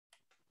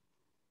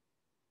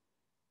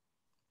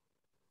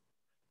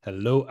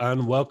Hello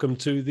and welcome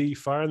to the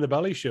Fire in the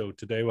Belly show.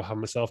 Today we'll have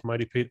myself,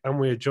 Mighty Pete, and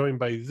we are joined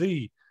by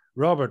the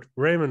Robert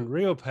Raymond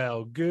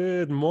Riopel.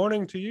 Good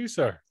morning to you,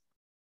 sir.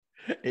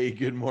 Hey,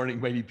 good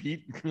morning, Mighty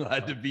Pete.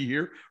 Glad to be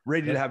here.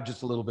 Ready to have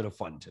just a little bit of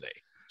fun today.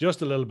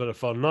 Just a little bit of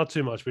fun, not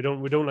too much. We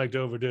don't like to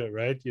overdo it,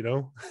 right? You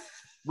know,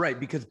 right?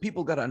 Because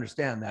people got to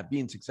understand that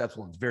being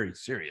successful is very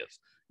serious.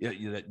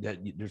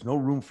 There's no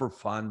room for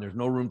fun. There's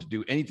no room to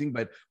do anything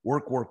but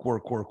work.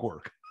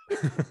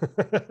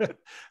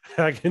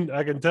 I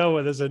can tell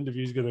where this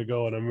interview is going to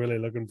go, and I'm really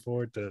looking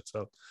forward to it.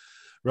 So,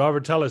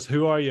 Robert, tell us,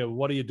 who are you,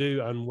 what do you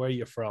do, and where are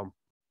you from?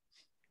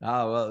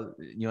 Well,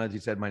 as you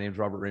said, my name is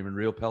Robert Raymond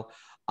Riopel.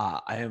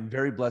 I am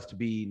very blessed to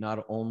be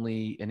not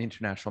only an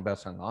international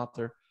best-selling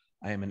author,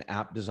 I am an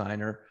app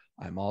designer.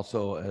 I'm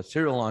also a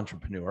serial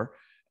entrepreneur.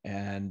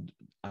 And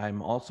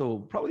I'm also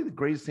probably the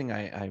greatest thing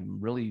I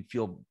really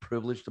feel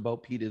privileged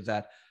about, Pete, is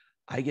that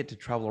I get to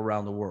travel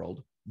around the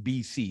world,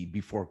 BC,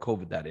 before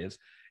COVID, that is,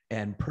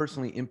 and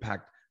personally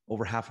impact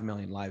over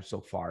 500,000 lives so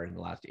far in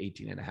the last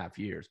 18 and a half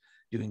years,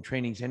 doing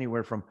trainings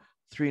anywhere from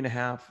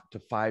 3.5 to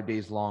 5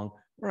 days long,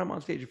 where I'm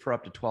on stage for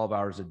up to 12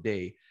 hours a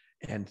day,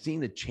 and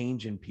seeing the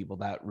change in people.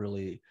 That's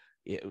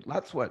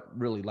what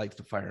really lights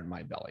the fire in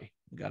my belly.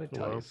 I got to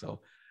tell you.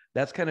 So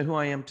that's kind of who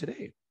I am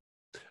today.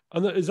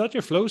 And is that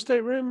your flow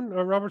state, Raymond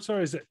or Robert?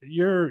 Sorry, is it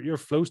your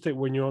flow state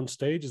when you're on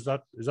stage? Is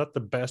that the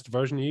best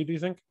version of you, do you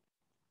think?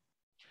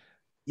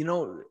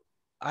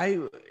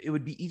 It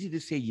would be easy to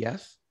say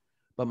yes,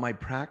 but my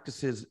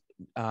practice is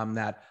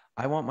that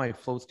I want my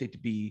flow state to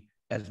be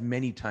as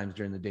many times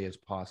during the day as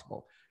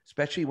possible,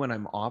 especially when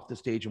I'm off the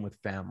stage and with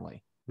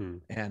family.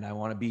 And I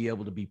want to be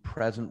able to be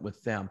present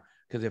with them,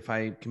 because if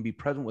I can be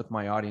present with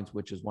my audience,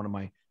 which is one of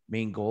my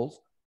main goals,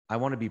 I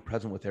want to be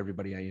present with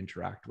everybody I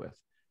interact with,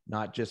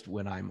 not just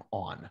when I'm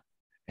on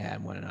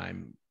and when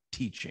I'm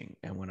teaching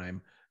and when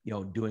I'm,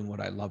 doing what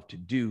I love to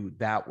do.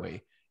 That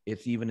way,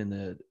 it's even in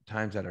the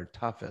times that are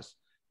toughest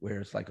where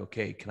it's like,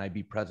 okay, can I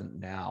be present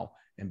now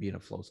and be in a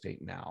flow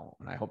state now?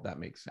 And I hope that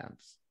makes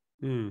sense.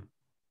 I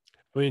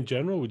mean, in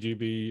general,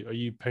 are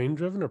you pain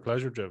driven or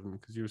pleasure driven?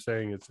 Because you were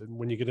saying it's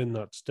when you get in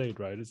that state,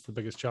 right? It's the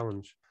biggest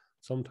challenge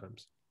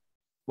sometimes.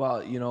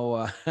 Well,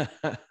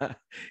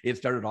 it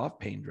started off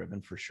pain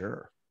driven for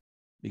sure,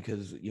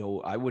 because,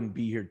 I wouldn't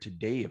be here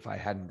today if I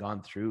hadn't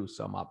gone through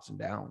some ups and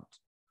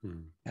downs.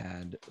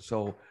 And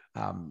so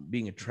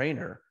being a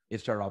trainer,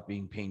 it started off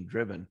being pain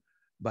driven,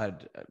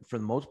 but for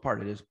the most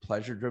part, it is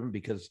pleasure driven,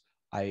 because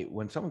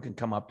when someone can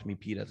come up to me,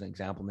 Pete, as an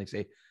example, and they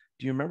say,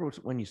 do you remember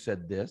when you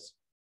said this?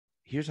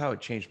 Here's how it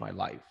changed my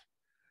life.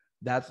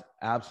 That's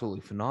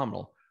absolutely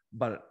phenomenal.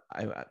 But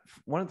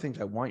one of the things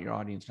I want your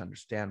audience to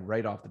understand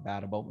right off the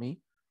bat about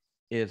me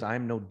is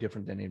I'm no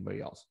different than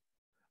anybody else.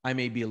 I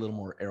may be a little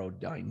more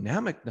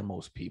aerodynamic than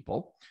most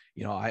people.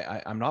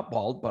 I'm not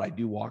bald, but I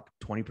do walk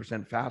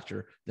 20%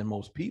 faster than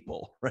most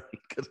people, right?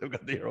 Because I've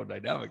got the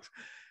aerodynamics.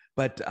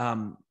 But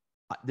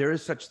there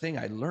is such thing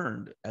I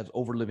learned as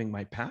overliving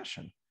my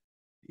passion.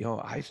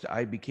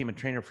 I became a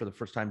trainer for the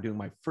first time doing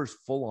my first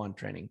full-on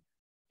training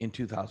in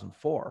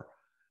 2004.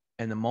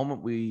 And the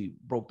moment we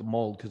broke the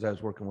mold, because I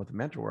was working with a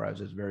mentor where I was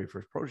his very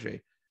first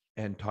protege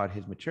and taught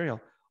his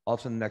material, all of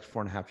a sudden the next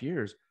 4.5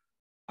 years,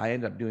 I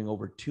ended up doing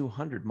over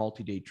 200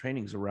 multi-day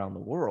trainings around the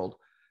world.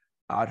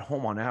 At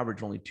home on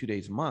average, only 2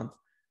 days a month.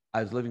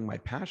 I was living my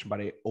passion,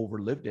 but I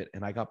overlived it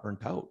and I got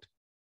burnt out.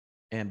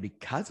 And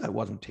because I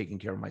wasn't taking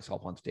care of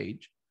myself on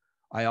stage,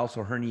 I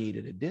also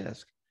herniated a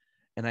disc.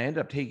 And I ended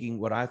up taking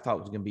what I thought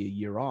was going to be a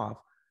year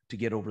off to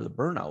get over the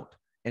burnout.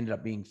 Ended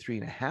up being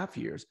 3.5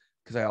 years,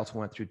 because I also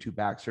went through 2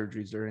 back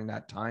surgeries during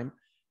that time.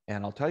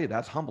 And I'll tell you,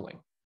 that's humbling.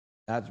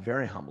 That's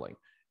very humbling.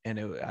 And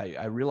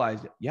I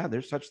realized,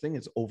 there's such thing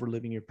as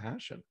overliving your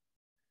passion.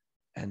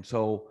 And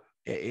so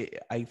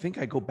I think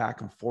I go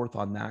back and forth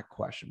on that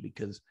question,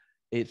 because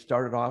it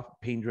started off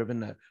pain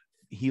driven,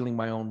 healing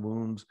my own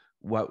wounds,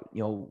 what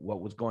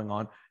was going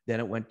on. Then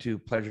it went to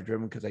pleasure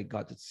driven, because I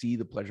got to see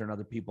the pleasure in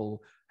other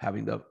people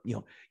having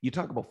you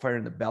talk about fire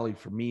in the belly.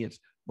 For me, it's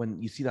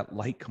when you see that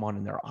light come on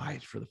in their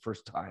eyes for the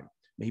first time,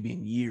 maybe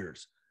in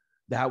years.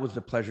 That was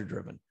the pleasure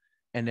driven.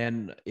 And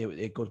then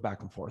it goes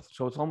back and forth.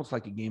 So it's almost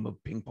like a game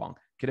of ping pong.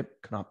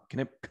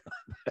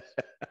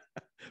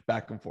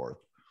 Back and forth.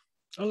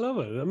 I love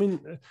it. I mean,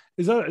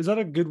 is that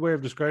a good way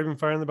of describing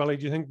fire in the belly?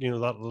 Do you think,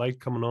 that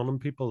light coming on in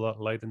people, that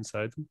light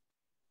inside them?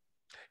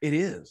 It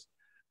is,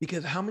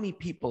 because how many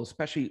people,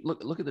 especially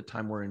look at the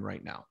time we're in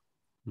right now.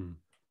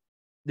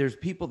 There's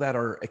people that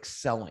are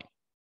excelling.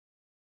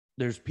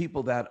 There's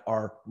people that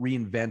are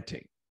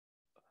reinventing.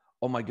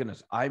 Oh my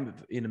goodness, I'm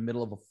in the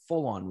middle of a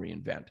full-on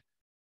reinvent,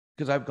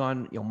 because I've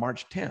gone,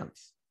 March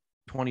 10th,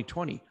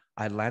 2020,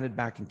 I landed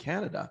back in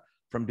Canada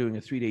from doing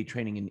a 3-day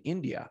training in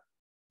India.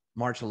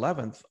 March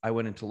 11th, I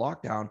went into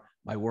lockdown.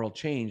 My world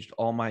changed.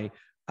 All my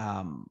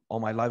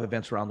live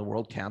events around the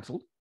world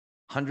canceled.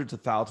 Hundreds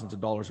of thousands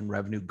of dollars in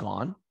revenue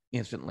gone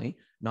instantly.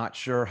 Not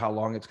sure how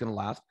long it's going to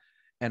last.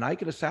 And I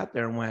could have sat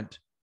there and went,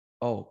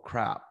 oh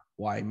crap,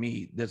 why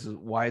me?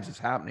 Why is this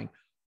happening?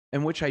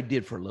 And which I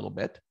did for a little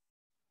bit.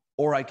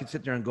 Or I could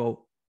sit there and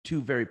go,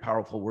 two very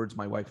powerful words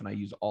my wife and I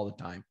use all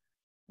the time.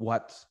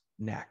 What's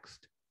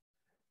next?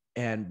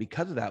 And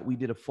because of that, we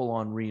did a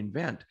full-on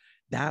reinvent.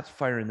 That's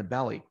fire in the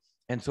belly.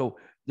 And so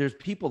there's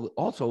people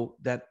also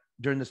that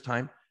during this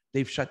time,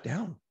 they've shut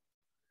down.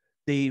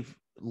 They've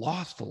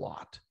lost a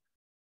lot,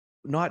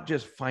 not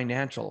just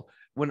financial.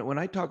 When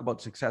I talk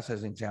about success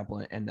as an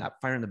example and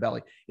that fire in the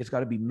belly, it's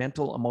got to be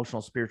mental,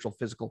 emotional, spiritual,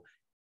 physical,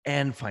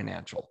 and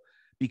financial,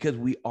 because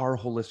we are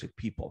holistic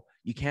people.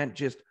 You can't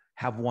just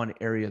have one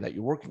area that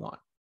you're working on,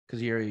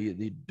 because the area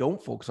that you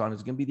don't focus on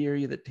is going to be the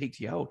area that takes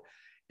you out.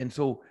 And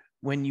so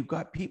when you've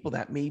got people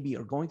that maybe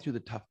are going through the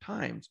tough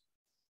times,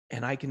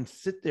 and I can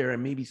sit there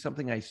and maybe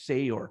something I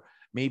say, or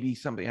maybe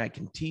something I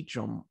can teach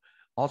them,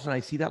 all of a sudden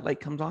I see that light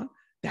comes on,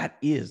 that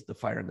is the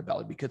fire in the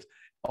belly. Because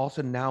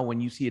also now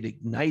when you see it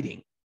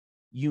igniting,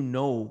 you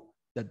know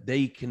that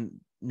they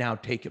can now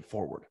take it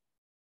forward.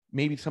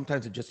 Maybe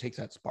sometimes it just takes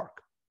that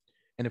spark.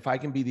 And if I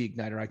can be the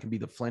igniter, I can be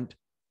the flint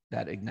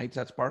that ignites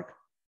that spark,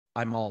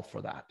 I'm all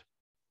for that.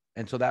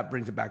 And so that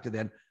brings it back to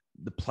then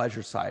the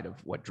pleasure side of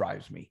what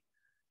drives me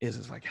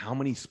is like, how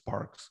many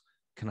sparks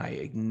can I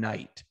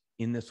ignite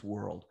in this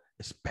world,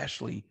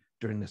 especially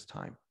during this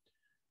time?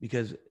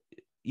 Because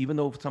even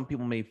though some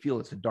people may feel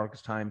it's the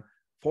darkest time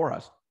for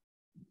us,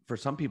 for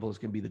some people, it's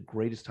going to be the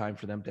greatest time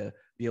for them to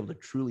be able to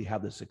truly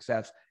have the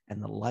success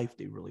and the life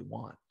they really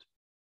want.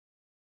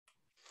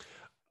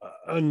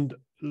 And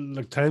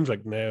like times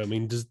like now, I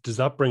mean, does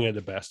that bring out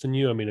the best in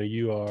you? I mean, are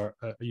you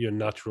a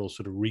natural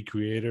sort of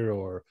recreator,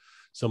 or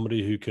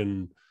somebody who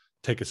can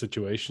take a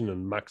situation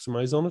and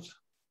maximize on it?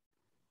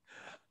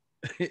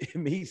 It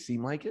may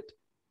seem like it,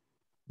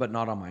 but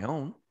not on my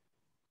own.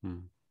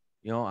 You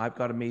know, I've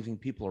got amazing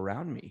people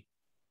around me,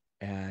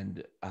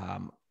 and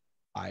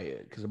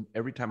because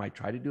every time I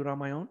try to do it on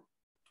my own,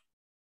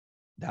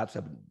 that's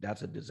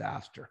a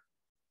disaster,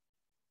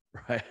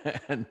 right?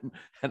 and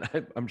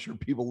I'm sure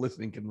people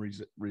listening can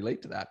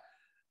relate to that.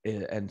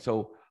 And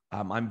so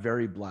I'm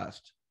very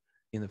blessed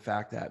in the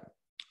fact that,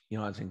 you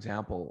know, as an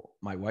example,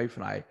 my wife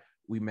and I,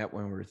 we met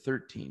when we were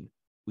 13.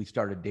 We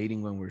started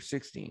dating when we were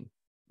 16,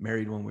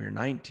 married when we were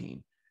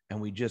 19,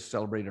 and we just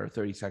celebrated our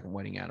 32nd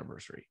wedding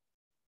anniversary.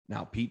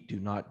 Now, Pete, do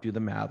not do the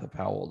math of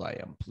how old I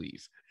am,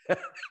 please.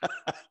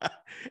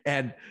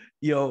 And,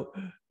 you know,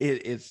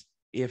 it's,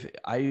 if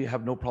I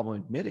have no problem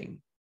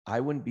admitting, I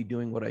wouldn't be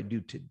doing what I do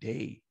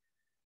today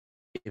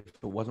if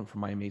it wasn't for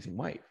my amazing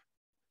wife.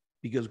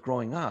 Because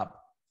growing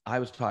up, I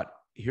was taught,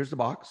 here's the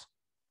box.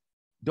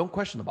 Don't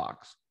question the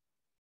box.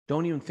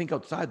 Don't even think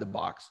outside the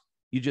box.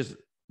 This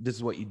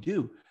is what you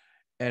do.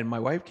 And my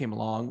wife came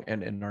along,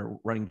 and our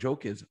running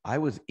joke is, I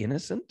was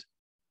innocent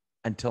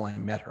until I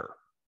met her.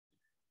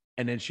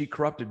 And then she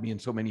corrupted me in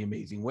so many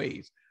amazing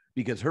ways,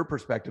 because her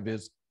perspective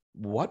is,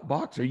 what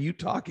box are you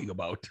talking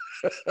about?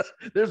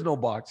 There's no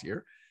box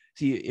here.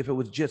 See, if it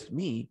was just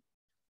me,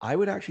 I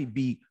would actually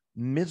be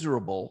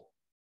miserable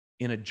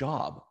in a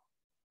job,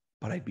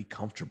 but I'd be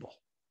comfortable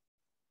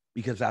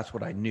because that's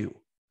what I knew.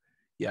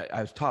 Yeah, I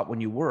was taught when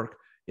you work,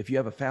 if you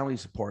have a family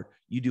support,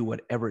 you do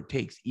whatever it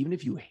takes, even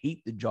if you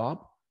hate the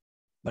job.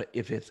 But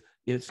if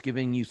it's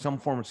giving you some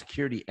form of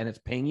security and it's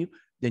paying you,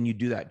 then you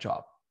do that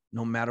job,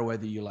 no matter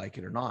whether you like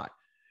it or not.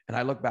 And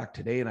I look back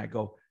today and I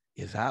go,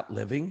 is that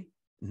living?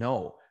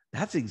 No,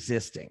 that's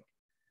existing.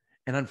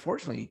 And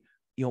unfortunately,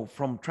 you know,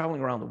 from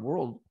traveling around the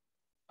world,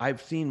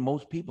 I've seen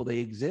most people, they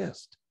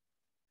exist.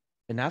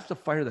 And that's the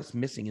fire that's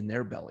missing in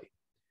their belly,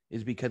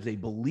 is because they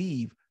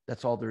believe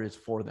that's all there is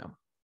for them.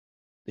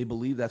 They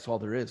believe that's all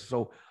there is.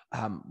 So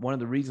one of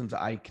the reasons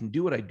I can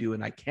do what I do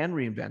and I can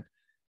reinvent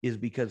is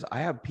because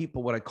I have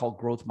people, what I call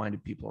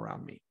growth-minded people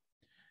around me.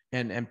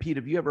 And Pete,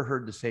 have you ever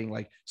heard the saying,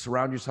 like,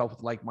 surround yourself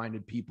with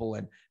like-minded people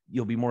and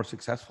you'll be more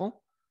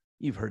successful?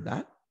 You've heard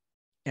that.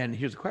 And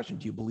here's a question.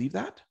 Do you believe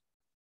that?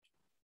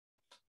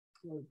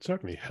 It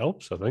certainly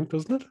helps, I think,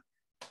 doesn't it?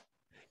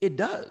 It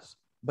does.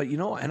 But, you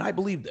know, and I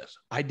believe this.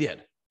 I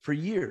did for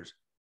years.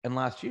 And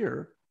last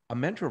year, a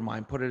mentor of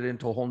mine put it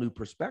into a whole new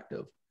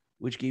perspective,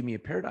 which gave me a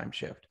paradigm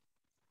shift.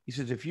 He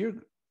says, if you're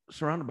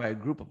surrounded by a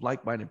group of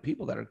like-minded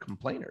people that are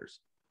complainers,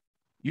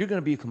 you're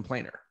going to be a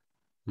complainer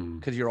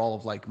because you're all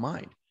of like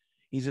mind.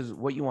 He says,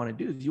 what you want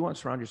to do is you want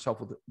to surround yourself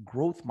with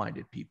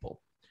growth-minded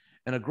people.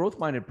 And a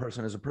growth-minded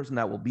person is a person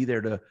that will be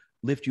there to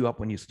lift you up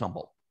when you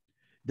stumble.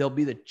 They'll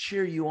be to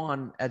cheer you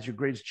on as your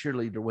greatest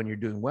cheerleader when you're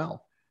doing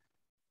well.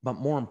 But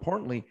more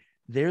importantly,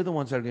 they're the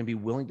ones that are going to be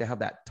willing to have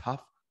that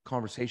tough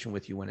conversation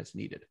with you when it's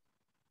needed.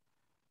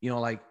 You know,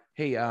 like,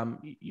 hey,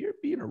 you're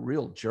being a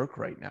real jerk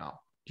right now.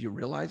 Do you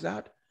realize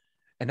that?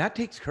 And that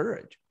takes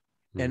courage.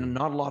 And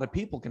not a lot of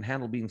people can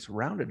handle being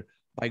surrounded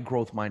by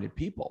growth-minded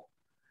people.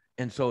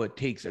 And so it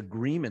takes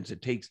agreements.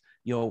 It takes,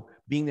 you know,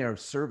 being there of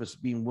service,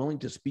 being willing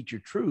to speak your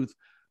truth,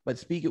 but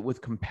speak it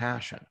with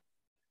compassion.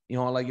 You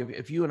know, like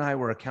if you and I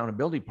were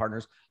accountability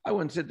partners, I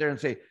wouldn't sit there and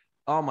say,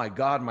 oh my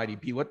God, Mighty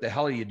P, what the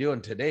hell are you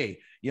doing today?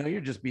 You know,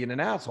 you're just being an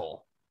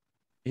asshole.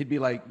 He'd be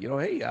like, you know,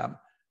 hey,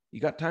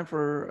 you got time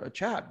for a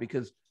chat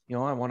because, you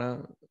know, I want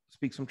to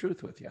speak some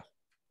truth with you.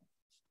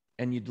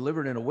 And you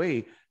deliver it in a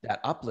way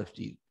that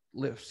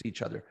lifts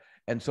each other.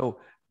 And so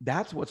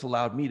that's what's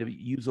allowed me to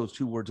use those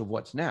two words of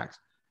what's next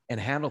and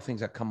handle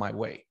things that come my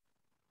way,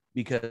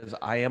 because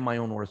I am my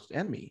own worst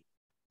enemy.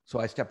 So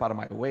I step out of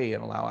my way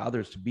and allow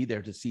others to be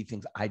there to see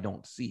things I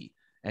don't see.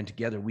 And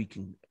together we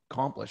can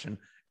accomplish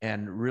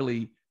and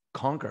really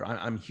conquer.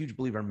 I'm a huge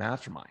believer in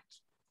masterminds.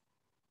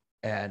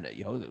 And,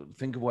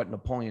 think of what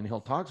Napoleon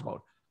Hill talks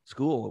about.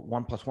 School,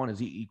 1 + 1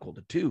 is equal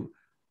to 2.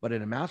 But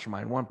in a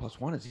mastermind, 1 +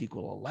 1 is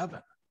equal to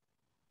 11.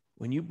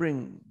 When you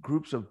bring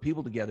groups of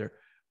people together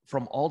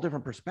from all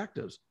different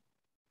perspectives,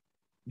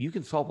 you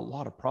can solve a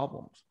lot of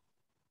problems.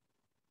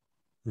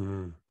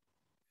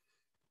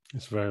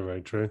 It's very,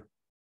 very true.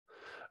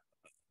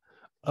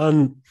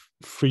 And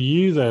for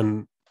you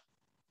then,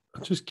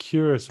 I'm just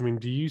curious, I mean,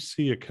 do you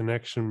see a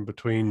connection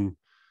between,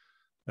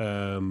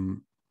 I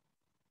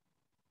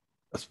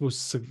suppose,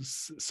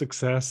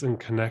 success and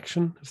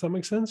connection, if that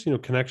makes sense?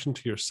 Connection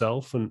to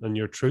yourself and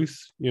your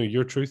truth,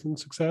 your truth and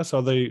success.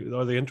 Are they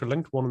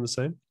interlinked, one and the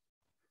same?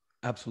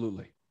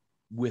 Absolutely.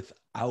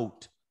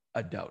 Without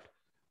a doubt.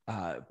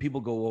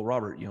 People go, well,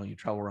 Robert, you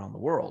travel around the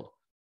world.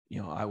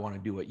 I want to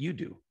do what you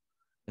do.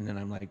 And then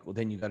I'm like, well,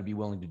 then you got to be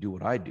willing to do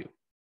what I do.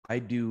 I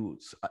do,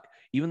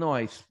 even though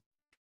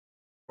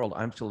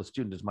I'm still a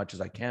student as much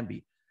as I can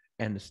be.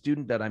 And the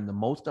student that I'm the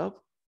most of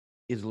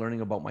is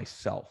learning about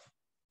myself,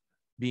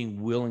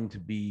 being willing to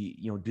be,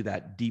 do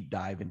that deep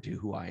dive into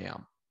who I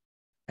am.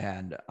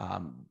 And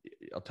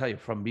I'll tell you,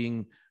 from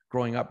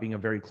growing up, being a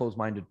very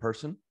closed-minded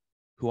person,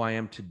 who I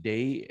am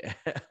today,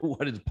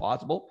 what is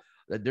possible,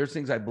 that there's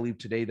things I believe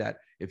today that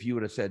if you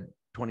would have said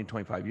 20,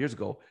 25 years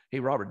ago, hey,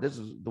 Robert, this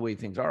is the way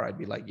things are, I'd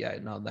be like, yeah,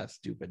 no, that's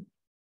stupid.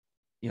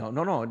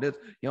 No, it is,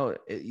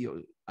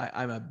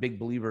 I'm a big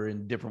believer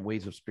in different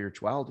ways of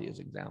spirituality as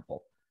an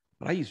example,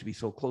 but I used to be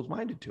so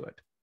close-minded to it.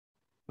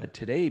 But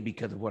today,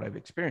 because of what I've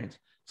experienced,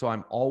 so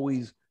I'm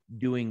always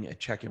doing a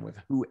check-in with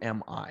who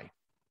am I?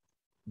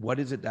 What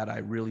is it that I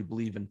really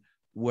believe in?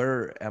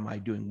 Where am I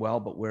doing well,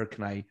 but where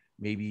can I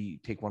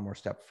maybe take one more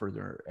step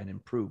further and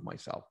improve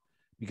myself?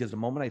 Because the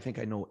moment I think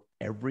I know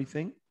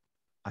everything,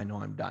 I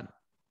know I'm done.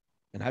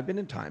 And I've been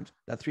in times,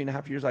 that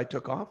 3.5 years I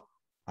took off,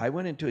 I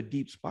went into a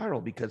deep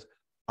spiral because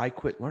I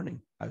quit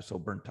learning. I was so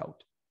burnt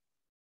out.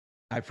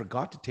 I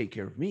forgot to take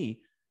care of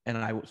me, and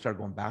I started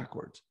going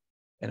backwards.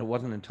 And it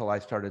wasn't until I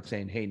started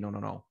saying, hey,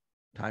 no,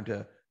 time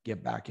to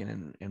get back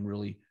in and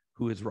really,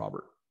 who is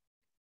Robert?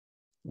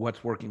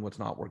 What's working, what's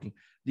not working?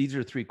 These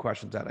are 3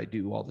 questions that I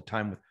do all the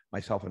time with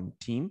myself and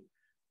team.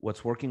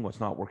 What's working,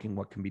 what's not working,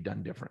 what can be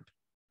done different?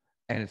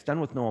 And it's done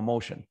with no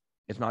emotion.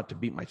 It's not to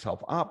beat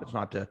myself up. It's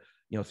not to,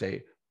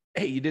 say,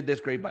 hey, you did this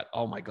great, but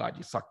oh my God,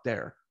 you sucked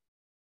there.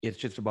 It's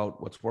just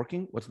about what's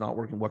working, what's not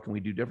working, what can we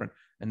do different?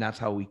 And that's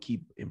how we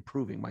keep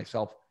improving,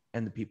 myself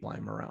and the people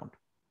I'm around.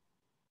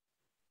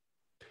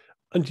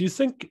 And do you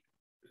think,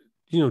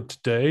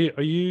 today,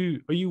 are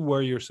you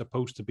where you're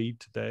supposed to be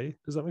today?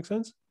 Does that make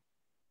sense?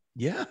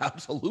 Yeah,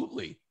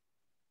 absolutely.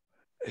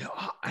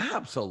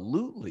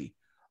 Absolutely.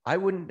 I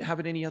wouldn't have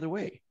it any other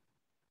way.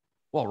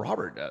 Well,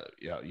 Robert,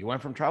 you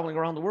went from traveling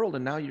around the world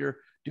and now you're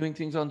doing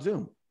things on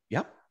Zoom.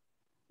 Yep.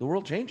 The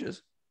world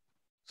changes.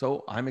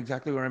 So I'm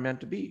exactly where I'm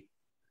meant to be.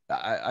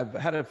 I've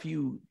had a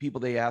few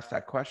people, they ask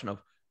that question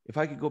of, if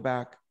I could go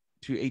back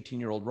to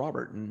 18-year-old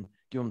Robert and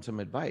give him some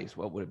advice,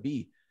 what would it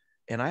be?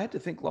 And I had to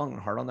think long and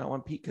hard on that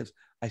one, Pete, because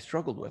I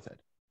struggled with it.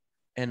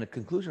 And the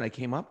conclusion I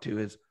came up to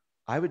is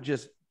I would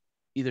just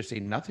either say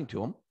nothing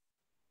to him,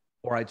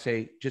 or I'd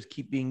say, just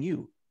keep being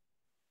you.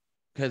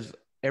 Because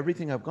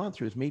everything I've gone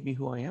through has made me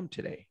who I am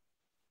today.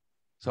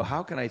 So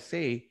how can I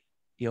say,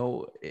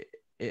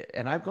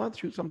 and I've gone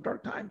through some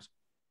dark times,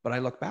 but I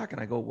look back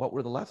and I go, what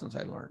were the lessons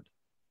I learned?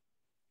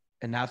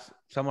 And that's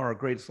some of our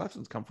greatest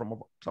lessons come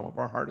from some of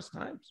our hardest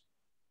times.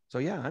 So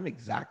yeah, I'm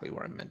exactly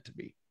where I'm meant to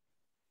be.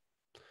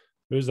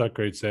 There's that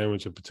great saying,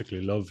 which I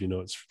particularly love,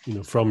 it's,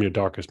 from your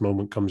darkest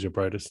moment comes your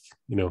brightest,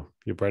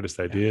 your brightest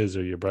ideas,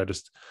 or your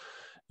brightest,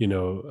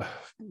 potential.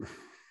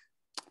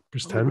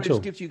 Some of the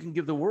greatest gifts you can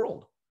give the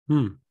world.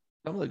 Some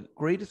of the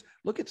greatest,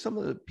 look at some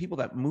of the people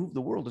that moved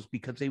the world is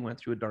because they went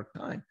through a dark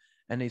time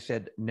and they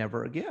said,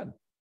 never again.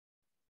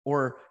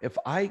 Or if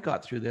I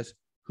got through this,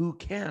 who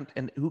can't,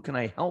 and who can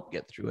I help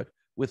get through it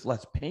with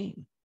less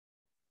pain?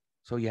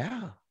 So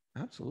yeah,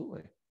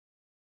 absolutely.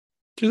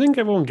 Do you think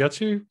everyone gets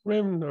you,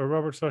 Raymond, or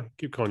Robert? Sorry,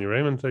 keep calling you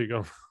Raymond. There you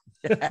go.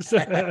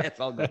 It's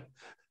all good.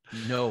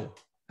 No,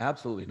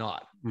 absolutely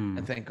not.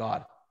 And thank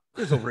God,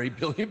 there's over 8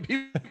 billion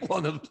people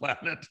on this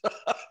planet.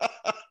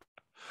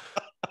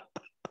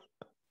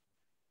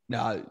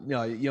 No,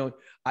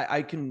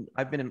 I've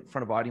been in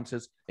front of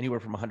audiences anywhere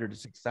from 100 to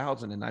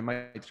 6,000, and I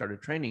might start a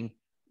training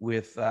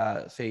with,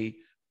 say,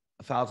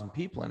 1,000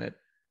 people in it,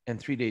 and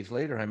 3 days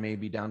later, I may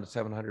be down to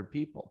 700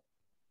 people.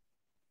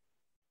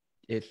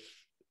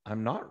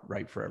 I'm not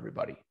right for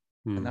everybody,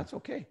 and that's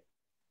okay.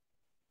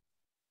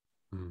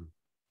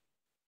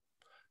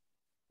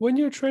 When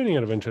you're training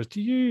out of interest,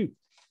 do you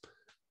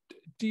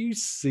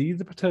see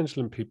the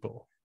potential in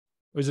people?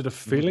 Or is it a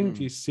feeling?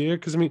 Do you see it?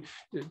 Because, I mean,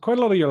 quite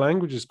a lot of your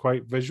language is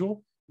quite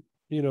visual,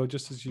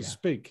 just as you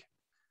speak.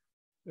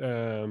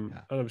 And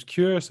I was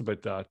curious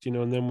about that, you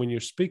know, and then when you're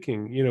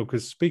speaking, you know,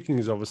 because speaking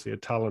is obviously a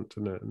talent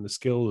and a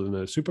skill and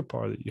a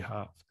superpower that you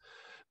have,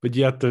 but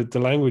yet the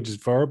language is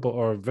verbal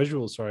or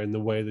visual, sorry, in the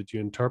way that you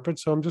interpret.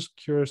 So I'm just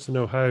curious to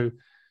know how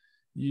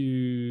do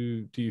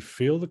you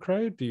feel the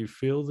crowd? Do you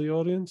feel the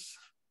audience,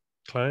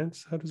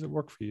 clients? How does it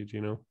work for you? Do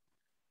you know?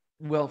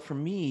 Well, for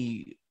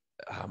me,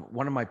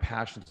 one of my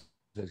passions,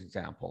 as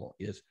example,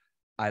 is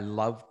I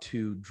love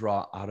to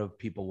draw out of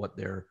people what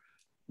their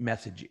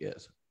message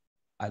is.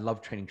 I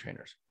love training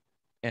trainers.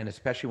 And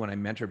especially when I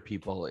mentor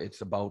people, it's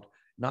about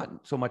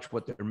not so much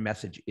what their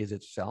message is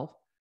itself,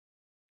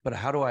 but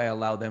how do I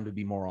allow them to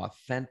be more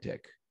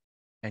authentic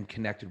and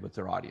connected with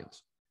their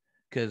audience?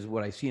 Because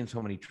what I see in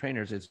so many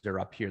trainers is they're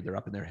up here, they're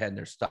up in their head and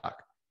they're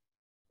stuck.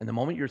 And the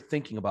moment you're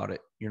thinking about it,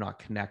 you're not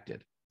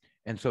connected.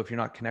 And so if you're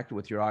not connected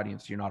with your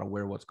audience, you're not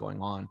aware of what's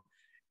going on.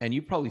 And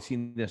you've probably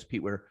seen this,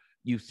 Pete, where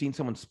you've seen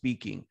someone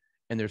speaking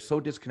and they're so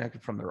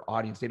disconnected from their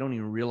audience, they don't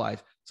even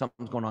realize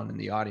something's going on in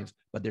the audience,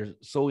 but they're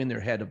so in their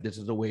head of this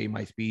is the way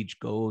my speech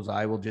goes,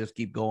 I will just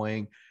keep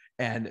going.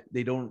 And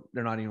they're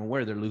not even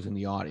aware they're losing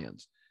the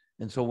audience.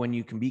 And so when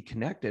you can be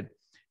connected,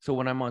 so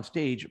when I'm on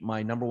stage,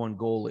 my number one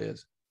goal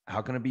is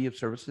how can I be of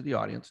service to the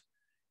audience?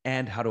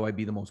 And how do I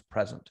be the most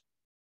present?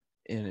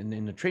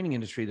 In the training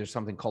industry, there's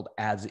something called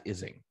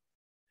as-ising.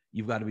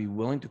 You've got to be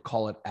willing to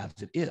call it as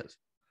it is.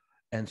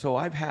 And so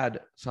I've had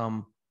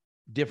some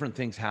different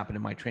things happen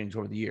in my trainings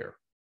over the year.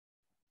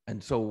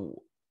 And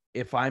so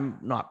if I'm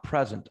not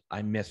present,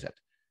 I miss it.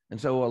 And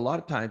so a lot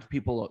of times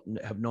people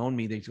have known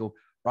me, they go,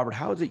 Robert,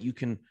 how is it you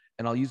can,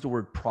 and I'll use the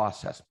word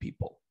process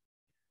people.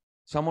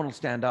 Someone will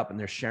stand up and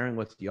they're sharing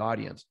with the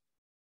audience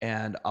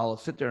and I'll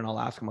sit there and I'll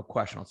ask them a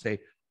question. I'll say,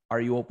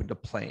 are you open to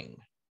playing?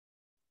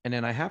 And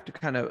then I have to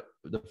kind of,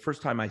 the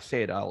first time I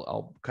say it,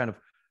 I'll kind of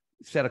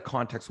set a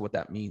context of what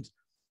that means.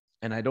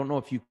 And I don't know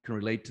if you can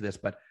relate to this,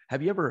 but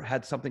have you ever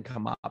had something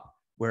come up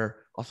where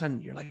all of a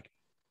sudden you're like,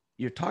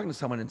 you're talking to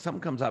someone and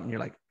something comes up and you're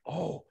like,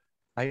 oh,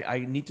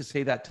 I need to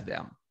say that to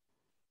them.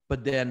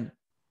 But then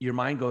your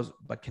mind goes,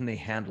 but can they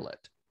handle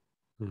it?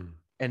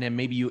 And then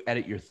maybe you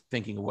edit your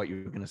thinking of what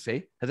you're going to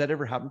say. Has that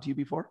ever happened to you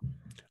before?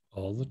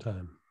 All the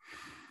time.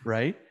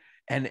 Right.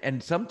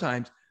 And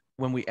sometimes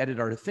when we edit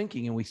our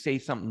thinking and we say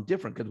something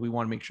different because we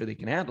want to make sure they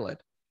can handle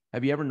it.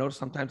 Have you ever noticed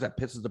sometimes that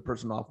pisses the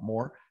person off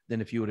more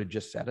than if you would have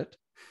just said it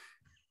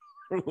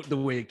the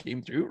way it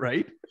came through,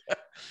 right?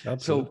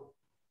 Absolutely.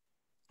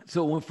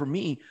 So for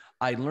me,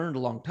 I learned a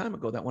long time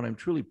ago that when I'm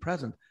truly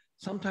present,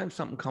 sometimes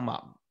something come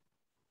up,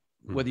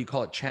 whether you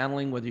call it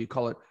channeling, whether you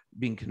call it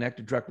being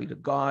connected directly to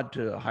God,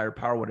 to a higher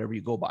power, whatever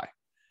you go by,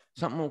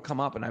 something will come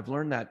up. And I've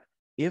learned that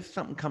if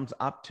something comes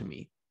up to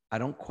me, I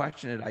don't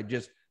question it.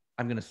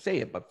 I'm going to say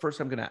it, but first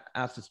I'm going to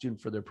ask the student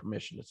for their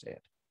permission to say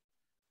it.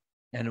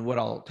 And what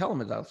I'll tell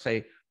them is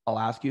I'll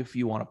ask you if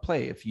you want to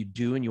play. If you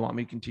do, and you want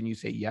me to continue,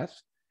 say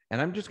yes.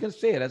 And I'm just going to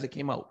say it as it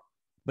came out.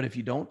 But if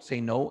you don't, say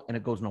no, and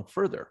it goes no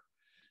further.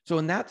 So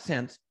in that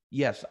sense,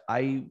 yes,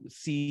 I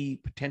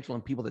see potential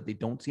in people that they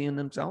don't see in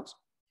themselves.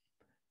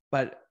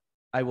 But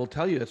I will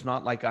tell you, it's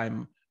not like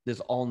I'm this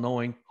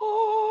all-knowing,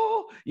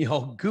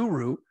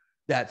 guru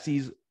that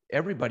sees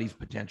everybody's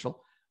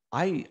potential.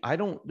 I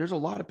don't, there's a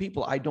lot of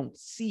people I don't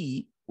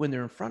see when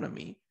they're in front of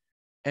me.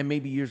 And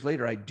maybe years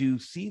later, I do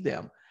see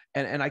them.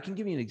 And I can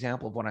give you an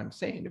example of what I'm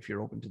saying if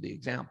you're open to the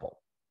example.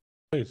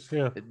 Please,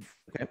 yeah.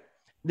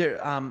 Okay.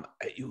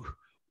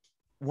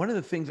 One of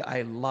the things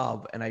I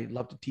love, and I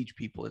love to teach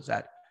people, is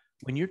that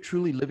when you're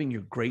truly living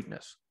your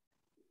greatness,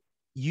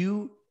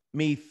 you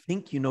may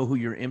think you know who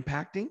you're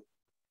impacting,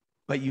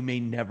 but you may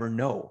never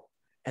know.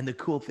 And the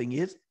cool thing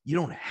is, you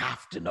don't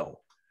have to know.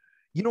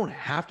 You don't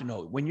have to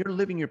know. When you're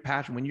living your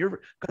passion, when you've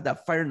got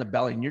that fire in the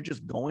belly and you're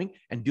just going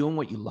and doing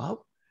what you love,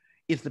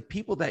 it's the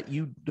people that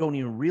you don't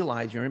even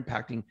realize you're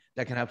impacting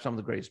that can have some of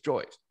the greatest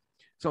joys.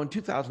 So in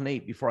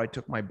 2008, before I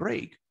took my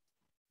break,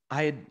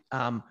 I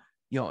had,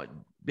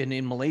 been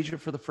in Malaysia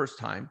for the first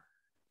time.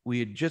 We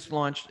had just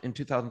launched in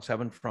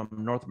 2007 from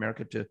North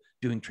America to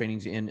doing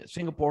trainings in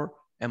Singapore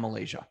and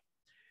Malaysia.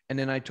 And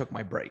then I took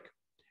my break.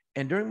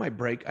 And during my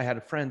break, I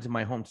had friends in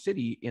my home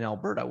city in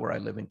Alberta, where I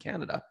live in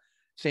Canada,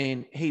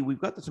 saying, hey,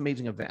 we've got this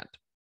amazing event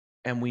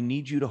and we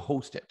need you to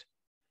host it.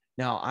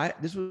 Now,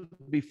 this was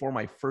before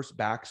my first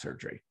back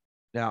surgery.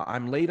 Now,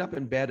 I'm laid up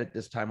in bed at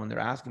this time when they're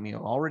asking me.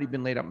 I've already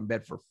been laid up in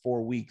bed for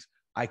 4 weeks.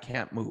 I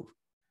can't move.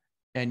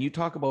 And you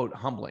talk about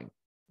humbling.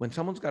 When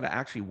someone's got to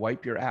actually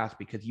wipe your ass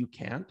because you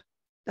can't,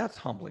 that's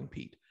humbling,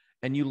 Pete.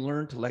 And you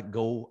learn to let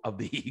go of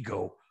the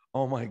ego.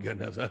 Oh, my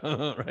goodness.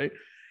 Right?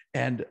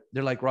 And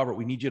they're like, Robert,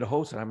 we need you to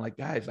host it. I'm like,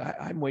 guys,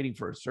 I'm waiting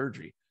for a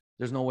surgery.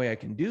 There's no way I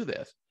can do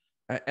this.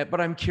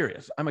 But I'm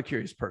curious. I'm a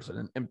curious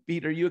person. And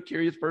Pete, are you a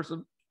curious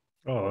person?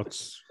 Oh,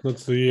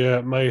 that's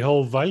the my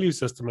whole value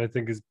system, I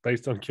think, is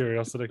based on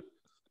curiosity.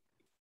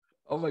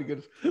 Oh my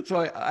goodness. So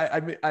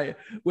I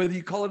whether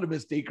you call it a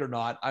mistake or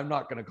not, I'm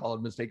not going to call it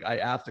a mistake. I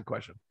asked the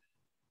question,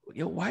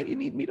 why do you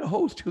need me to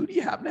host? Who do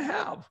you happen to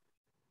have?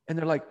 And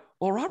they're like,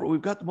 well, Robert,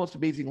 we've got the most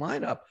amazing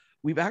lineup.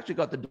 We've actually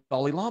got the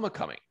Dalai Lama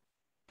coming.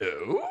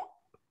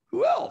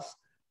 Who else?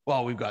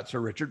 Well, we've got Sir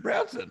Richard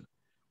Branson.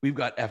 We've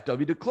got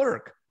F.W. de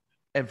Klerk.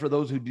 And for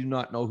those who do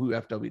not know who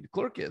F.W. de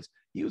Klerk is,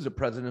 he was a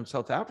president of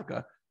South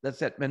Africa that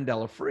set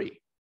Mandela free.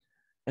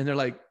 And they're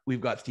like,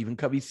 we've got Stephen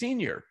Covey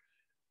Sr.,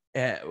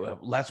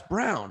 Les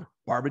Brown,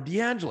 Barbara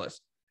DeAngelis.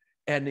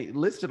 And they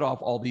listed off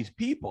all these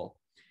people.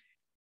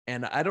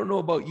 And I don't know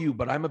about you,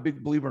 but I'm a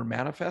big believer in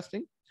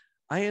manifesting.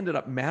 I ended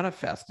up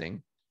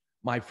manifesting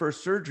my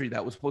first surgery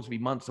that was supposed to be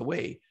months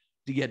away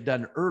to get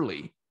done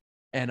early.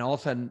 And all of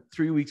a sudden,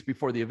 3 weeks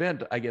before the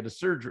event, I get a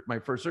surgery, my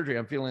first surgery.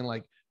 I'm feeling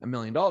like $1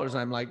 million. And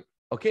I'm like,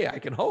 okay, I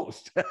can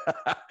host.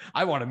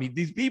 I want to meet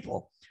these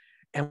people.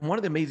 And one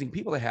of the amazing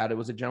people I had, it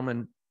was a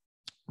gentleman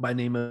by the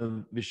name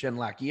of Vishen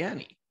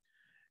Lakiani.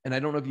 And I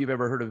don't know if you've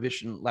ever heard of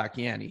Vishen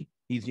Lakiani.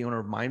 He's the owner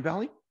of Mind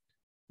Valley.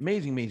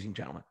 Amazing, amazing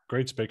gentleman.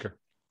 Great speaker.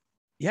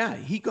 Yeah,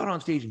 he got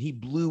on stage and he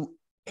blew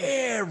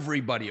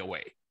everybody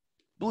away.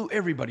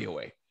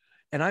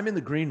 And I'm in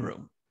the green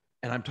room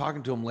and I'm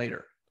talking to him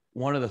later.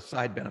 One of the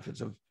side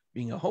benefits of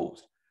being a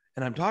host.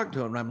 And I'm talking to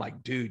him and I'm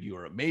like, dude, you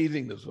were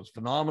amazing. This was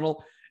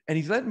phenomenal. And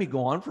he's letting me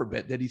go on for a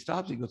bit. Then he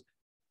stops. He goes,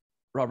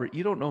 Robert,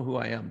 you don't know who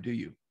I am, do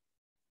you?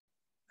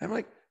 I'm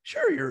like,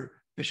 sure, you're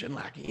Vishen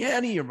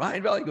Lakiani, you're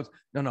Mind Valley. He goes,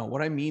 no,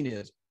 what I mean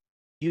is,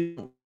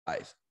 you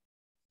guys,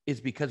 it's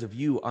because of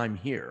you I'm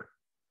here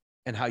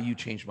and how you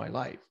changed my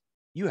life.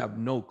 You have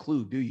no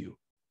clue, do you?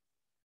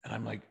 And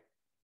I'm like,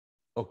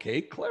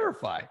 okay,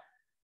 clarify.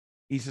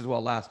 He says,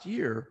 well, last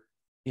year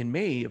in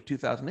May of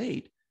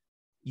 2008,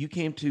 you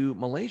came to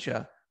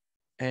Malaysia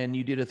and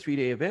you did a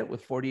 3-day event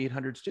with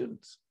 4,800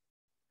 students.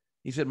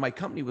 He said, my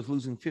company was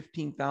losing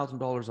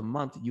 $15,000 a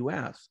month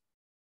US.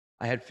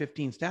 I had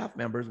 15 staff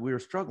members. We were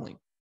struggling.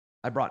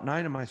 I brought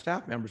 9 of my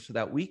staff members to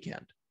that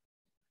weekend.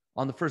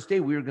 On the first day,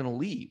 we were going to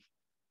leave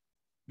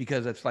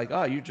because it's like,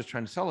 oh, you're just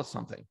trying to sell us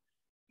something.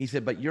 He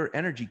said, but your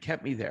energy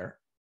kept me there.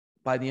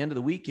 By the end of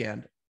the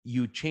weekend,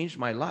 you changed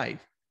my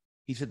life.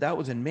 He said, that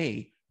was in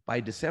May. By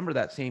December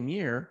that same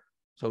year,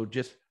 so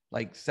just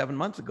like 8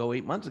 months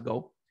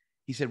ago,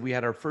 he said, we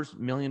had our first $1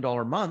 million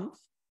month,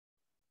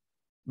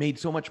 made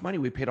so much money.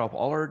 We paid off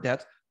all our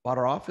debts, bought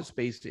our office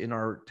space in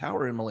our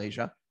tower in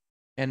Malaysia,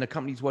 and the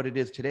company's what it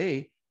is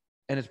today.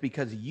 And it's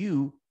because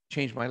you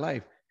changed my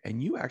life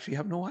and you actually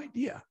have no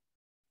idea.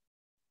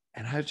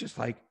 And I was just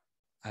like,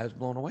 I was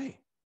blown away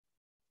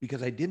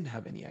because I didn't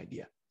have any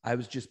idea. I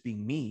was just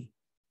being me,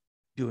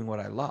 doing what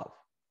I love.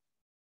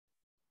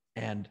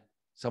 And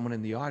someone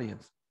in the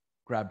audience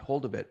grabbed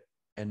hold of it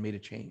and made a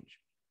change.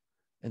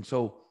 And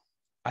so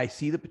I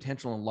see the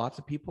potential in lots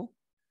of people,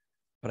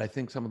 but I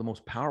think some of the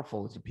most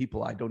powerful is the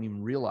people I don't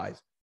even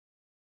realize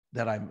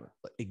that I'm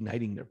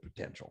igniting their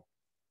potential.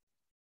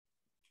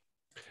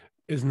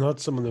 Isn't that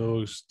some of the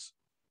most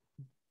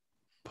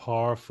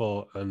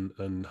powerful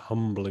and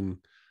humbling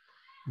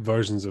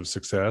versions of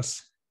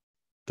success,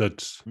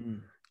 that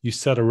you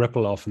set a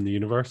ripple off in the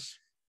universe,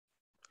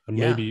 and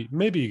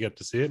maybe you get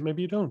to see it,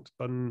 maybe you don't,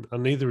 and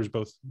neither is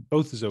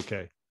both is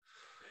okay.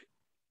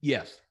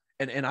 Yes.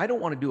 And I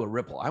don't want to do a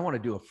ripple. I want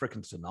to do a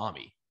freaking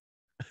tsunami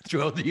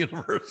throughout the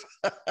universe.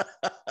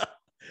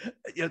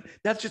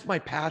 That's just my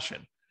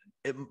passion.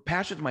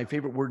 Passion is my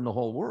favorite word in the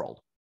whole world.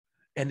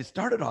 And it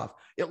started off,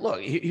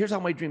 look, here's how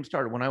my dream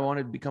started. When I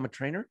wanted to become a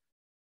trainer,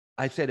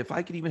 I said, if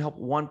I could even help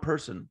one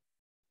person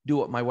do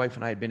what my wife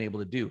and I had been able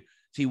to do.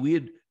 See, we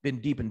had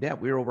been deep in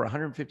debt. We were over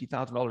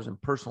 $150,000 in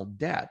personal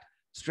debt,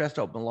 stressed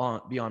out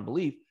beyond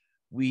belief.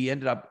 We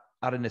ended up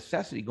out of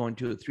necessity going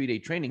to a 3-day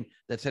training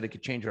that said it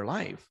could change our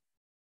life.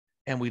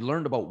 And we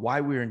learned about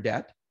why we were in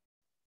debt.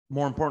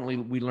 More importantly,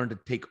 we learned to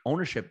take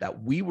ownership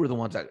that we were the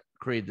ones that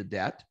created the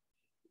debt,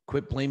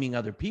 quit blaming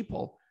other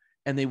people.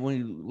 And then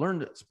we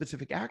learned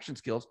specific action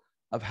skills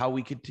of how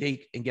we could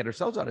take and get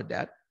ourselves out of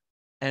debt.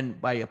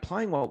 And by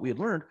applying what we had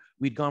learned,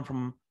 we'd gone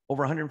from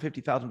over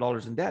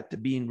 $150,000 in debt to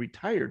being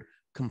retired,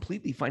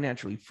 completely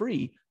financially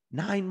free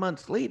 9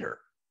 months later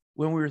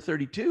when we were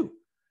 32.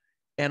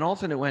 And all of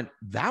a sudden it went,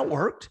 that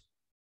worked.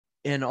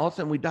 And all of a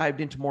sudden we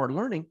dived into more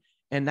learning.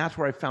 And that's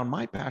where I found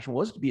my passion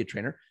was to be a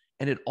trainer.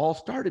 And it all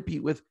started,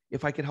 Pete, with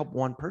if I could help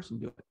one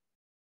person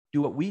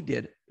do what we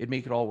did, it'd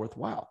make it all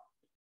worthwhile.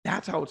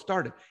 That's how it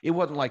started. It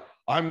wasn't like,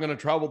 I'm going to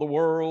travel the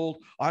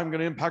world. I'm going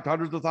to impact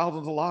hundreds of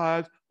thousands of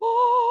lives.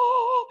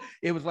 Oh!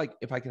 It was like,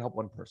 if I could help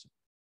one person.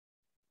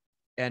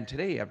 And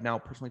today I've now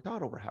personally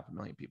taught over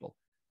 500,000 people.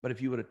 But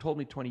if you would have told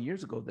me 20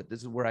 years ago that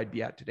this is where I'd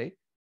be at today,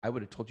 I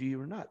would have told you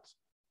were nuts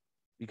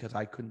because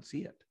I couldn't see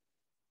it.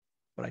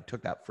 But I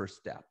took that first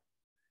step.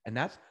 And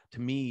that's,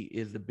 to me,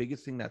 is the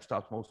biggest thing that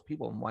stops most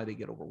people and why they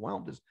get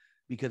overwhelmed is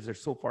because they're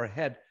so far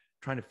ahead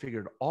trying to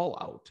figure it all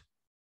out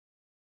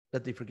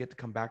that they forget to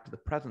come back to the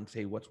present and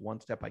say, what's one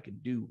step I can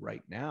do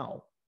right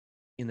now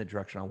in the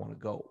direction I want to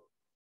go,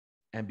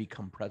 and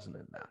become present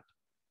in that.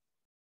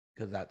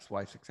 Because that's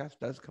why success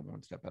does come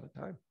one step at a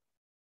time.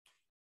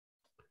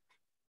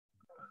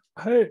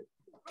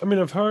 I mean,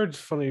 I've heard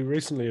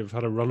recently, I've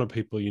had a run of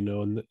people,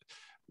 and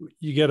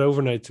you get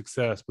overnight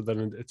success, but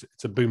then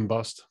it's a boom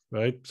bust,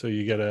 right? So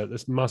you get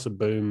this massive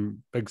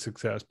boom, big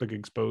success, big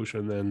exposure,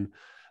 and then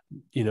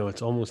you know,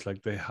 it's almost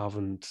like they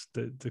haven't,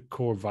 the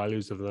core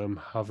values of them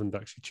haven't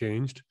actually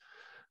changed.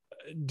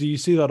 Do you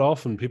see that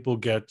often? People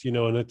get, you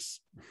know, and it's,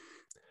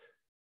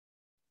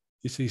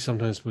 you see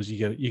sometimes was you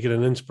get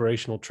an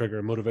inspirational trigger,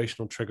 a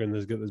motivational trigger, and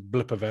there's get this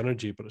blip of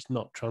energy, but it's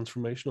not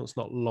transformational, it's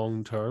not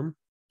long term.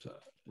 So,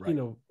 you Right.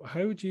 know,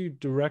 how would you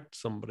direct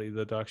somebody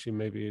that actually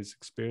maybe is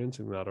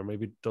experiencing that, or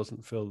maybe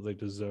doesn't feel they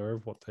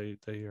deserve what they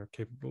are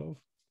capable of?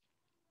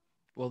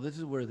 Well, this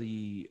is where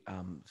the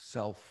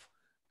self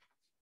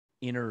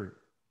inner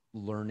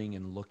learning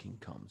and looking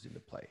comes into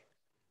play.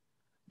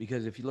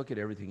 Because if you look at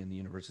everything in the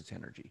universe, it's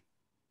energy.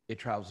 It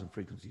travels in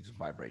frequencies and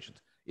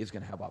vibrations. It's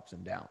going to have ups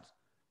and downs.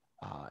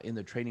 In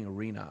the training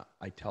arena,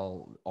 I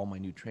tell all my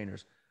new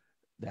trainers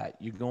that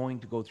you're going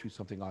to go through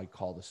something I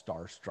call the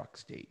star-struck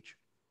stage.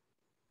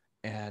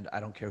 And I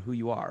don't care who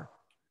you are.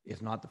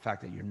 It's not the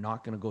fact that you're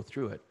not going to go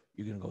through it.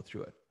 You're going to go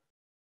through it.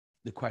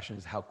 The question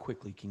is how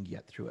quickly can you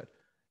get through it?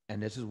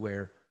 And this is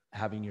where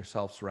having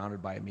yourself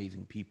surrounded by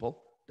amazing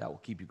people that will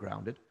keep you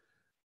grounded.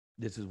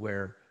 This is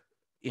where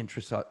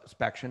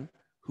introspection,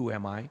 who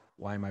am I?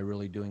 Why am I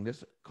really doing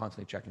this?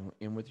 Constantly checking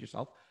in with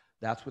yourself.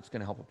 That's what's going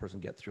to help a person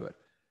get through it.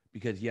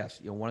 Because yes,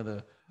 you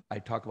know, I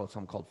talk about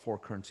something called 4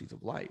 currencies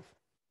of life.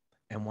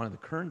 And one of the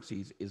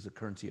currencies is the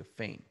currency of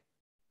fame.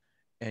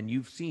 And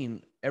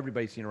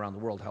everybody's seen around the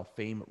world how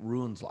fame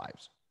ruins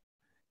lives.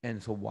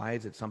 And so why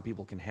is it some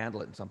people can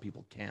handle it and some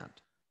people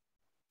can't?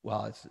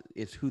 Well,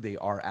 it's who they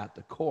are at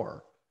the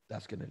core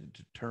that's going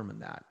to determine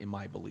that, in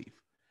my belief,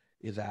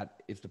 is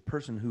that it's the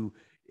person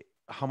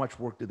how much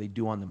work do they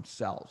do on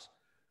themselves?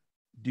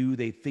 Do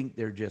they think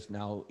they're just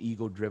now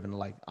ego driven,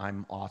 like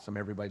I'm awesome,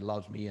 everybody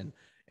loves me, and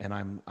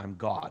I'm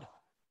God?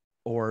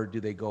 Or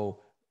do they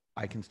go,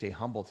 I can stay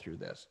humble through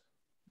this?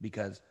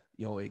 Because,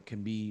 you know,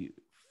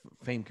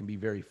 fame can be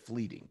very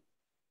fleeting.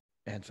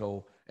 And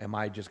so am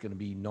I just going to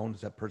be known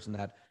as that person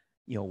that,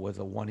 you know, was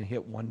a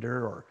one-hit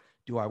wonder, or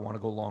do I want to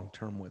go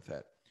long-term with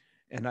it?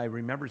 And I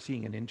remember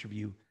seeing an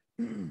interview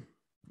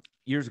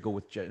years ago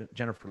with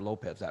Jennifer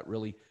Lopez that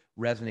really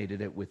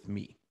resonated it with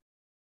me.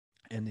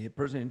 And the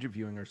person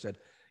interviewing her said,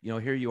 you know,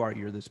 here you are,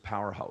 you're this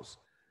powerhouse.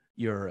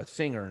 You're a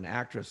singer, an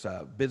actress,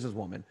 a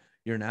businesswoman.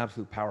 You're an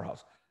absolute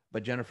powerhouse.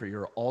 But Jennifer,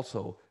 you're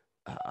also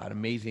an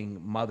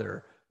amazing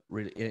mother.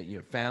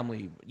 Your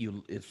family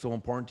is so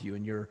important to you,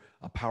 and you're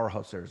a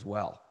powerhouse there as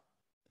well.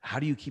 How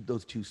do you keep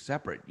those two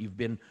separate? You've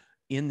been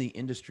in the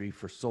industry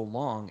for so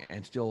long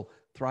and still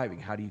thriving.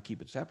 How do you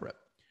keep it separate?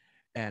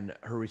 And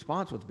her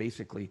response was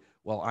basically,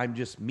 well, I'm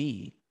just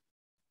me,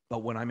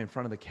 but when I'm in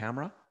front of the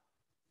camera,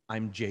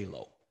 I'm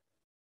J-Lo.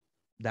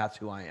 That's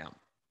who I am.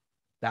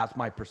 That's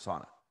my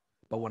persona.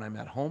 But when I'm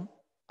at home,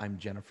 I'm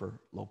Jennifer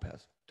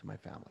Lopez to my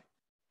family.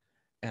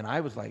 And I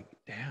was like,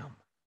 damn.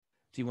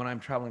 See, when I'm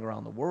traveling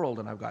around the world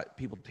and I've got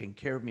people taking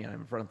care of me and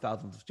I'm in front of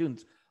thousands of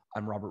students,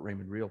 I'm Robert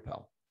Raymond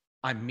Riopel.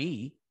 I'm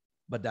me,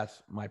 but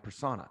that's my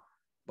persona.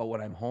 But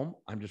when I'm home,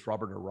 I'm just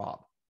Robert or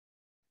Rob.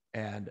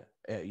 And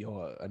you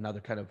know, another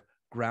kind of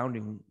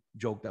grounding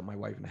joke that my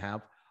wife and I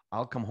have,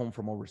 I'll come home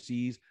from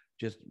overseas,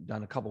 just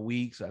done a couple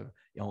weeks. I've,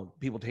 you know,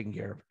 people taking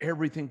care of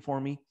everything for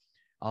me.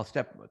 I'll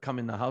come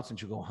in the house and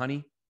she'll go,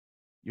 honey,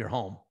 you're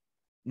home.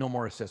 No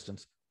more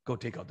assistance. Go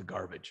take out the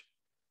garbage.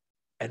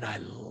 And I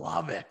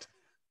love it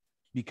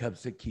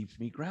because it keeps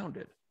me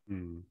grounded.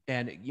 Mm.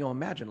 And, you know,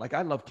 imagine, like,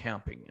 I love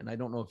camping, and I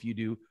don't know if you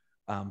do,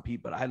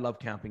 Pete, but I love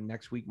camping.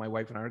 Next week, my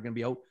wife and I are going to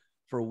be out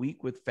for a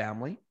week with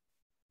family.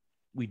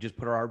 We just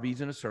put our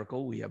RVs in a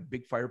circle. We have a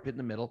big fire pit in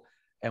the middle,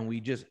 and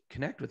we just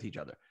connect with each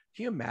other.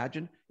 Can you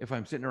imagine if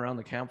I'm sitting around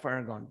the campfire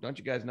and going, don't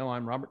you guys know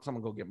I'm Robert?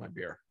 Someone go get my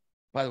beer.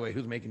 By the way,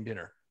 who's making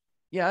dinner?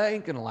 Yeah, that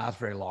ain't going to last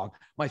very long.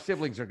 My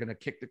siblings are going to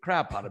kick the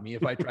crap out of me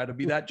if I try to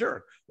be that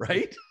jerk,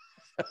 right?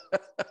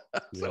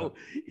 So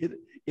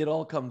it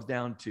all comes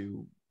down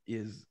to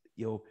is,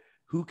 you know,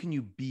 who can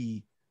you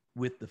be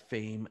with the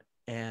fame,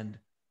 and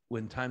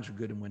when times are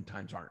good and when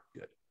times aren't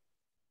good?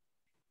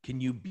 Can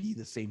you be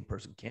the same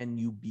person? Can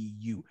you be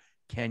you?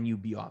 Can you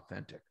be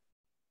authentic?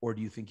 Or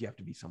do you think you have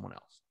to be someone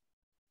else?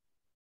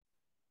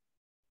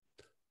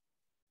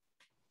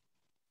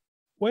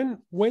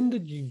 When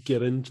did you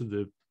get into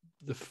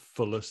the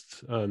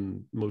fullest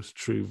and most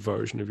true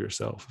version of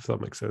yourself, if that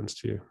makes sense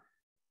to you?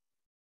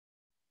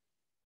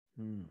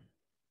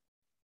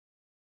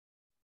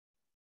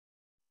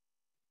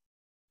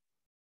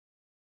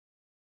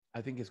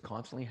 I think it's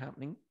constantly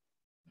happening.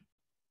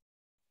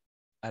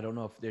 I don't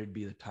know if there'd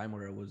be the time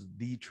where it was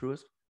the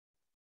truest,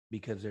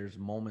 because there's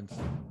moments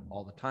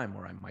all the time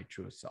where I'm my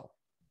truest self.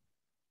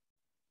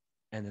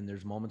 And then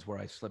there's moments where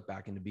I slip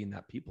back into being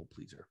that people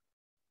pleaser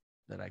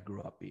that I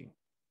grew up being.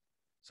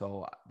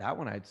 So that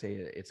one, I'd say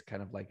it's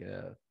kind of like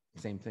a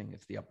same thing.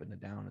 It's the up and the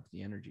down. It's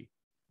the energy.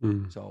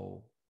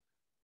 So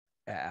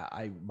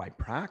my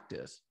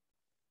practice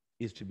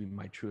is to be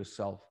my truest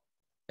self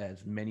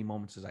as many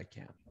moments as I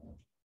can,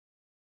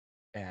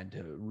 and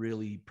to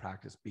really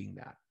practice being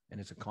that. And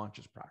it's a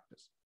conscious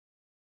practice,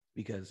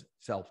 because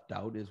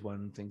self-doubt is one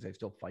of the things I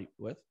still fight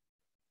with.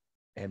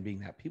 And being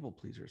that people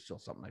pleaser is still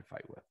something I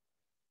fight with.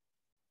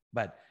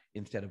 But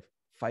instead of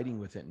fighting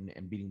with it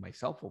and beating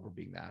myself over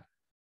being that,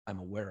 I'm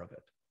aware of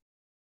it.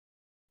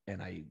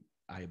 And I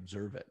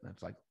observe it. And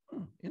it's like,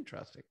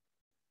 interesting.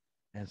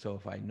 And so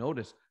if I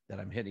notice that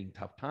I'm hitting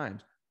tough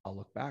times, I'll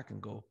look back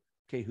and go,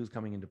 okay, who's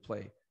coming into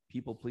play?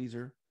 People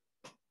pleaser,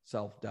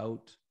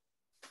 self-doubt.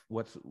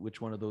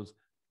 Which one of those,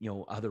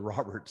 other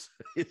Roberts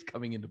is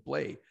coming into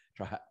play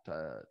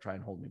to try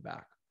and hold me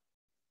back?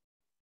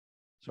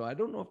 So I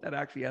don't know if that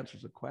actually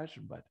answers the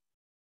question, but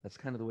that's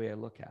kind of the way I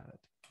look at it.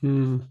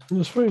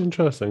 That's very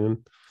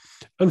interesting.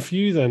 And for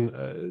you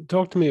then,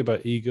 talk to me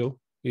about ego,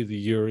 either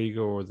your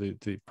ego or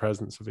the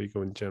presence of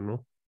ego in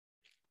general.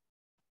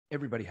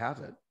 Everybody has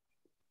it.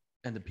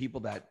 And the people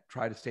that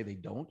try to say they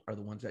don't are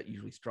the ones that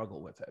usually struggle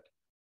with it.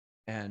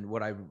 And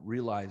what I've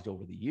realized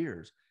over the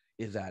years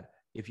is that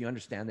if you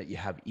understand that you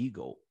have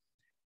ego,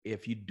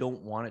 if you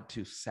don't want it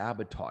to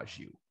sabotage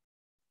you,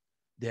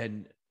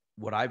 then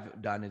what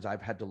I've done is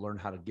I've had to learn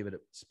how to give it a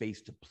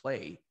space to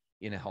play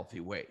in a healthy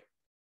way.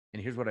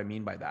 And here's what I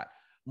mean by that.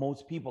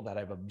 Most people that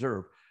I've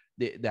observed,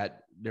 that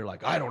they're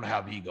like, I don't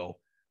have ego.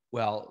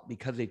 Well,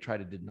 because they try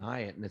to deny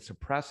it and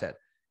suppress it,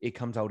 it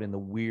comes out in the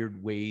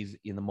weird ways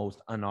in the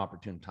most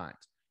inopportune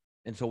times.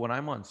 And so when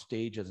I'm on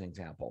stage, as an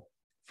example,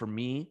 for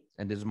me,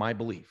 and this is my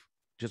belief,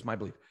 just my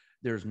belief,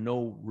 there's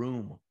no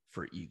room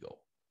for ego.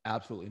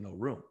 Absolutely no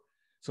room.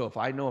 So if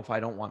I know if I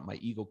don't want my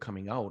ego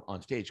coming out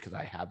on stage because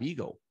I have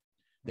ego,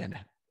 then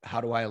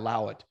how do I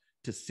allow it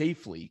to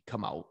safely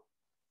come out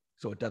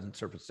so it doesn't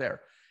surface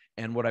there?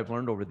 And what I've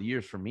learned over the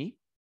years, for me,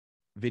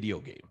 video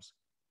games.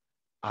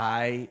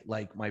 I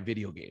like my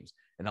video games.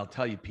 And I'll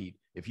tell you, Pete,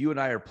 if you and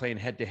I are playing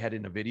head to head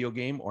in a video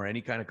game or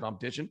any kind of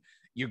competition,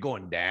 you're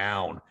going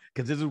down,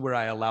 because this is where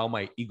I allow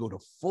my ego to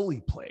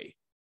fully play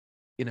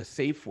in a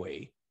safe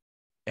way.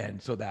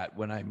 And so that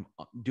when I'm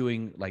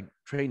doing like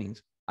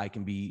trainings, I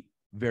can be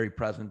very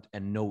present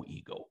and no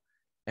ego,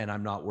 and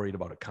I'm not worried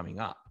about it coming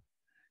up.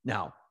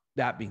 Now,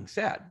 that being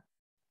said,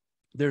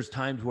 there's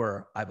times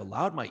where I've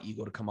allowed my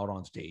ego to come out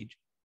on stage,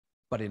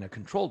 but in a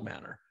controlled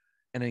manner.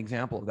 And an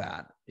example of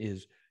that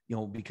is,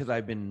 because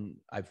I've been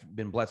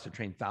blessed to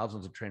train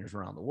thousands of trainers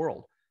around the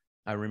world.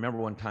 I remember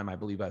one time, I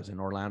believe I was in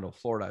Orlando,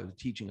 Florida. I was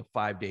teaching a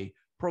 5-day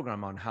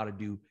program on how to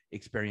do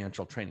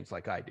experiential trainings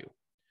like I do.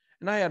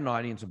 And I had an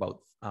audience of about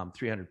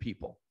 300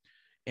 people.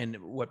 And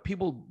what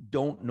people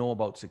don't know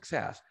about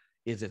success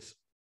is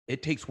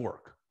it takes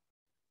work.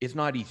 It's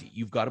not easy.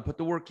 You've got to put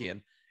the work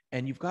in,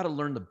 and you've got to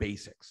learn the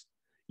basics.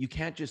 You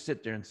can't just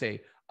sit there and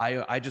say,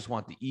 I just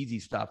want the easy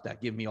stuff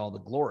that give me all the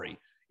glory.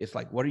 It's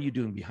like, what are you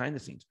doing behind the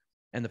scenes?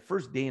 And the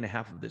first day and a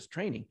half of this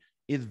training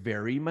is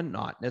very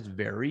monotonous,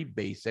 very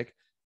basic.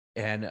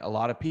 And a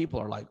lot of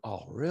people are like,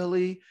 oh,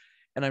 really?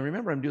 And I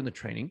remember I'm doing the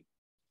training,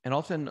 and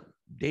all of a sudden,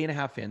 day and a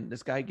half in,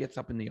 this guy gets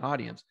up in the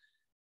audience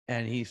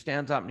and he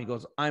stands up and he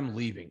goes, I'm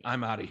leaving.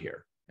 I'm out of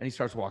here. And he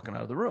starts walking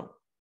out of the room.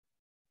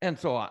 And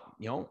so,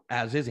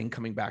 as is in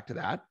coming back to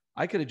that,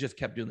 I could have just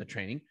kept doing the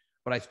training,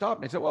 but I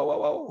stopped and I said,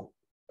 whoa.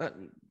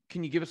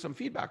 Can you give us some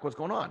feedback? What's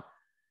going on?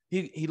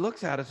 He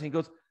looks at us and he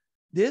goes,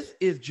 this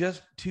is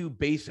just too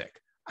basic.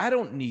 I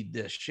don't need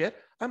this shit.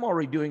 I'm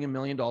already doing $1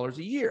 million a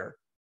year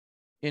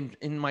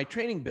in my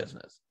training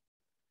business.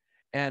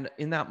 And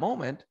in that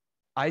moment,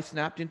 I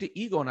snapped into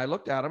ego and I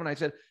looked at him and I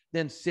said,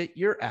 then sit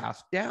your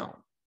ass down,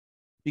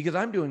 because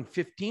I'm doing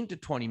 15 to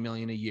 20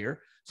 million a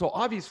year. So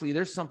obviously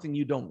there's something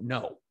you don't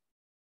know.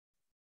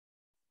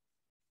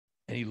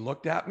 And he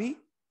looked at me.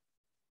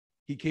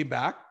 He came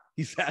back.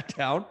 He sat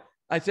down.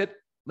 I said,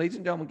 ladies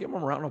and gentlemen, give him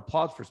a round of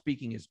applause for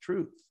speaking his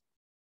truth.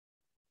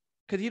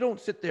 Because you don't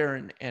sit there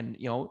and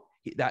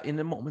that in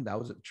the moment, that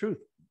was the truth.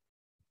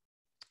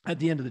 At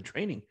the end of the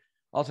training,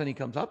 all of a sudden he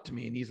comes up to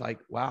me and he's like,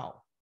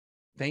 wow,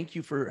 thank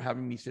you for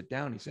having me sit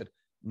down. He said,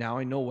 now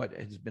I know what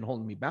has been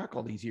holding me back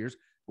all these years,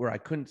 where I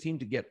couldn't seem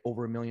to get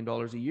over $1 million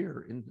a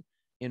year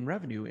in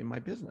revenue in my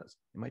business,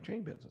 in my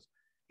training business.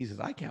 He says,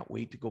 I can't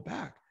wait to go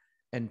back.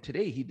 And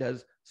today he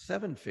does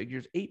 7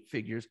 figures, 8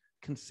 figures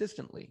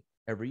consistently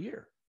every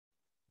year,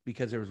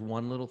 because there was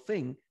one little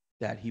thing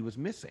that he was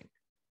missing.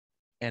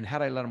 And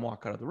had I let him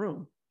walk out of the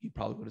room, he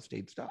probably would have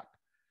stayed stuck.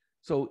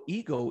 So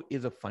ego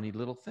is a funny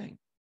little thing,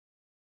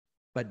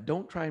 but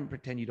don't try and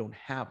pretend you don't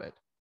have it.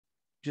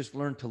 Just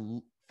learn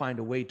to find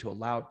a way to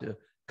allow it to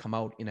come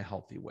out in a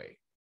healthy way.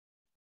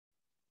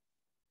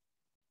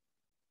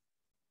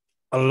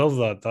 I love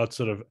that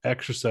sort of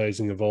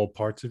exercising of all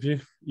parts of you,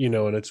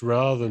 and it's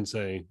rather than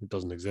saying it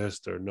doesn't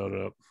exist or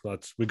no,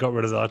 we got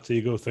rid of that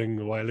ego thing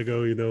a while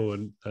ago,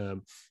 and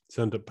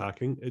sent it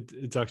packing.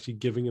 It's actually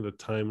giving it a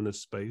time and a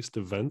space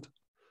to vent.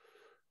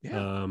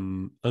 Yeah.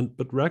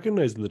 But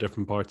recognizing the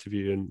different parts of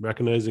you and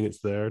recognizing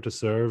it's there to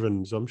serve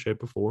in some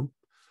shape or form.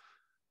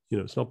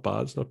 It's not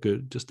bad, it's not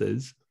good, it just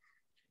is.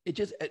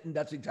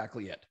 That's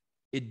exactly it.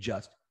 It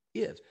just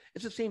is.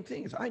 It's the same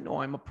thing as I know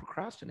I'm a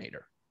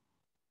procrastinator.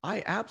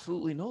 I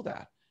absolutely know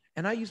that.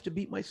 And I used to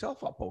beat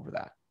myself up over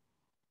that.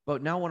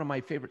 But now one of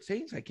my favorite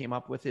sayings I came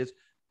up with is,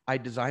 I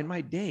design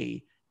my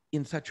day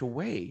in such a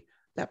way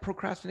that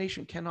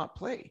procrastination cannot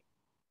play.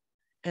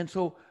 And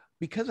so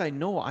because I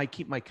know I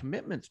keep my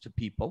commitments to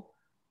people,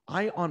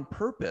 I on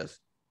purpose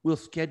will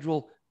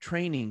schedule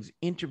trainings,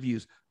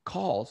 interviews,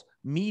 calls,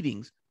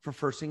 meetings for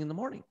first thing in the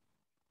morning.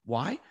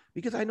 Why?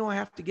 Because I know I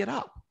have to get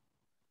up.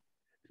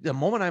 The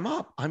moment I'm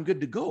up, I'm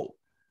good to go.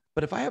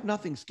 But if I have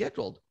nothing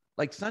scheduled,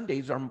 like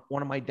Sundays are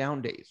one of my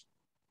down days.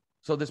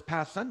 So this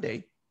past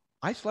Sunday,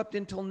 I slept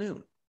until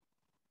noon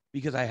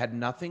because I had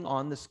nothing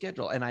on the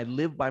schedule, and I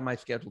live by my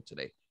schedule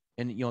today.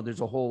 And, you know,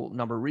 there's a whole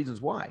number of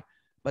reasons why,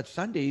 but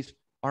Sundays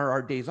are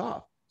our days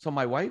off. So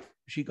my wife,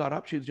 she got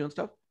up, she was doing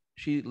stuff.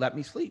 She let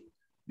me sleep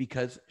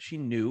because she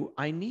knew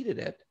I needed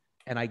it,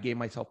 and I gave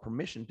myself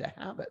permission to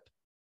have it.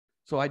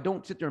 So I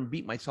don't sit there and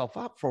beat myself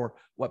up for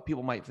what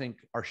people might think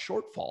are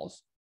shortfalls.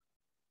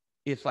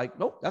 It's like,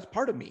 nope, that's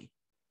part of me.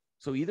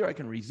 So either I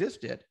can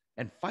resist it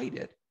and fight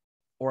it,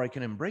 or I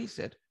can embrace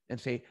it and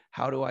say,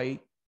 how do I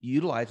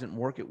utilize it and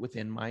work it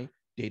within my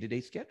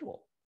day-to-day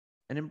schedule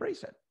and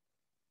embrace it?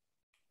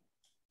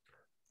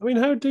 I mean,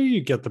 how do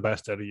you get the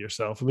best out of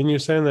yourself? I mean, you're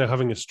saying they're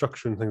having a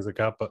structure and things like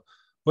that, but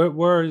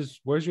where's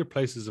your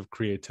places of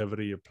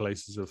creativity, your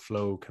places of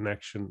flow,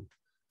 connection?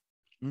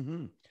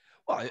 Mm-hmm.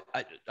 Well,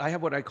 I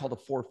have what I call the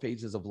 4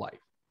 phases of life.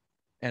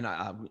 And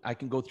I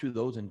can go through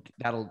those, and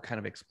that'll kind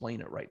of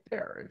explain it right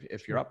there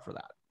if you're up for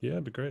that. Yeah,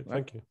 it'd be great. Right?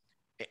 Thank you.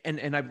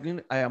 And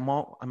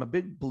I'm a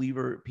big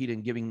believer, Pete,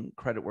 in giving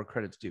credit where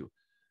credit's due.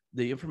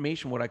 The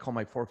information, what I call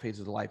my 4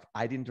 phases of life,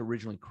 I didn't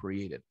originally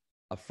create it.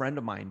 A friend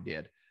of mine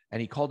did, and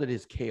he called it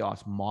his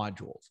chaos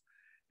modules.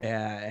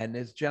 And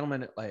this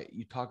gentleman, like,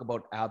 you talk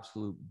about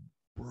absolute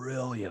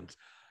brilliance.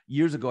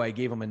 Years ago, I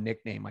gave him a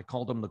nickname. I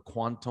called him the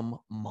Quantum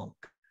Monk,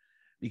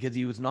 because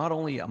he was not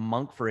only a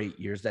monk for 8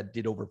 years that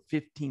did over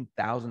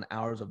 15,000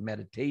 hours of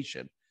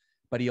meditation,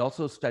 but he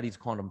also studies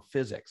quantum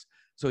physics.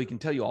 So he can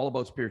tell you all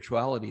about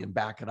spirituality and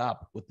back it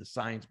up with the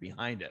science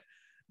behind it.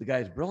 The guy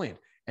is brilliant.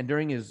 And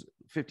during his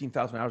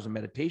 15,000 hours of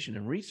meditation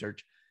and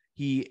research,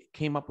 he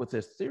came up with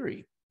this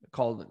theory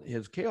called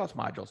his chaos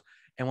modules.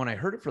 And when I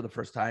heard it for the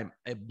first time,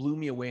 it blew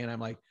me away. And I'm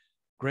like,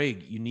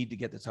 Greg, you need to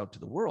get this out to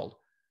the world.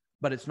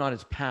 But it's not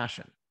his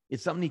passion.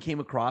 It's something he came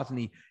across,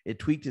 and it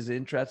tweaked his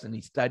interest, and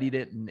he studied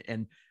it.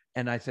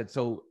 And I said,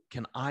 so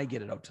can I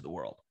get it out to the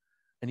world?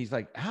 And he's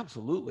like,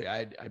 absolutely.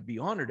 I'd be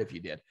honored if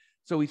you did.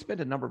 So we spent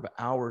a number of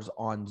hours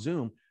on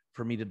Zoom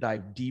for me to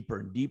dive deeper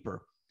and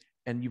deeper.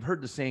 And you've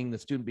heard the saying, the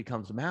student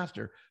becomes the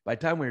master. By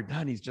the time we were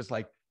done, he's just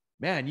like,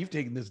 man, you've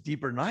taken this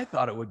deeper than I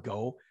thought it would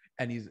go.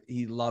 And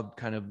he loved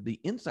kind of the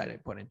insight I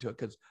put into it,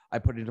 because I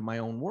put it into my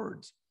own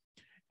words.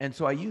 And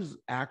so I use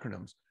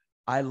acronyms.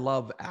 I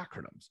love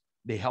acronyms.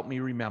 They help me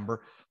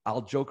remember.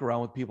 I'll joke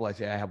around with people. I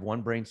say, I have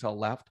 1 brain cell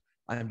left.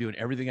 I'm doing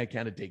everything I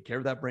can to take care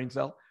of that brain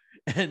cell.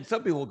 And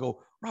some people will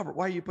go, Robert,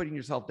 why are you putting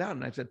yourself down?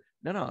 And I said,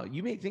 no,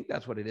 you may think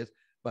that's what it is.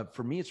 But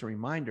for me, it's a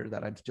reminder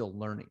that I'm still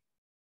learning,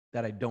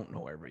 that I don't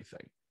know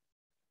everything.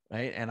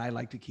 Right. And I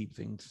like to keep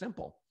things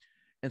simple.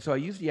 And so I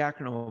use the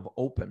acronym of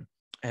OPEN.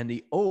 And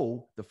the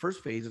O, the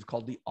first phase, is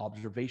called the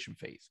observation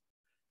phase.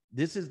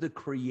 This is the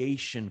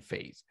creation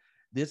phase.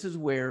 This is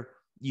where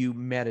you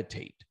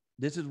meditate.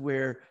 This is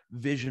where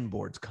vision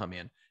boards come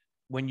in.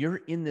 When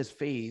you're in this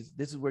phase,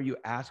 this is where you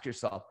ask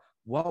yourself,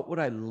 what would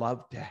I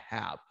love to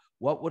have?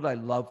 What would I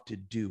love to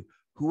do?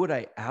 Who would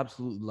I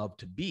absolutely love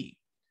to be?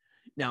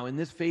 Now, in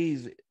this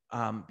phase,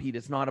 Pete,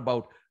 it's not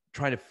about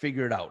trying to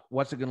figure it out.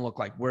 What's it going to look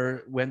like?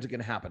 When's it going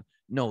to happen?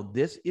 No,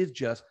 this is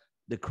just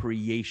the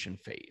creation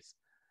phase.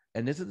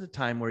 And this is the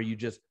time where you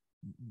just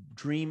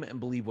dream and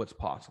believe what's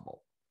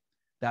possible.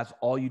 That's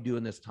all you do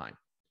in this time.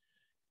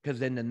 Because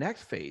then the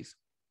next phase,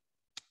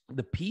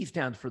 the P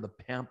stands for the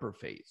pamper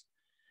phase.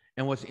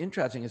 And what's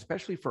interesting,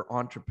 especially for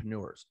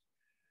entrepreneurs,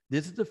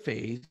 this is the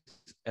phase,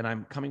 and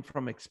I'm coming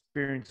from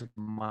experience of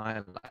my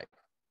life.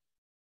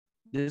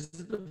 This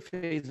is the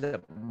phase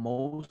that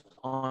most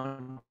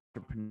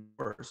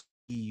entrepreneurs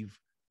believe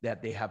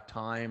that they have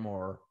time,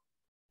 or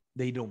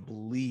they don't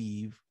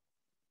believe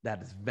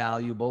that it's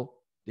valuable.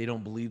 They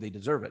don't believe they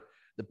deserve it.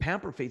 The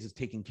pamper phase is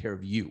taking care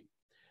of you.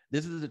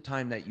 This is the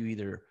time that you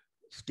either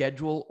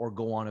schedule or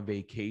go on a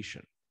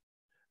vacation.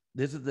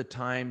 This is the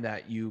time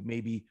that you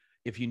maybe,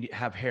 if you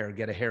have hair,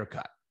 get a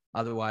haircut.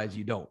 Otherwise,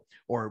 you don't.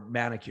 Or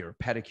manicure,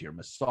 pedicure,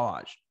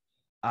 massage.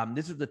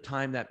 This is the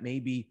time that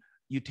maybe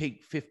you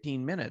take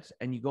 15 minutes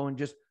and you go and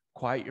just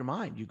quiet your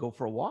mind. You go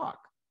for a walk,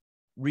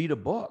 read a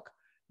book.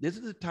 This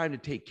is the time to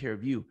take care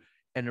of you.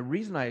 And the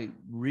reason I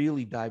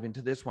really dive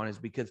into this one is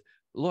because,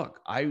 look,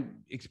 I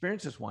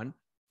experienced this one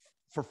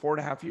for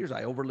 4.5 years.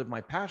 I overlived my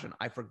passion.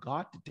 I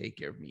forgot to take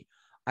care of me.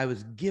 I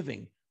was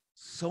giving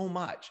so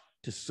much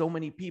to so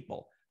many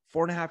people.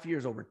 4.5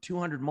 years, over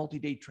 200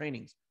 multi-day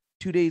trainings,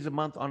 2 days a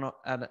month on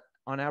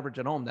average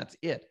at home. That's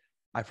it.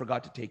 I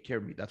forgot to take care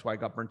of me. That's why I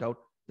got burnt out.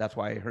 That's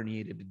why I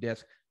herniated a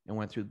disc and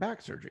went through the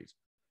back surgeries.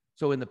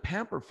 So in the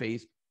pamper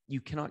phase,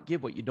 you cannot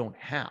give what you don't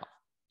have.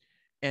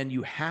 And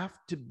you have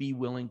to be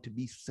willing to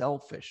be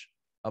selfish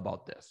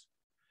about this.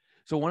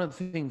 So one of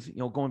the things,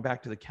 going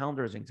back to the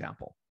calendar as an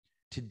example,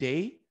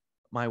 today,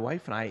 my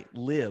wife and I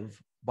live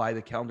by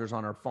the calendars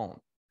on our phone.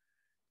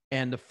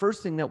 And the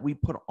first thing that we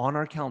put on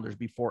our calendars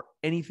before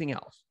anything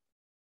else,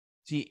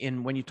 see,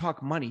 and when you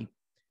talk money,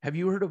 have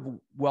you heard of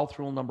wealth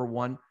rule number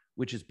 1?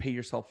 which is pay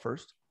yourself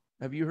first.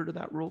 Have you heard of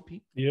that rule,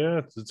 Pete?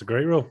 Yeah, it's a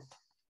great rule.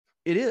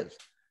 It is.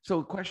 So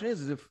the question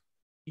is if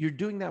you're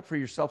doing that for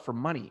yourself for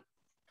money,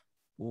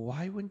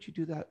 why wouldn't you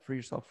do that for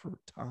yourself for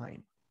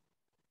time?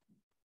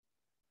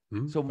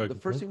 So the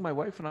first thing my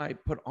wife and I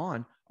put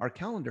on our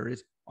calendar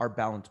is our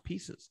balanced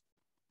pieces.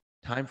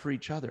 Time for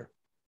each other,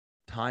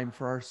 time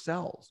for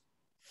ourselves,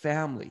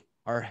 family,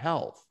 our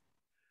health.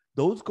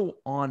 Those go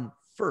on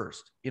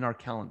first in our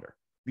calendar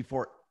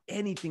before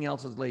anything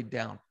else is laid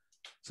down,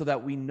 so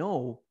that we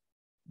know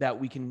that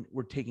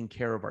we're taking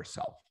care of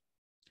ourselves.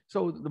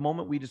 So the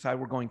moment we decide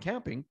we're going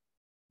camping,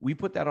 we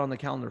put that on the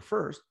calendar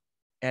first,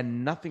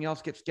 and nothing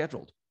else gets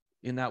scheduled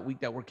in that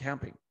week that we're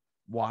camping.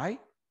 Why?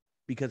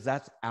 Because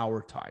that's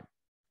our time.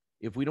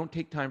 If we don't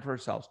take time for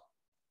ourselves,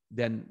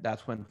 then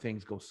that's when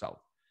things go south.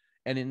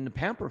 And in the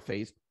pamper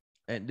phase,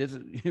 and this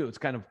is, it's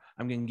kind of,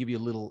 I'm going to give you a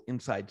little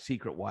inside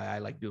secret why I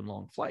like doing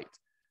long flights.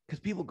 Because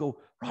people go,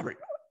 Robert,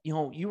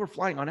 you were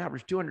flying on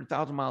average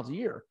 200,000 miles a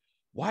year.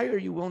 Why are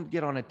you willing to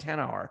get on a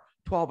 10-hour,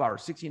 12-hour,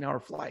 16-hour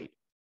flight?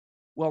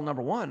 Well,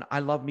 number one, I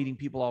love meeting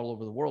people all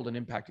over the world and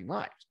impacting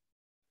lives.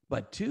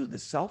 But two, the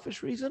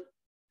selfish reason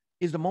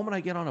is the moment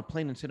I get on a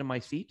plane and sit in my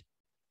seat,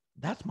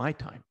 that's my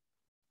time.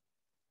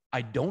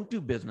 I don't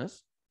do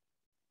business.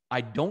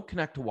 I don't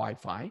connect to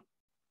Wi-Fi.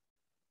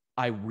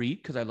 I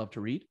read because I love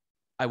to read.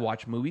 I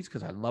watch movies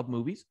because I love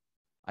movies.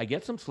 I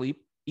get some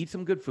sleep, eat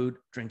some good food,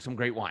 drink some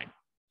great wine.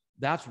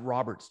 That's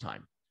Robert's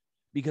time.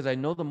 Because I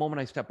know the moment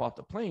I step off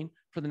the plane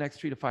for the next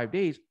 3 to 5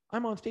 days,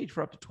 I'm on stage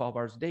for up to 12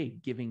 hours a day,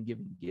 giving.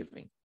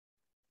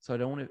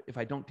 So if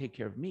I don't take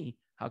care of me,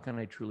 how can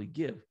I truly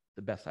give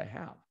the best I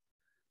have?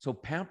 So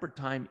pamper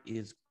time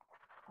is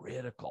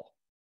critical.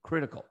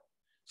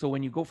 So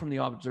when you go from the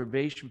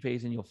observation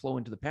phase and you'll flow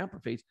into the pamper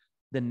phase,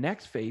 the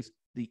next phase,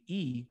 the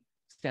E,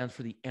 stands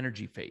for the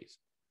energy phase.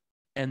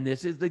 And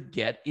this is the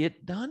get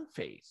it done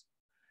phase.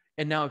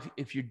 And now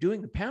if you're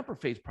doing the pamper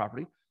phase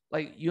properly,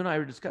 like you and I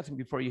were discussing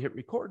before you hit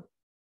record,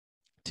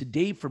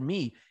 today for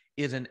me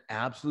is an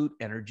absolute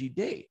energy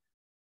day.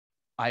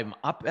 I'm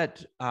up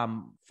at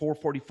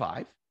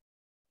 4:45.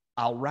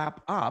 I'll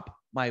wrap up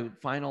my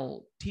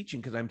final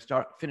teaching because I'm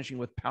finishing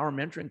with power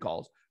mentoring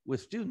calls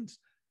with students.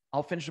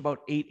 I'll finish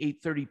about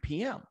 8:30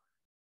 p.m.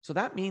 So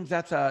that means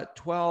that's a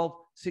 12,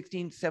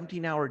 16,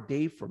 17-hour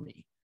day for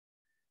me.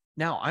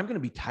 Now, I'm going to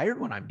be tired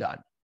when I'm done,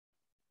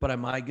 but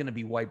am I going to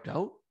be wiped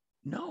out?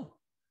 No.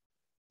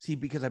 See,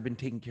 because I've been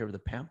taking care of the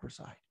pamper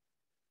side.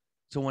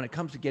 So when it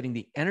comes to getting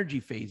the energy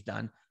phase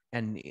done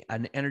and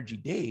an energy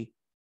day,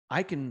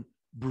 I can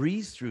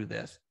breeze through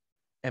this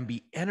and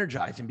be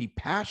energized and be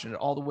passionate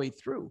all the way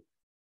through,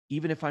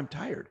 even if I'm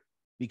tired,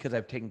 because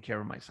I've taken care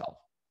of myself.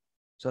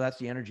 So that's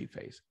the energy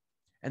phase.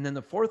 And then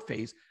the fourth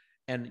phase,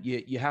 and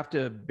you have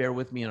to bear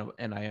with me,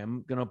 and I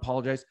am going to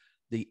apologize.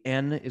 The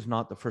N is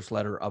not the first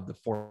letter of the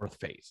fourth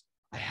phase.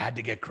 I had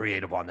to get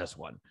creative on this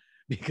one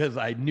because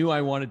I knew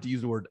I wanted to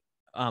use the word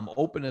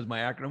open as my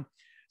acronym.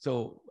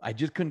 So I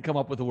just couldn't come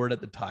up with a word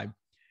at the time.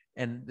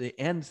 And the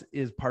N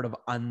is part of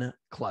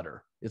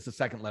unclutter. It's the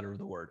second letter of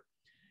the word.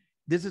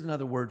 This is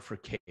another word for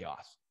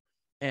chaos.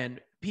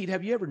 And Pete,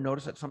 have you ever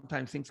noticed that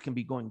sometimes things can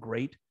be going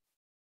great,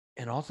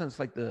 and all of a sudden it's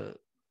like the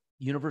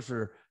universe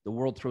or the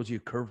world throws you a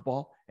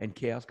curveball and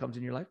chaos comes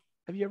in your life?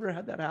 Have you ever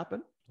had that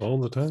happen? All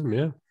the time,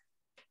 yeah.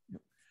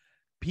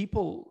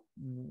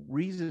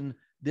 Reason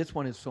this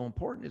one is so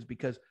important is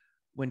because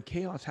when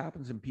chaos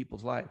happens in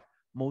people's life,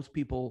 most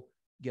people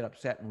get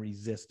upset and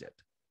resist it.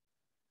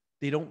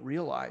 They don't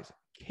realize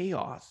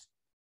chaos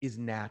is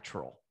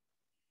natural.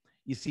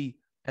 You see,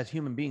 as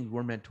human beings,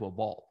 we're meant to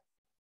evolve.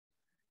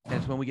 And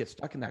it's when we get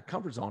stuck in that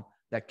comfort zone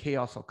that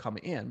chaos will come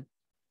in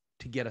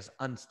to get us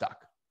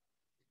unstuck.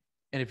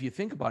 And if you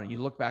think about it, you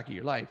look back at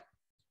your life,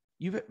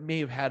 you may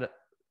have had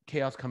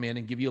chaos come in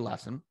and give you a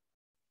lesson.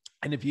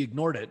 And if you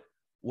ignored it,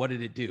 what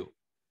did it do?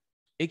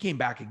 It came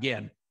back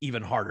again,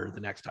 even harder the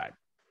next time.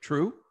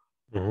 True?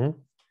 Mm-hmm.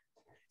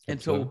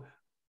 And so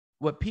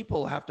what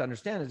people have to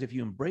understand is if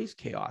you embrace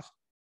chaos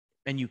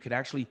and you could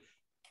actually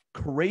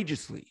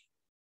courageously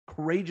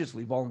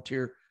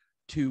volunteer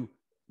to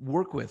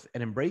work with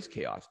and embrace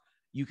chaos,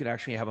 you could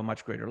actually have a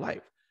much greater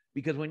life.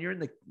 Because when you're in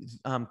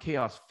the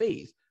chaos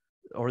phase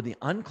or the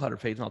unclutter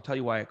phase, and I'll tell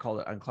you why I call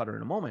it unclutter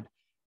in a moment,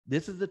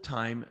 this is the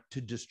time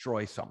to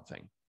destroy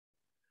something.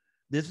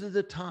 This is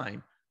the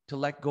time to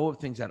let go of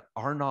things that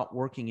are not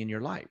working in your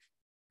life.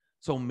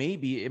 So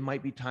maybe it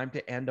might be time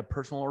to end a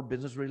personal or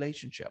business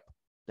relationship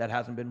that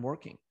hasn't been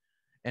working.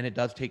 And it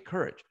does take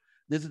courage.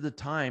 This is the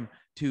time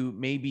to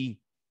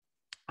maybe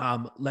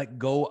let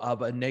go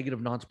of a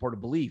negative,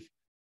 non-supportive belief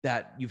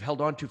that you've held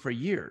on to for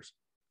years.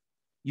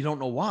 You don't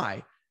know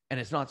why, and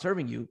it's not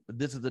serving you, but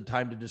this is the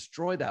time to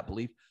destroy that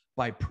belief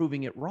by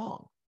proving it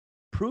wrong.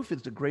 Proof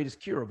is the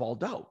greatest cure of all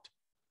doubt.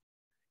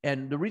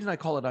 And the reason I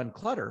call it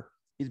unclutter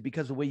is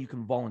because the way you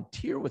can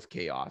volunteer with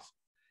chaos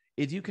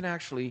is you can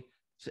actually,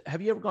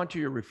 have you ever gone to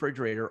your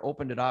refrigerator,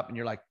 opened it up, and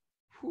you're like,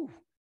 whew,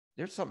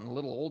 there's something a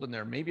little old in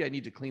there. Maybe I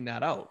need to clean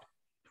that out,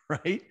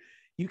 right?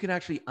 You can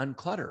actually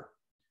unclutter.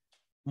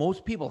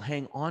 Most people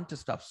hang on to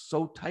stuff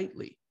so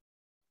tightly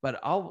But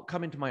I'll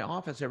come into my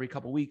office every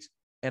couple of weeks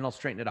and I'll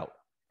straighten it out,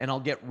 and I'll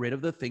get rid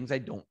of the things I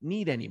don't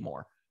need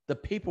anymore. The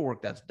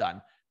paperwork that's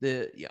done,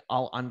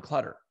 I'll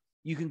unclutter.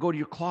 You can go to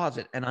your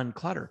closet and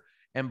unclutter.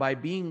 And by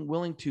being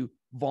willing to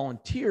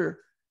volunteer,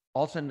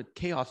 all of a sudden the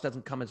chaos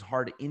doesn't come as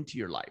hard into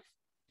your life.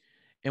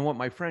 And what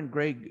my friend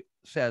Greg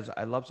says,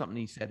 I love something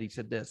he said. He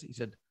said this. He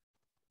said,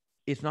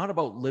 it's not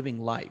about living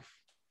life.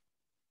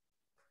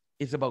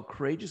 It's about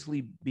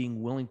courageously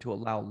being willing to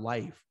allow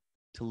life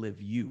to live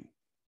you.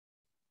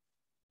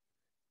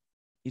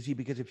 You see,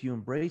 because if you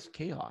embrace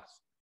chaos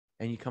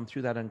and you come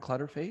through that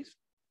unclutter phase,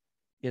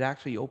 it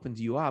actually opens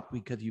you up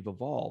because you've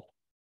evolved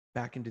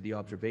back into the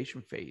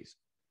observation phase,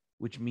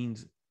 which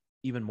means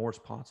even more is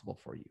possible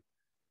for you.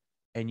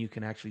 And you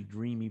can actually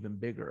dream even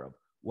bigger of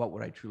what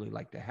would I truly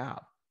like to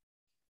have.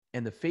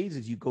 And the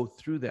phases, you go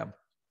through them.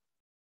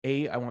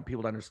 I want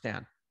people to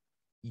understand,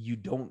 you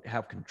don't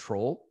have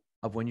control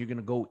of when you're going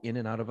to go in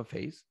and out of a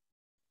phase.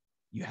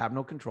 You have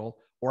no control,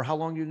 or how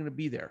long you're going to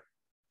be there.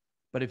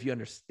 But if you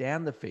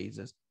understand the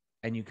phases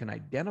and you can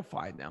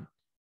identify them,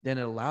 then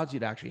it allows you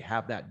to actually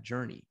have that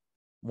journey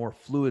more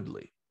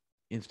fluidly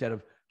instead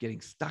of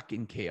getting stuck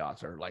in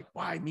chaos or like,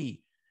 why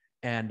me?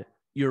 And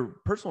your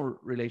personal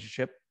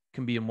relationship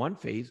can be in one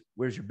phase,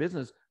 whereas your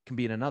business can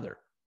be in another.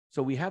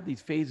 So we have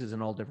these phases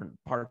in all different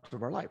parts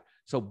of our life.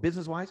 So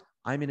business-wise,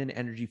 I'm in an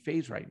energy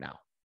phase right now.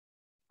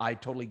 I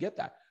totally get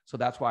that. So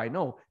that's why I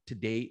know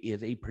today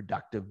is a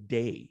productive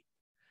day.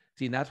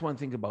 See, and that's one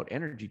thing about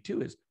energy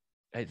too, is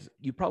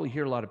you probably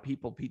hear a lot of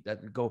people, Pete,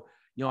 that go,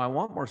 I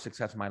want more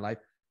success in my life,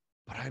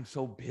 but I'm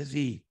so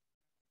busy.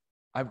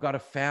 I've got a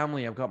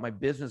family, I've got my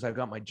business, I've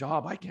got my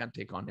job. I can't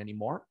take on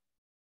anymore.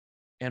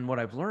 And what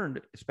I've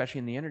learned, especially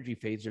in the energy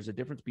phase, there's a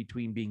difference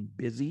between being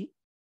busy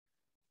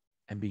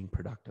and being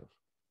productive.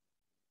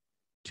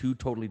 Two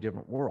totally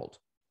different worlds.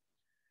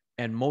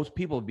 And most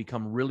people have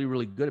become really,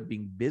 really good at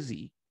being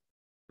busy,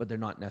 but they're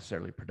not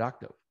necessarily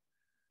productive.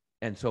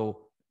 And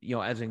so,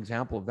 as an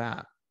example of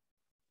that,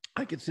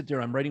 I could sit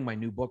there, I'm writing my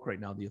new book right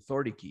now, The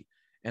Authority Key.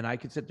 And I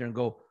could sit there and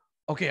go,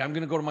 okay, I'm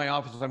going to go to my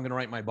office. I'm going to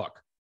write my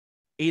book.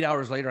 8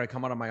 hours later, I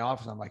come out of my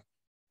office. I'm like,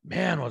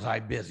 man, was I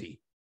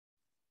busy.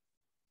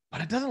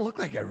 But it doesn't look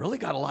like I really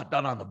got a lot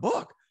done on the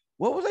book.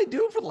 What was I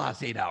doing for the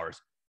last 8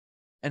 hours?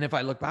 And if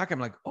I look back, I'm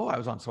like, oh, I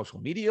was on social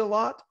media a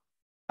lot.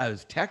 I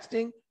was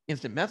texting,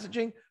 instant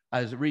messaging.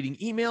 I was reading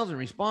emails and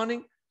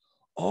responding.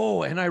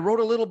 Oh, and I wrote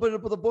a little bit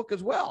of the book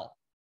as well.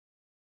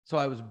 So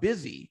I was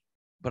busy,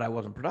 but I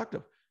wasn't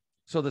productive.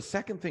 So the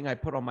second thing I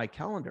put on my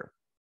calendar,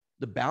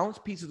 the balance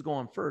pieces go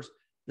on first.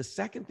 The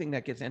second thing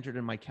that gets entered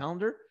in my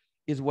calendar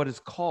is what is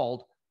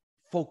called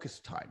focus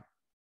time.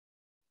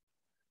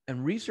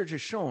 And research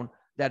has shown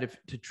that if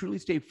to truly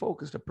stay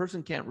focused, a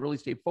person can't really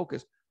stay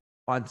focused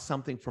on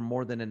something for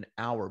more than an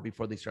hour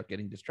before they start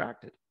getting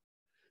distracted.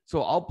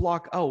 So I'll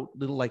block out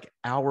little like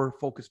hour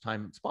focus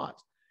time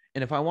spots.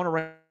 And if I want to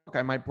write a book,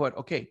 I might put,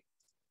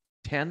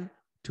 10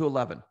 to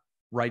 11,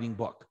 writing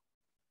book.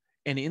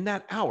 And in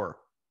that hour,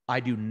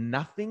 I do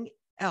nothing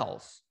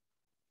else,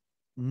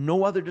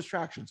 no other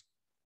distractions,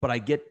 but I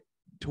get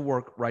to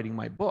work writing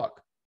my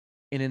book.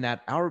 And in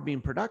that hour of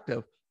being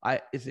productive,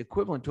 it's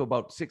equivalent to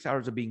about 6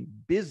 hours of being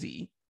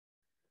busy.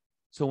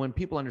 So when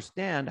people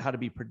understand how to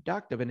be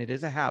productive, and it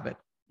is a habit,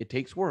 it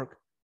takes work,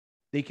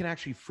 they can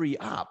actually free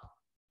up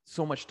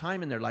so much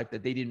time in their life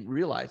that they didn't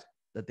realize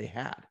that they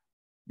had,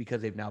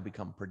 because they've now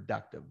become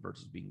productive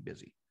versus being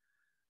busy.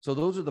 So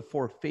those are the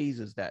 4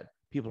 phases that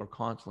people are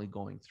constantly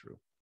going through.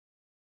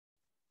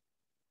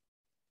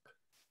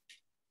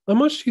 How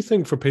much do you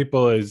think for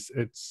people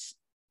it's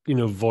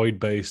void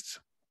based,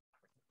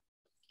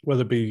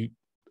 whether it be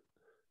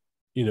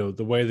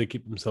the way they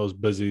keep themselves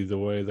busy, the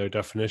way their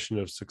definition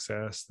of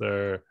success,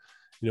 their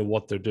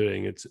what they're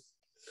doing? It's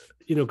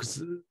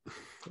because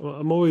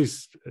I'm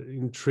always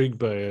intrigued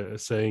by a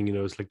saying,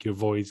 it's like your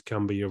voids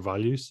can be your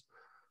values,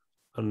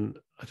 and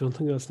I don't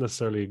think that's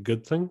necessarily a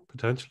good thing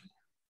potentially.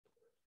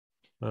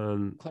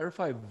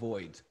 Clarify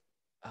voids.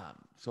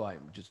 So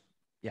I'm just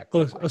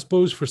Well, I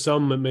suppose for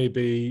some it may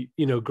be,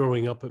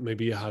 growing up, it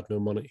maybe you had no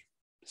money.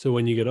 So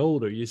when you get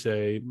older, you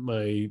say,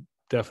 my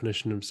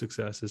definition of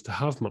success is to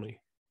have money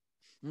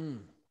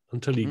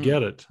until you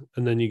get it.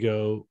 And then you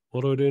go,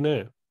 what do I do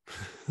now?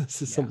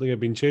 This is something I've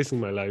been chasing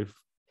my life,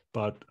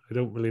 but I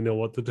don't really know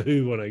what to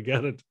do when I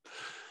get it.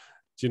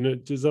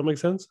 Does that make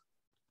sense?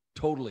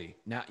 Totally.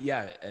 Now,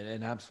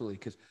 and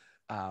absolutely.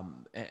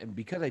 And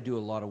because I do a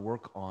lot of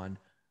work on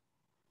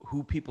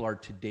who people are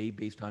today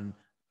based on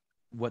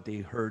what they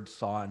heard,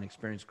 saw, and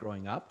experienced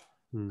growing up,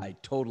 I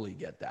totally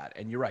get that.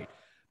 And you're right,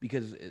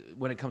 because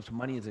when it comes to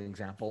money, as an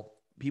example,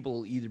 people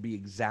will either be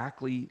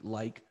exactly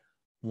like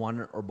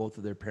one or both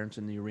of their parents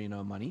in the arena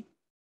of money,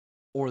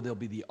 or they'll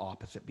be the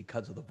opposite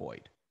because of the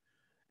void.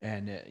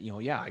 And,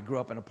 I grew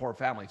up in a poor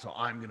family, so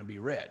I'm going to be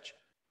rich.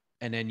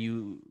 And then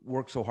you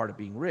work so hard at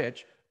being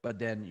rich, but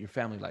then your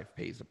family life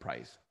pays the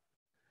price.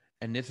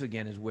 And this,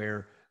 again, is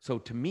where, so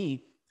to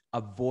me,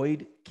 a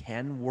void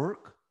can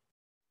work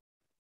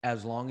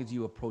as long as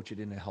you approach it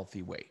in a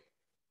healthy way.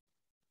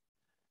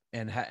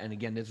 And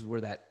again, this is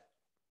where that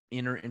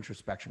inner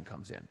introspection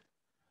comes in.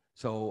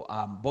 So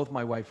both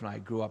my wife and I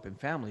grew up in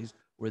families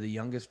where the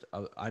youngest,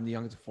 I'm the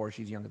youngest of 4,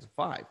 she's the youngest of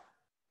 5.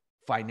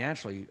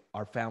 Financially,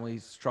 our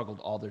families struggled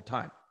all their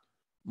time.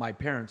 My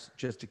parents,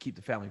 just to keep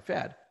the family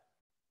fed,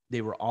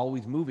 they were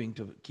always moving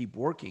to keep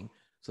working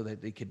so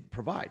that they could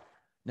provide.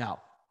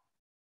 Now,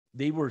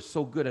 they were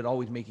so good at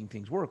always making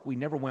things work, we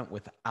never went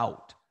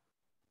without,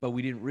 but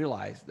we didn't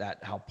realize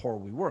that how poor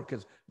we were,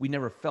 because we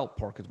never felt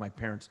poor because my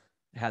parents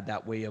had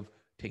that way of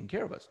taking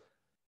care of us.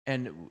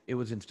 And it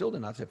was instilled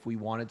in us, if we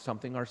wanted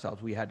something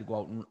ourselves, we had to go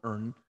out and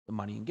earn the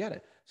money and get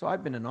it. So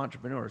I've been an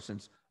entrepreneur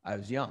since I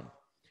was young.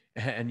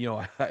 And, you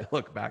know, I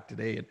look back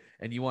today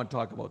and you want to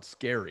talk about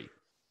scary.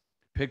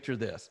 Picture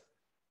this.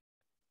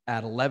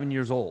 At 11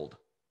 years old,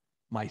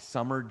 my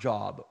summer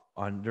job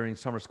during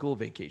summer school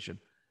vacation,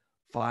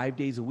 5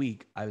 days a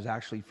week, I was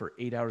actually for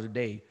 8 hours a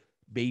day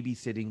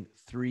babysitting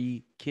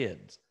 3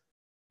 kids,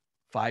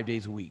 5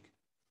 days a week,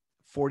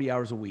 40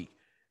 hours a week.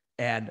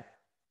 And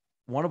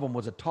one of them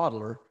was a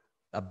toddler,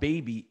 a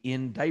baby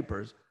in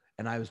diapers,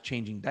 and I was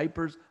changing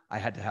diapers. I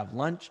had to have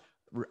lunch,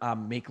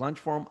 make lunch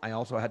for him. I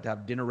also had to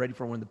have dinner ready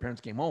for when the parents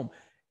came home.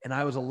 And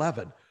I was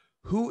 11.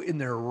 Who in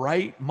their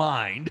right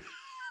mind,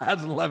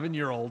 as an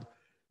 11-year-old,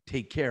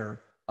 take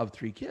care of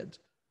 3 kids?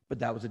 But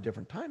that was a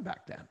different time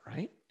back then,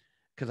 right?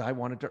 Because I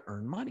wanted to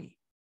earn money.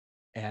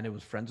 And it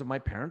was friends of my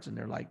parents, and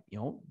they're like, you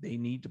know, they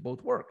need to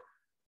both work.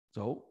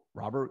 So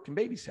Robert can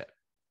babysit.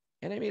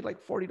 And I made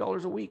like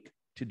 $40 a week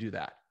to do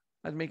that.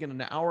 I was making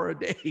an hour a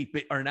day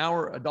or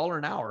 $1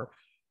 an hour.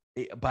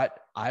 But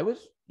I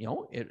was, you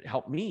know, it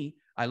helped me.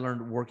 I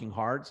learned working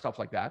hard, stuff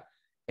like that.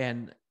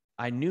 And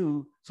I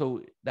knew,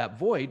 so that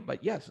void,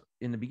 but yes,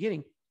 in the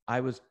beginning,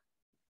 I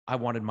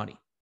wanted money.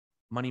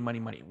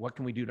 Money. What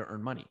can we do to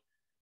earn money?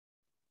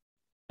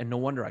 And no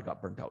wonder I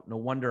got burnt out. No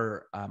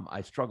wonder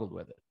I struggled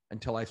with it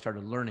until I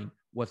started learning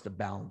what's the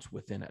balance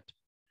within it.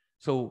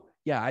 So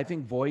yeah, I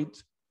think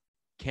voids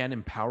can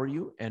empower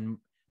you and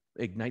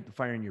ignite the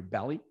fire in your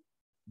belly,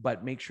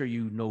 but make sure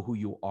you know who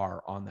you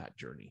are on that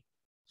journey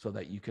so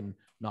that you can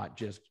not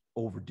just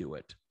overdo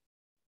it.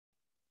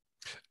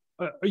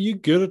 Are you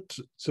good at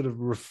sort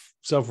of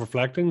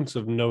self-reflecting,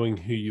 sort of knowing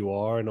who you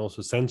are, and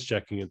also sense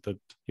checking it, that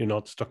you're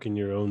not stuck in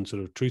your own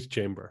sort of truth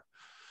chamber,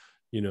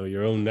 you know,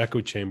 your own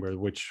echo chamber,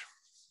 which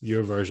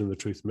your version of the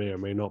truth may or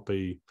may not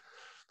be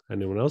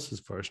anyone else's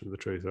version of the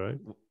truth, right?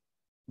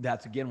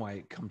 That's again why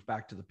it comes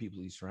back to the people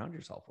you surround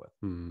yourself with.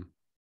 Hmm.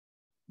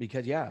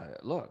 Because yeah,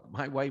 look,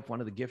 my wife,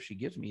 one of the gifts she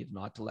gives me is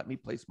not to let me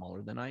play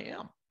smaller than I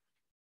am.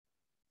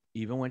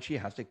 Even when she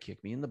has to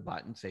kick me in the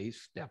butt and say,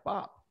 step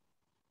up.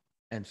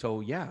 And so,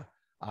 yeah,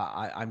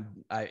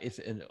 it's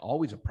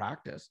always a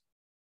practice,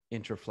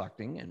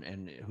 introflecting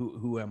and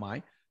who am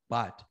I?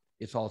 But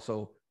it's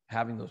also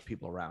having those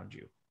people around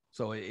you.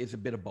 So it's a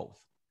bit of both,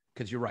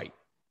 because you're right.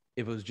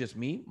 If it was just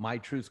me, my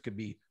truth could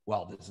be,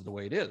 well, this is the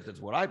way it is. This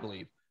is what I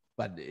believe.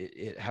 But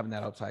having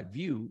that outside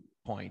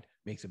viewpoint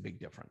makes a big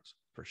difference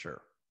for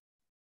sure.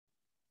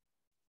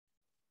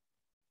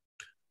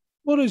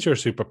 What is your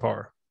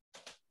superpower?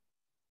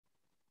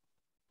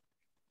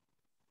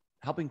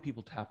 Helping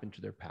people tap into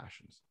their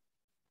passions.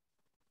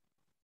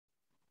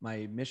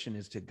 My mission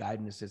is to guide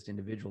and assist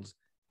individuals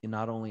in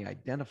not only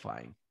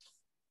identifying,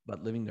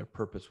 but living their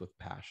purpose with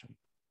passion.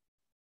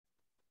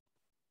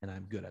 And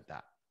I'm good at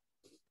that.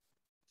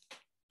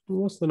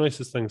 What's the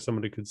nicest thing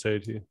somebody could say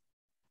to you?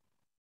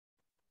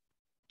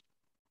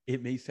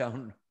 It may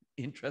sound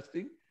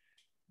interesting,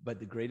 but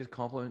the greatest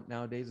compliment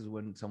nowadays is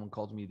when someone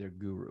calls me their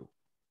guru.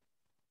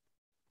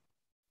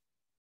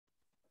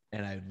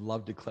 And I'd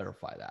love to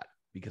clarify that,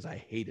 because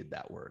I hated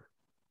that word.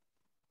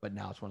 But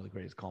now it's one of the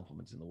greatest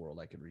compliments in the world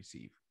I could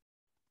receive.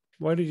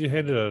 Why did you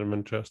hate it out of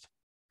interest?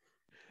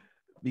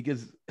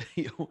 Because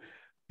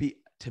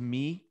to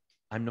me,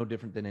 I'm no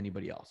different than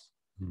anybody else.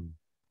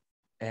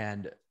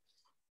 And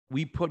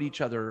we put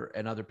each other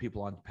and other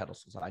people on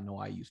pedestals. I know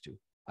I used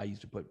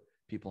to put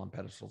people on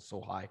pedestals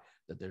so high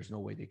that there's no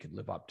way they could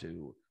live up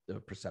to the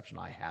perception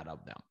I had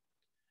of them.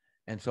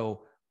 And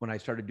so when I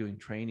started doing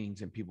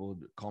trainings and people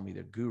would call me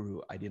their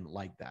guru, I didn't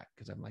like that,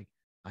 because I'm like,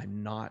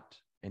 I'm not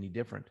any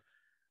different.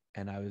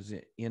 And I was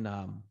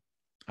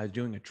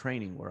doing a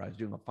training where I was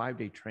doing a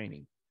 5-day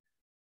training,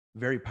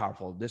 very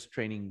powerful. This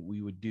training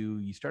we would do,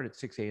 you start at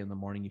 6 a.m. in the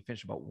morning, you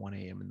finish about 1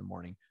 a.m. in the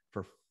morning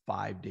for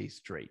 5 days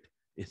straight.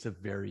 It's a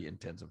very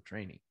intensive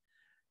training.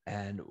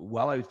 And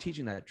while I was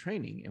teaching that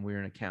training and we were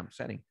in a camp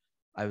setting,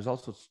 I was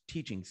also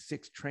teaching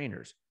 6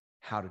 trainers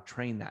how to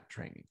train that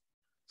training.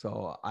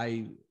 So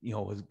I,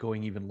 was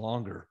going even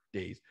longer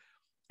days.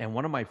 And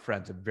one of my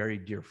friends, a very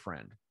dear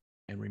friend,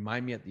 and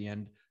remind me at the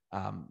end,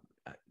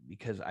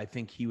 because I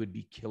think he would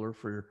be killer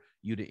for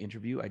you to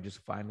interview. I just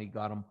finally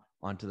got him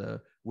onto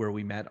where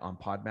we met on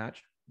Podmatch.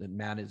 The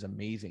man is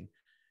amazing.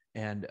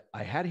 And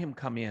I had him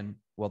come in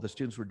while the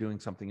students were doing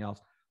something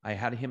else. I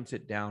had him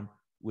sit down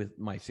with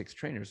my 6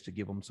 trainers to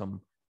give them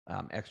some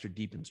extra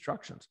deep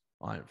instructions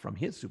from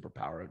his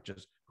superpower of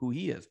just who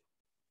he is.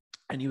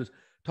 And he was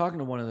talking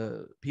to one of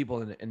the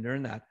people, and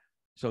during that,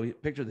 so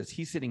picture this,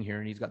 he's sitting here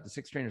and he's got the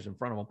 6 trainers in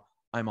front of him.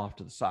 I'm off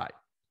to the side.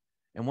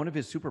 And one of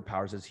his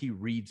superpowers is he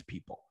reads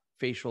people,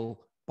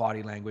 facial,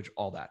 body language,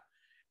 all that.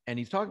 And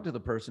he's talking to the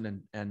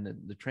person, and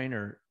the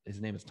trainer, his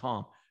name is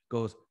Tom,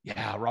 goes,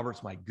 yeah,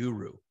 Robert's my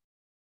guru.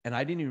 And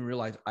I didn't even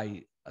realize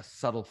a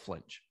subtle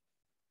flinch.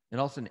 And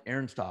all of a sudden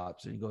Aaron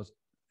stops and he goes,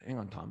 hang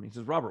on, Tom. He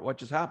says, Robert, what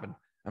just happened?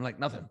 I'm like,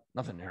 nothing,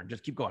 Aaron.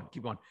 Just keep going,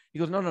 keep going. He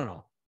goes,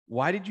 no.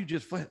 Why did you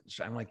just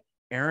flinch? I'm like,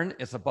 Aaron,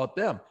 it's about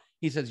them.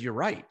 He says, you're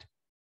right.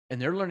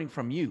 And they're learning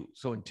from you.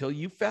 So until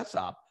you fess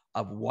up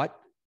of what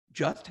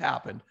just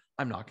happened,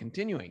 I'm not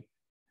continuing.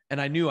 And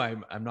I knew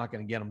I'm not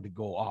going to get him to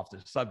go off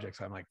the subject.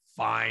 So I'm like,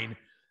 fine.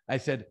 I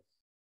said,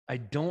 I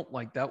don't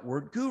like that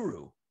word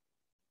guru.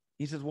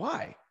 He says,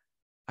 why?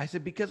 I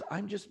said, because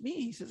I'm just me.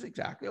 He says,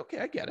 exactly. Okay,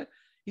 I get it.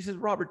 He says,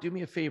 Robert, do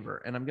me a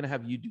favor, and I'm going to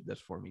have you do this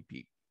for me,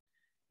 Pete.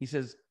 He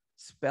says,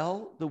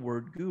 spell the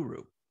word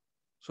guru.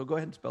 So go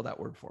ahead and spell that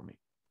word for me.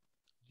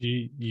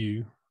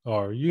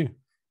 G-U-R-U.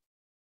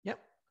 Yep.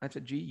 I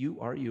said,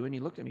 G-U-R-U. And he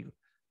looked at me,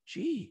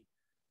 G,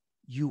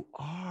 you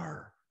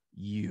are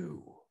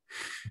you.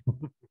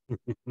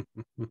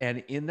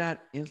 And in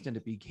that instant,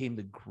 it became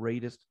the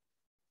greatest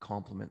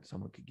compliment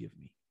someone could give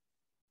me,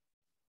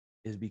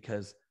 is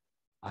because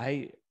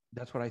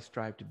that's what I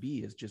strive to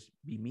be, is just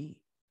be me.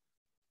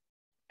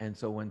 And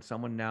so when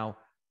someone now,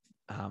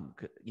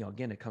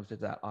 again, it comes to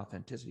that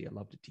authenticity. I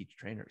love to teach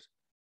trainers.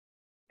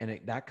 And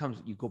that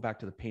comes, you go back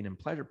to the pain and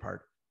pleasure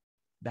part,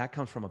 that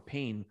comes from a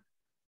pain,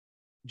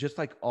 just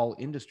like all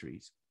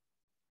industries.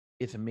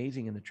 It's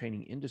amazing in the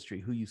training industry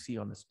who you see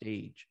on the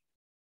stage.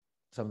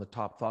 Some of the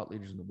top thought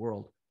leaders in the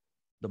world,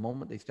 the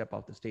moment they step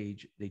off the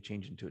stage, they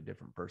change into a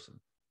different person.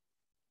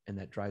 And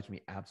that drives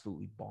me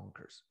absolutely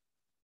bonkers.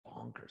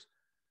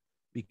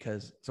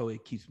 Because so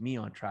it keeps me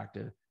on track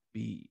to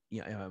be,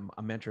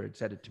 a mentor had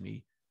said it to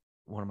me,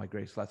 one of my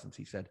greatest lessons.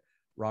 He said,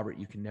 Robert,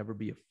 you can never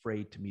be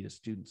afraid to meet a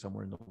student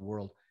somewhere in the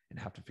world and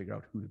have to figure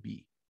out who to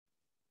be.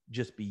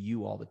 Just be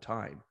you all the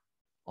time,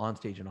 on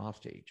stage and off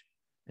stage.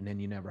 And then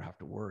you never have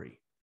to worry.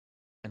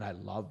 And I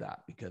love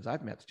that, because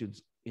I've met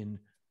students in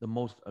the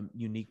most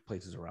unique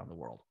places around the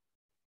world.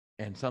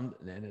 And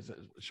it's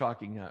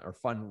shocking or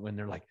fun when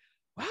they're like,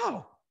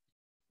 wow,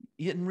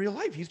 in real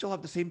life, you still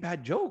have the same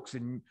bad jokes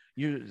and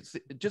you're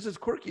just as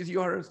quirky as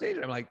you are on stage.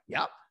 I'm like,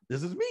 yeah,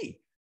 this is me.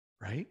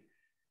 Right.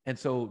 And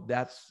so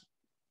that's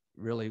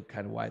really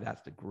kind of why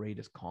that's the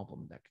greatest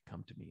compliment that could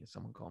come to me, is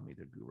someone called me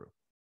their guru.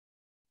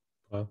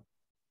 Wow.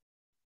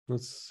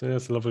 That's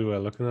a lovely way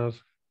of looking at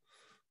it.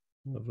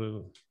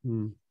 Lovely.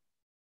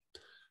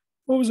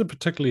 What was a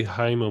particularly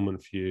high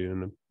moment for you,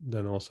 and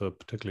then also a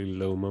particularly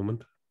low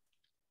moment?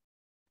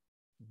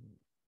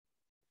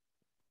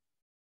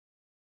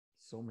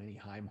 So many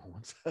high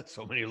moments,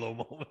 so many low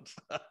moments.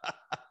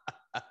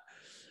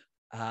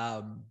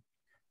 A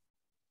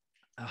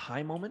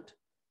high moment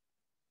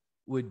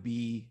would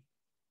be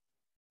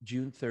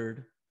June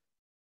 3rd,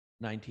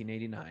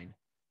 1989,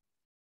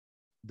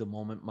 the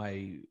moment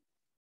my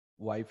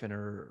wife and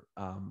her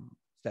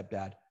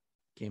stepdad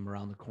came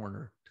around the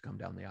corner to come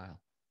down the aisle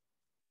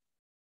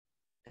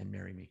and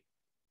marry me.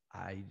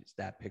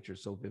 That picture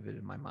is so vivid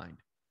in my mind,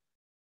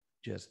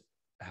 just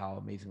how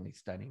amazingly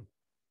stunning.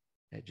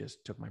 It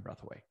just took my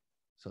breath away.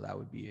 So that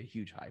would be a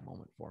huge high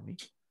moment for me.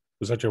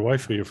 Was that your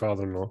wife or your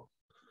father-in-law?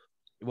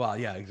 Well,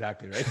 yeah,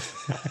 exactly, right?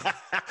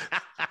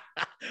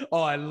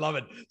 Oh, I love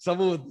it.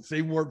 Someone with the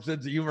same warped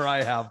sense of humor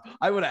I have,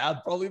 I would have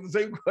asked probably the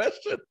same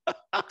question.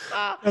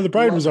 The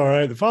bride was all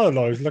right. The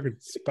father-in-law was looking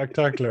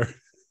spectacular.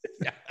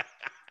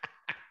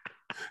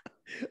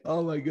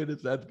 Oh my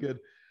goodness, that's good.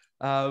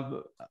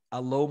 A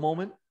low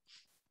moment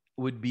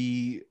would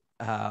be,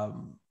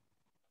 well,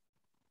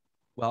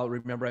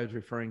 remember I was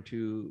referring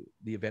to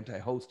the event I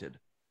hosted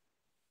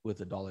with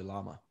the Dalai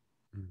Lama.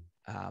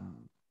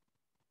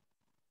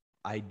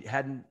 I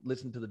hadn't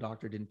listened to the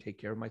doctor, didn't take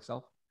care of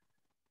myself.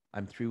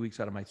 I'm 3 weeks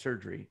out of my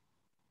surgery.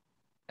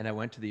 And I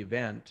went to the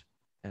event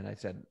and I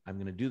said, I'm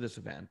going to do this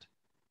event.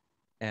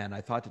 And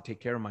I thought to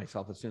take care of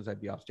myself, as soon as I'd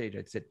be off stage,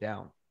 I'd sit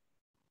down,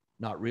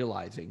 not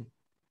realizing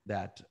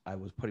that I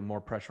was putting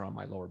more pressure on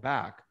my lower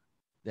back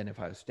than if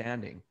I was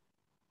standing.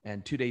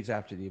 And 2 days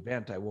after the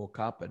event, I woke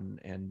up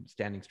and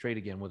standing straight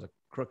again was a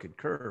crooked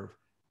curve.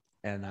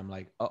 And I'm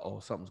like, uh-oh,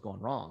 something's going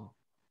wrong.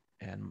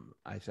 And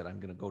I said, I'm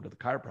going to go to the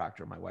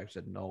chiropractor. My wife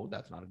said, no,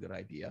 that's not a good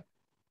idea.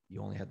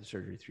 You only had the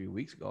surgery 3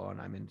 weeks ago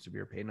and I'm in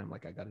severe pain. I'm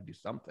like, I got to do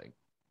something.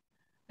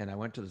 And I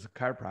went to the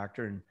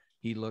chiropractor and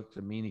he looked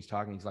at me and he's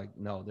talking. He's like,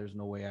 no, there's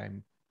no way I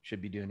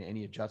should be doing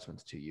any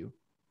adjustments to you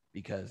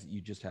because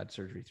you just had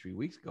surgery 3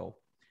 weeks ago.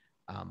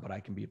 But I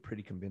can be a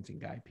pretty convincing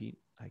guy, Pete.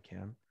 I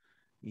can.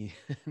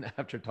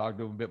 After talking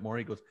to him a bit more,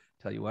 he goes,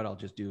 tell you what, I'll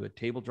just do a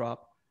table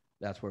drop.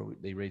 That's where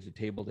they raise the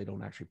table. They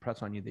don't actually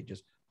press on you. They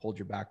just hold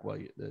your back while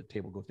the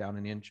table goes down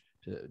an inch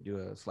to do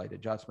a slight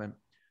adjustment.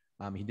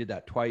 He did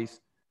that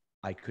twice.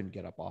 I couldn't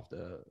get up off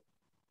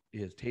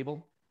his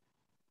table.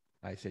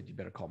 I said, you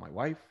better call my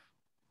wife.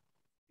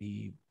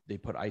 They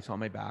put ice on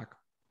my back.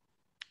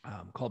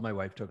 Called my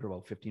wife, took her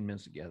about 15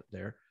 minutes to get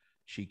there.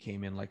 She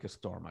came in like a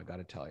storm, I got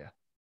to tell you.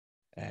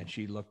 And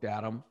she looked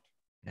at him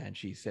and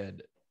she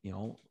said, you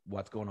know,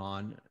 what's going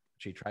on?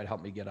 She tried to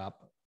help me get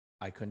up.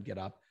 I couldn't get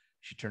up.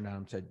 She turned around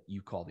and said,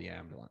 "You call the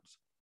ambulance."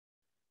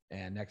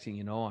 And next thing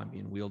you know, I'm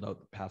being wheeled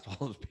out past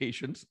all those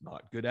patients,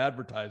 not good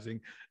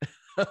advertising,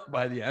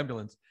 by the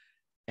ambulance.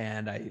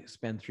 And I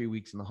spent 3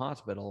 weeks in the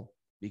hospital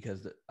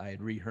because I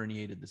had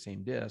re-herniated the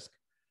same disc,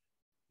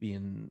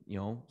 being,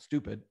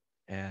 stupid.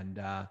 And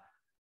the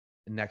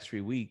next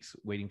 3 weeks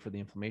waiting for the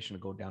inflammation to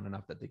go down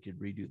enough that they could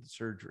redo the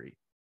surgery.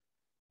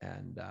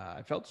 And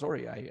I felt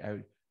sorry.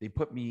 They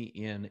put me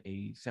in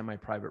a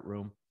semi-private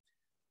room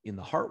in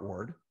the heart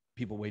ward,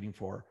 people waiting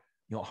for,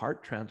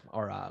 heart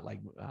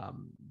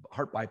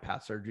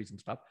bypass surgeries and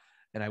stuff.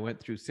 And I went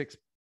through 6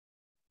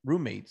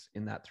 roommates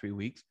in that 3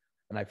 weeks.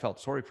 And I felt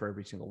sorry for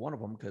every single one of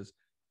them because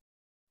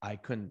I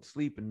couldn't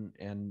sleep.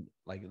 And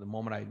like the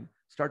moment I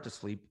start to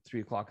sleep,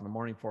 3 o'clock in the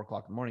morning, 4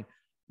 o'clock in the morning,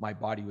 my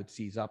body would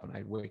seize up and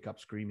I'd wake up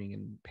screaming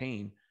in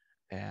pain.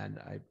 And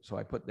so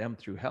I put them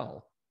through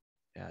hell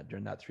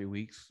during that 3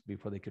 weeks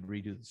before they could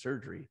redo the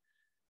surgery.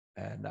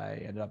 And I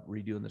ended up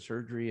redoing the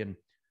surgery. And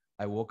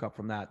I woke up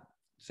from that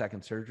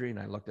second surgery and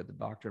I looked at the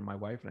doctor and my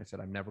wife and I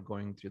said, "I'm never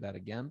going through that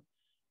again."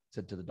 I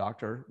said to the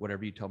doctor,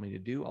 "Whatever you tell me to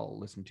do, I'll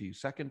listen to you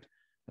second."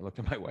 I looked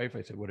at my wife.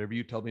 I said, "Whatever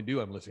you tell me to do,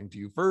 I'm listening to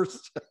you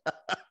first."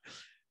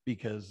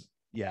 Because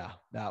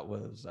that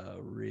was a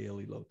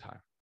really low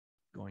time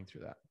going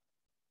through that.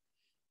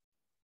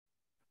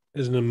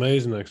 Isn't it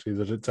amazing actually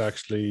that it's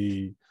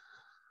actually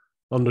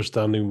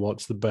understanding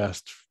what's the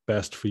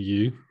best for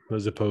you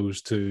as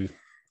opposed to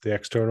the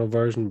external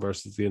version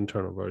versus the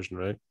internal version,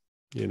 right?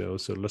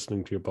 So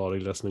listening to your body,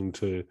 listening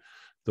to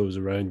those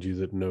around you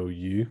that know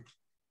you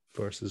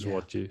versus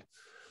what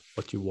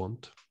you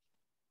want.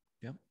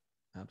 Yep,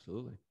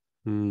 absolutely.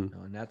 Mm.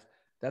 And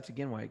that's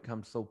again why it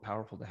comes so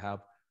powerful to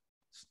have,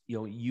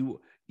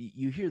 you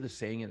hear the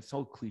saying, and it's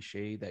so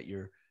cliche that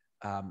your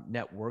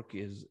network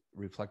is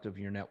reflective of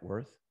your net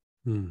worth,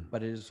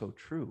 but it is so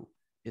true.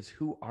 It's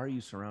who are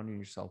you surrounding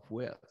yourself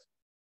with?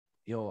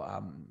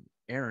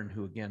 Aaron,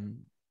 who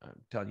again,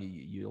 I'm telling you,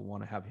 you'll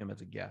want to have him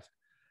as a guest.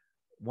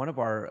 One of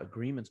our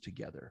agreements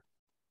together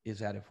is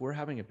that if we're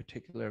having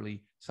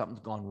something's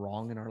gone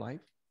wrong in our life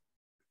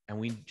and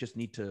we just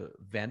need to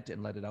vent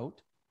and let it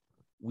out,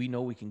 we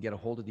know we can get a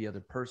hold of the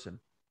other person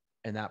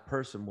and that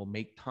person will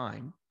make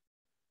time.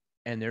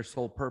 And their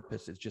sole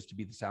purpose is just to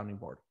be the sounding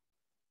board,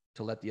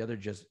 to let the other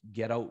just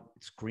get out,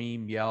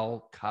 scream,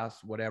 yell,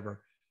 cuss,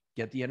 whatever,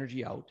 get the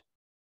energy out,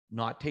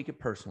 not take it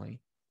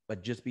personally,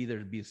 but just be there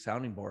to be a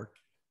sounding board.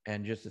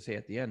 And just to say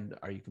at the end,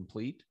 "Are you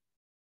complete?"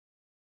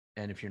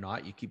 And if you're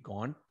not, you keep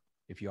going.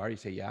 If you are, you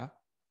say, "Yeah,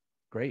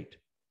 great.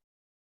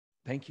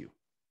 Thank you."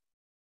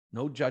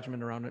 No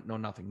judgment around it. No,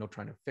 nothing. No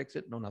trying to fix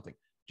it. No, nothing.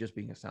 Just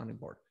being a sounding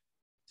board.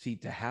 See,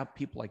 to have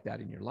people like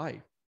that in your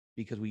life,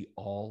 because we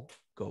all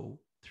go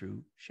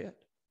through shit.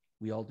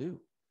 We all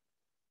do.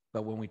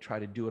 But when we try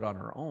to do it on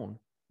our own,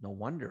 no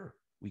wonder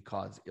we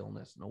cause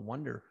illness. No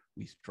wonder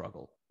we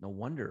struggle. No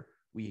wonder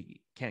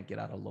we can't get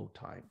out of low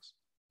times.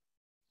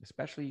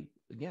 Especially,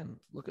 again,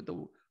 look at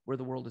where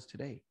the world is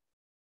today.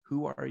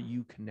 Who are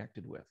you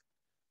connected with?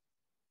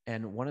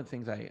 And one of the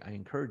things I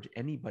encourage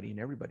anybody and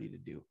everybody to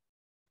do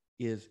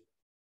is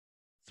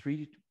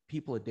 3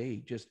 people a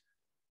day, just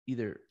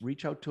either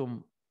reach out to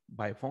them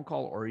by a phone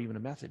call or even a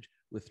message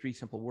with 3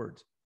 simple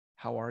words.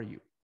 How are you?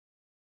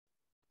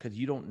 Because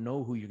you don't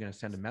know who you're going to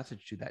send a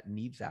message to that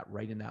needs that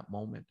right in that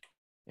moment.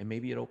 And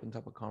maybe it opens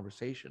up a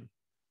conversation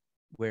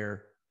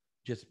where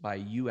just by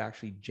you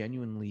actually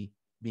genuinely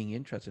being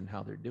interested in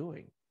how they're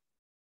doing,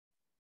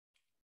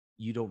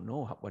 you don't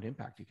know what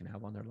impact you can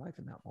have on their life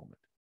in that moment.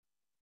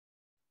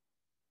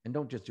 And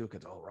don't just do it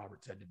because, "Oh,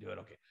 Robert said to do it."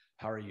 Okay.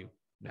 How are you?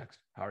 Next.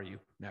 How are you?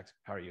 Next.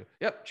 How are you?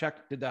 Yep.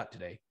 Check. Did that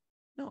today.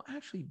 No,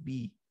 actually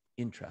be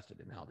interested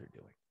in how they're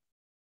doing.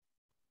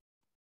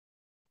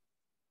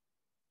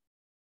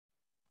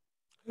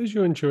 Who's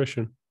your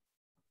intuition?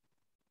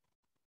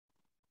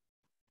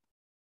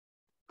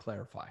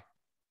 Clarify.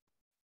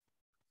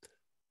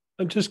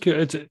 I'm just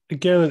curious.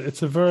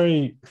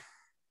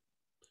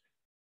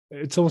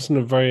 It's almost in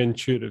a very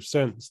intuitive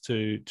sense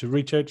to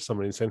reach out to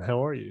somebody and saying,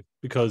 "How are you?"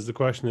 Because the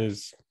question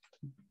is,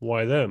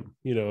 why them?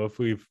 If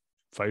we've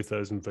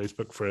 5,000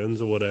 Facebook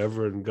friends or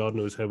whatever, and God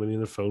knows how many in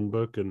the phone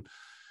book, and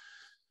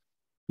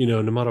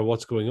no matter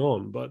what's going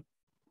on, but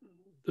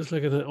there's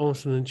like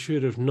almost an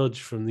intuitive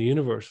nudge from the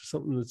universe or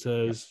something that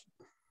says,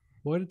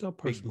 "Why did that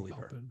person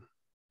pop in?"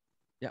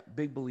 Yeah,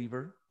 big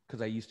believer,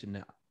 because I used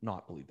to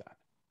not believe that.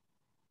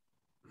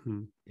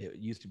 It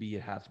used to be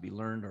it has to be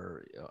learned,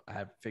 or I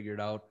have figured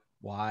out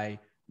why.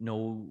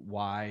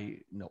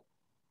 No.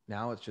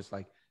 Now it's just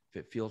like, if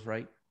it feels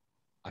right,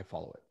 I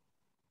follow it.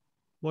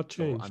 What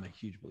changed? So I'm a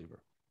huge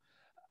believer.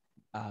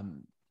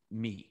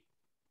 Me.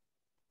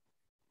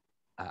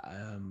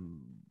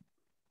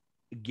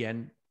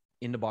 Again,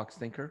 in the box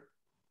thinker,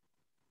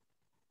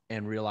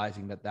 and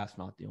realizing that that's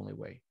not the only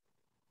way.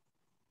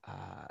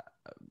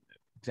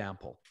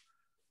 Example.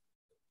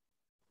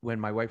 When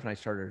my wife and I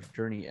started our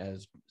journey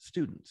as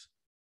students,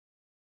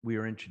 we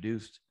were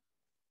introduced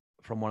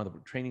from one of the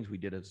trainings we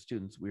did as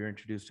students. We were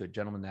introduced to a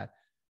gentleman that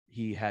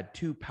he had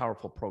 2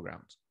 powerful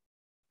programs.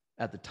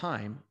 at the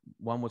time,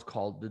 one was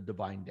called the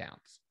divine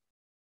dance,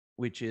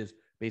 which is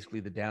basically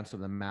the dance of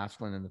the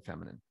masculine and the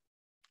feminine.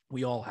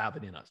 We all have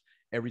it in us.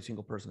 Every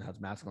single person has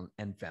masculine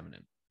and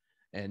feminine.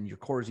 And your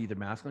core is either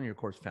masculine or your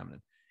core is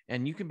feminine.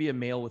 And you can be a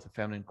male with a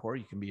feminine core.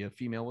 You can be a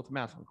female with a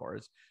masculine core.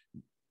 It's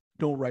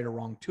no right or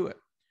wrong to it.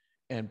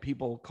 And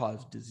people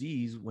cause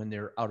disease when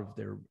they're out of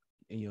their,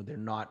 they're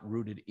not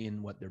rooted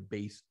in what their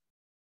base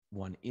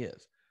one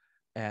is.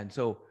 And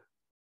so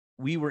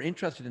we were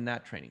interested in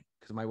that training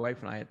because my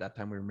wife and I, at that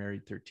time, we were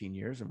married 13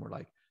 years and we're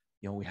like,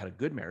 we had a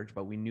good marriage,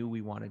 but we knew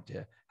we wanted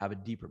to have a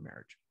deeper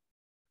marriage.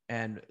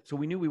 And so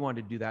we knew we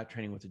wanted to do that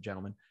training with a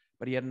gentleman,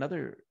 but he had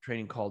another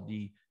training called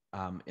the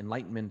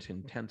Enlightenment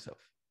Intensive.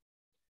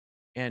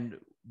 And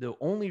the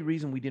only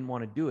reason we didn't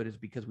want to do it is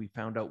because we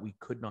found out we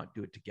could not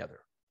do it together.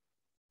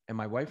 And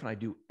my wife and I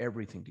do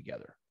everything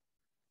together.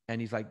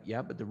 And he's like,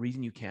 yeah, but the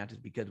reason you can't is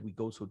because we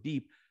go so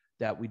deep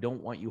that we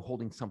don't want you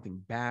holding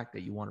something back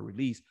that you want to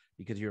release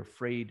because you're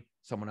afraid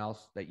someone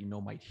else that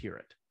might hear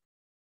it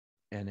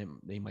and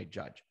they might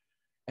judge.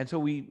 And so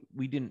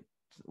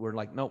we're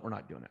like, no, we're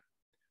not doing it.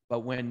 But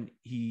when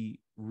we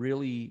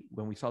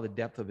saw the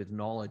depth of his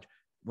knowledge,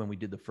 when we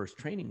did the first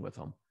training with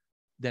him,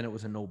 then it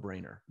was a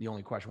no-brainer. The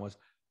only question was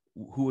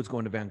who was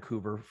going to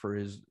Vancouver for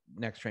his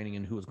next training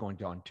and who was going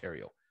to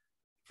Ontario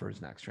for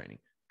his next training,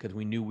 because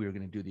we knew we were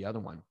going to do the other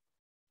one.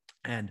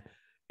 And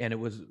it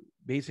was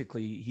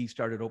basically, he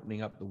started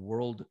opening up the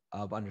world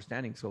of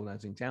understanding. So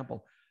as an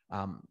example,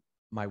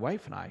 my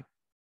wife and I,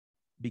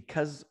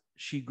 because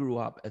she grew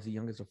up as the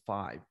youngest of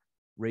 5,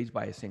 raised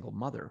by a single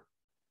mother,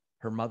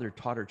 her mother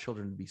taught her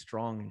children to be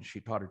strong, and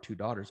she taught her 2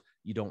 daughters,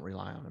 you don't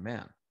rely on a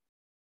man.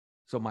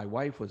 So my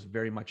wife was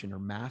very much in her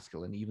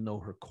masculine, even though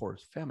her core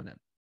is feminine.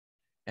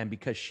 And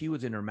because she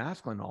was in her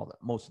masculine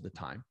most of the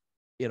time,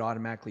 it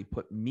automatically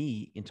put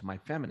me into my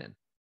feminine.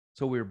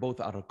 So we were both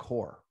out of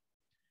core.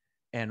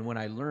 And when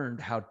I learned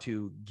how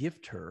to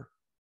gift her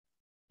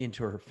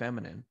into her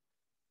feminine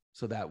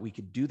so that we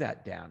could do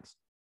that dance,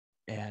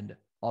 and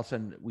all of a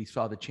sudden we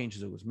saw the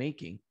changes it was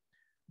making,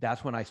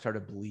 that's when I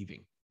started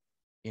believing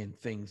in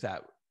things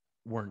that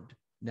weren't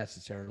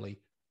necessarily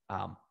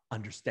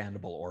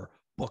understandable or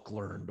book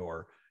learned,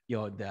 or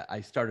that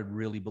I started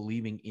really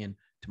believing into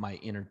my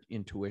inner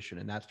intuition,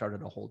 and that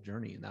started a whole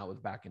journey. And that was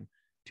back in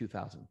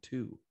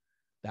 2002.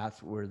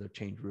 That's where the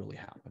change really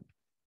happened.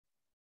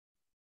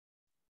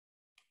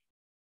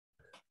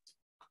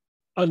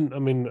 And I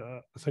mean,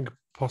 I think it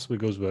possibly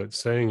goes without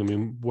saying, I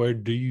mean, where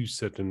do you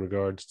sit in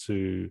regards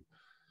to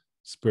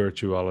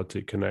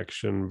spirituality,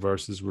 connection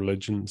versus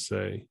religion,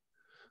 say,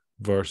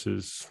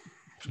 versus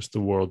just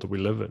the world that we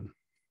live in?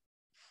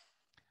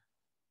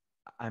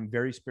 I'm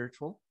very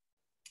spiritual,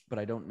 but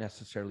I don't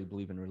necessarily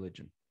believe in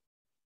religion.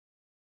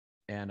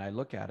 And I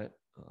look at it,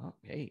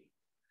 hey,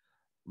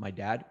 my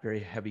dad, very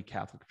heavy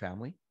Catholic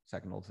family,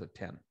 second oldest of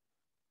 10.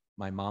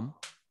 My mom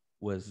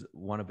was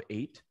one of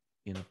 8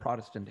 in a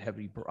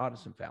heavy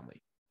Protestant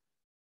family.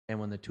 And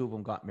when the 2 of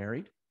them got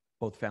married,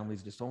 both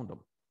families disowned them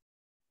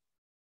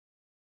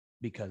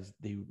because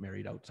they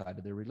married outside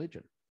of their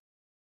religion.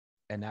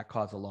 And that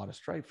caused a lot of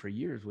strife for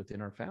years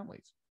within our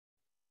families.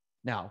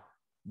 Now,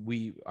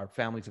 our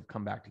families have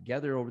come back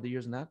together over the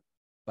years and that,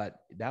 but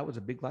that was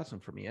a big lesson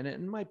for me.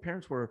 And my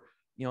parents were,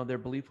 their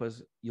belief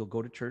was you'll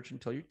go to church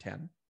until you're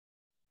 10,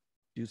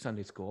 do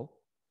Sunday school,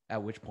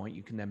 at which point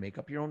you can then make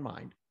up your own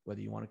mind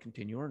whether you want to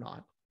continue or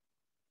not.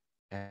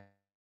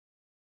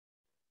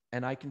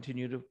 And I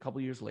continued a couple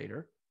of years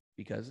later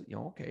because,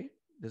 okay,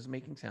 this is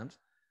making sense.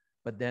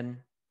 But then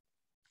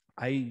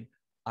I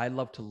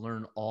love to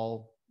learn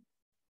all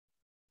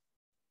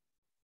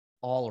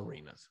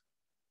arenas.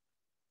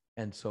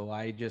 And so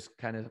I just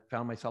kind of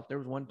found myself, there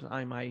was one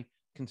time I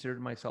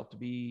considered myself to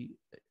be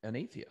an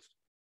atheist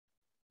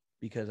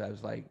because I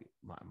was like,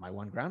 my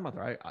one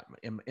grandmother, I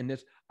am in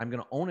this, I'm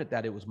going to own it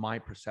that it was my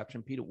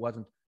perception, Pete. It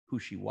wasn't who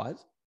she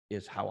was,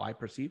 is how I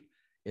perceived,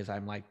 is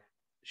I'm like,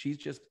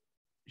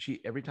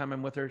 every time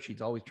I'm with her,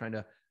 she's always trying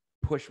to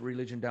push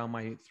religion down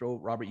my throat.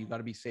 Robert, you got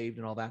to be saved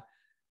and all that.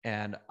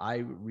 And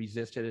I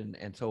resisted.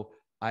 And so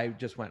I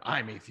just went,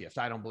 I'm atheist.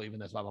 I don't believe in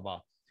this, blah, blah,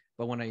 blah.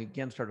 But when I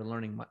again started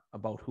learning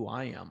about who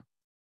I am,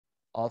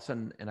 all of a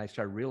sudden, and I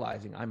started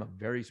realizing I'm a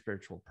very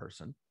spiritual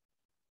person.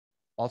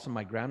 Also,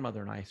 my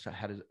grandmother and I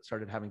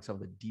started having some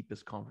of the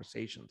deepest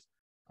conversations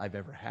I've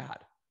ever had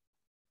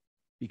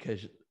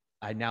because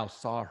I now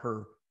saw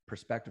her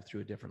perspective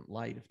through a different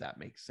light, if that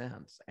makes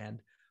sense. And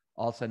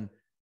all of a sudden,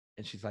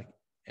 and she's like,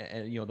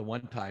 and the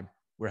one time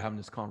we're having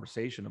this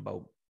conversation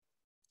about,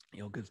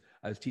 because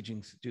I was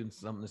teaching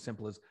students something as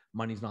simple as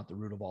money's not the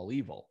root of all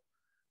evil.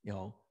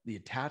 The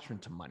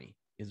attachment to money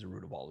is the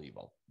root of all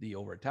evil, the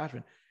over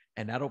attachment.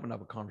 And that opened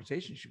up a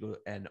conversation. She goes,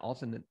 and all of a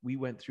sudden we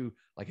went through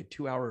like a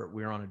 2-hour,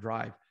 we were on a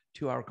drive,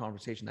 2-hour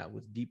conversation that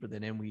was deeper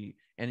than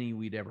any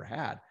we'd ever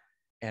had.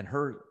 And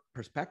her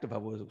perspective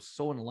of it was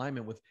so in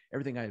alignment with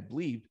everything I had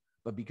believed,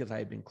 but because I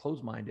had been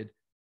closed-minded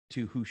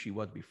to who she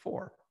was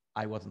before,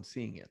 I wasn't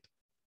seeing it.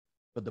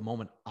 But the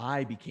moment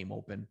I became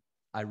open,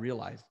 I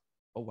realized,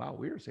 oh, wow,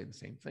 we were saying the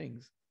same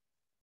things.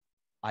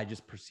 I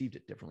just perceived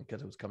it differently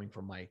because it was coming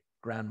from my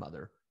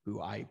grandmother,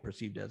 who I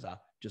perceived as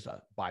just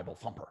a Bible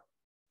thumper,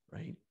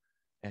 right?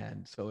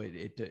 And so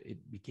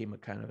it became a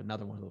kind of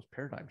another one of those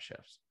paradigm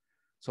shifts.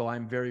 So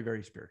I'm very,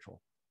 very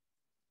spiritual,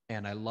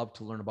 and I love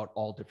to learn about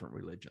all different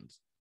religions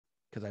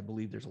because I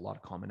believe there's a lot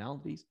of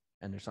commonalities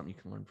and there's something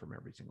you can learn from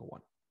every single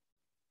one.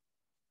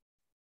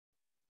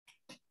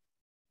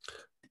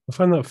 I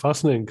find that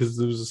fascinating because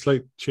there was a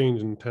slight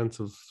change in tense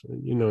of,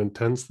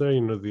 intense there,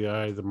 the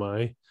I, the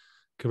my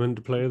come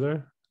into play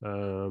there. But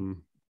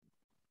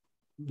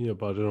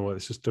I don't know what,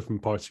 it's just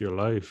different parts of your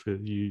life.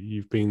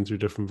 You've been through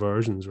different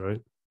versions,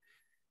 right?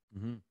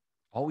 Mm-hmm.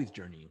 Always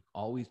journeying,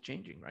 always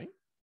changing, right?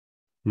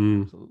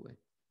 Absolutely.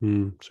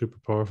 Super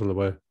powerful the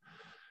way.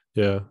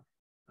 Yeah.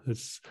 It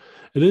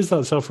is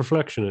that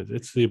self-reflection.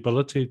 It's the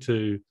ability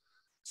to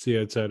see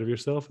outside of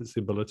yourself. It's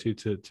the ability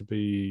to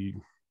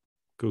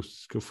go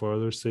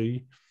further,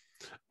 see.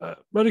 Out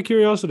of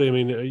curiosity, I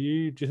mean, do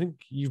you think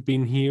you've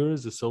been here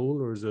as a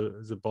soul or as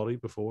a body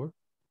before?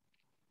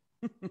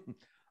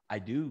 I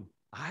do.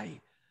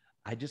 I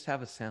just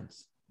have a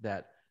sense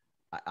that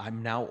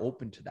I'm now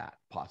open to that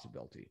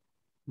possibility.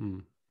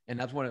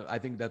 And I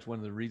think that's one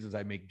of the reasons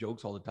I make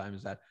jokes all the time,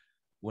 is that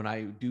when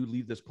I do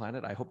leave this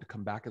planet, I hope to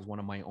come back as one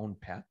of my own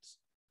pets,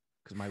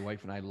 because my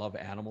wife and I love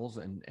animals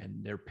and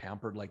they're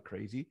pampered like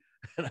crazy.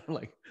 And I'm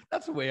like,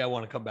 that's the way I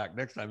want to come back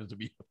next time, is to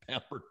be a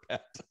pampered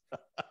pet.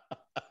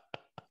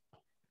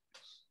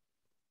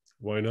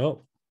 Why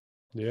not?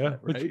 Yeah.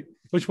 Right.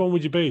 Which one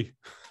would you be?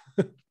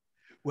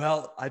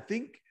 Well, I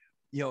think,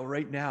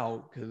 right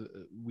now, because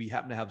we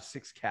happen to have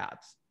 6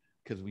 cats,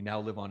 because we now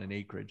live on an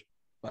acreage,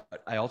 but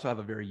I also have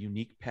a very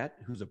unique pet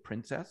who's a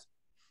princess,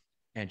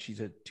 and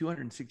she's a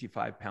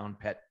 265-pound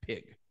pet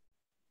pig.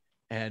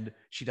 And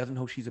she doesn't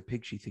know she's a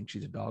pig. She thinks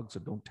she's a dog, so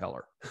don't tell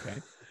her,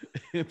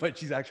 okay? But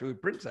she's actually a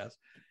princess.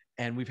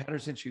 And we've had her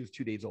since she was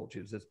 2 days old. She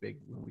was this big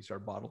when we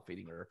started bottle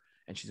feeding her,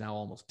 and she's now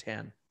almost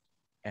 10.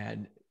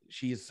 And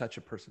she is such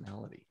a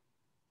personality.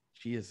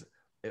 She is...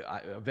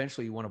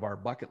 eventually, one of our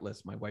bucket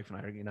lists, my wife and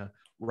I are going to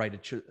write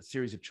a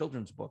series of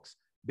children's books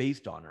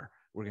based on her.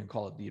 We're going to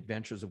call it The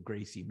Adventures of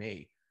Gracie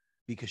May,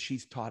 because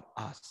she's taught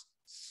us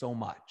so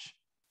much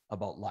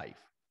about life,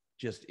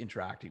 just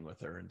interacting with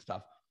her and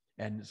stuff.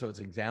 And so, as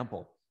an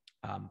example,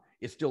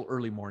 it's still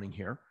early morning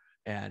here,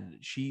 and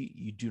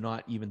you do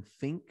not even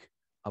think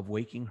of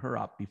waking her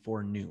up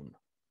before noon,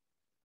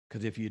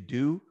 because if you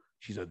do,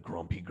 she's a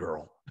grumpy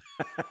girl.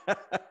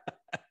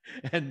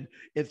 And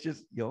it's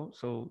just,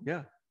 so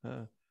yeah.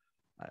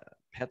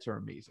 Pets are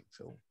amazing.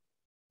 So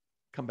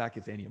come back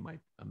as any of my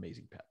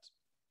amazing pets.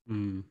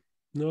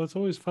 No, it's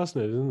always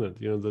fascinating,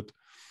 isn't it? That,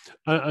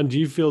 and do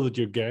you feel that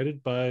you're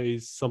guided by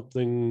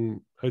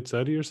something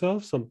outside of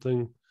yourself,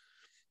 something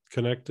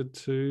connected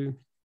to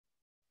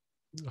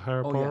a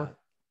higher power?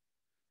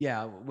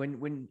 Yeah.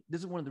 When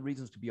this is one of the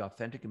reasons to be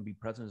authentic and be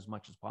present as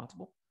much as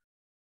possible,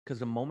 because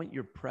the moment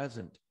you're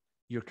present,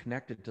 you're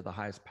connected to the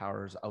highest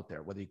powers out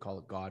there, whether you call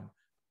it God,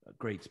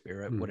 Great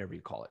Spirit, whatever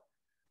you call it.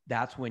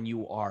 That's when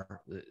you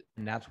are,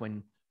 and that's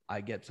when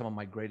I get some of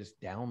my greatest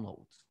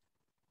downloads.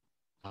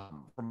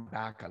 From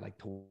back, I like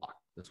to walk.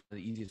 That's one of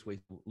the easiest ways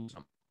to lose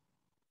them.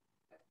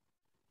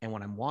 And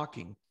when I'm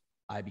walking,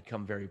 I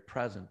become very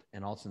present,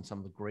 and all of a sudden, some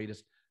of the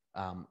greatest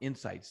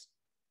insights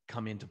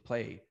come into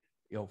play.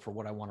 For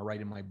what I want to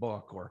write in my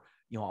book, or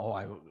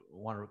I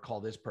want to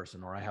call this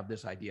person, or I have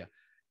this idea.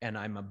 And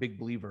I'm a big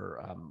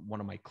believer. One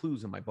of my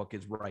clues in my book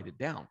is write it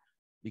down,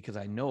 because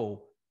I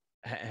know.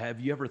 Have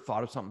you ever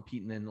thought of something,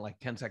 Pete, and then like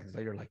 10 seconds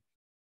later, like,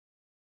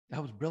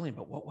 that was brilliant,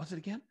 but what was it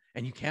again?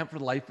 And you can't for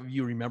the life of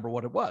you remember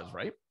what it was,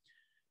 right?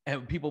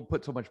 And people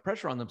put so much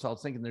pressure on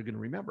themselves thinking they're going to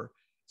remember.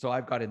 So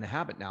I've got in the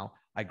habit now,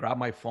 I grab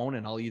my phone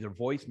and I'll either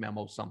voice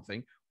memo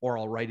something, or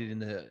I'll write it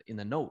in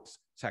the notes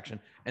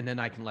section, and then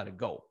I can let it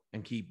go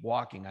and keep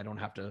walking. I don't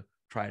have to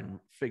try and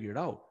figure it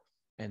out.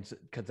 And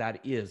because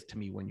that is, to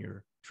me, when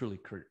you're truly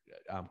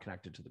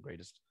connected to the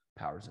greatest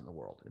powers in the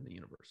world, in the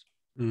universe.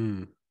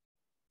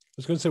 I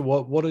was going to say,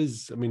 what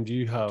is, I mean, do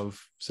you have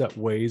set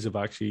ways of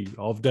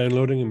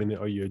downloading? I mean,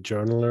 are you a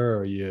journaler?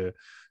 Are you a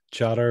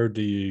chatter?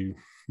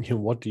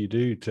 What do you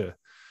do to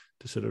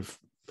sort of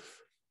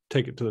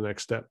take it to the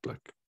next step?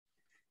 Like,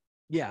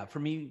 yeah, for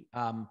me,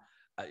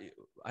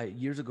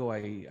 years ago,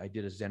 I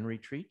did a Zen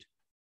retreat,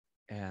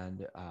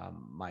 and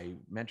my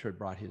mentor had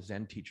brought his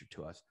Zen teacher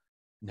to us.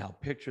 Now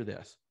picture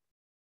this: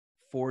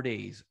 4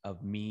 days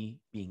of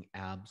me being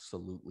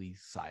absolutely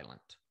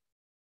silent.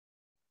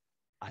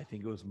 I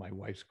think it was my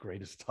wife's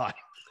greatest time.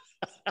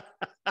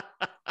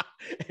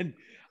 And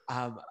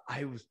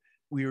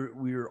we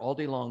were all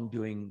day long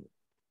doing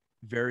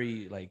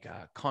very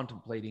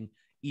contemplating,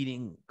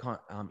 eating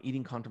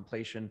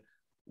contemplation,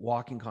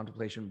 walking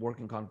contemplation,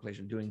 working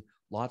contemplation, doing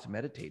lots of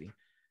meditating.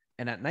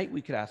 And at night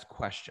we could ask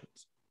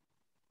questions.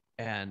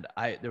 And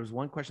there was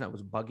one question that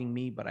was bugging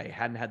me, but I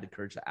hadn't had the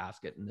courage to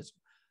ask it. And this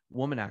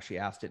woman actually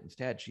asked it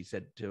instead. She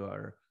said to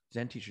our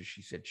Zen teacher,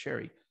 she said,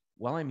 "Sherry,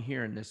 while I'm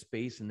here in this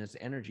space and this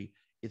energy,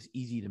 it's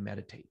easy to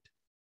meditate,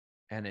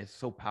 and it's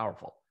so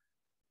powerful.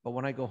 But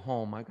when I go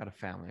home, I got a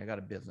family, I got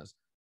a business.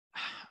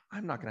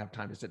 I'm not going to have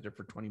time to sit there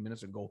for 20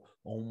 minutes and go,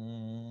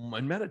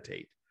 and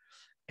meditate.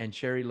 And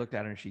Sherry looked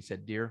at her and she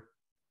said, dear,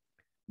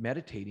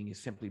 meditating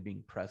is simply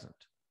being present.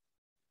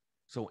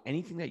 So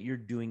anything that you're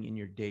doing in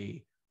your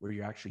day where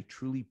you're actually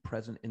truly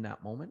present in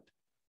that moment,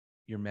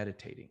 you're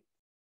meditating.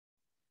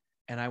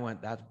 And I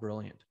went, that's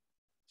brilliant.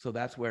 So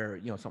that's where,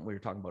 something we were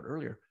talking about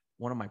earlier,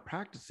 one of my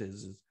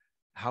practices is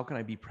how can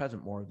I be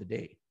present more of the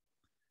day?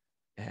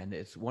 And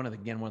it's one of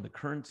the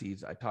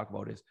currencies I talk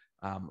about is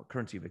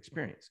currency of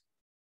experience.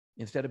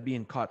 Instead of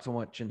being caught so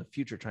much in the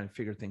future trying to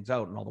figure things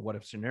out and all the what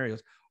if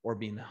scenarios, or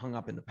being hung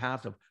up in the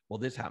past of, well,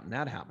 this happened,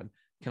 that happened.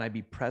 Can I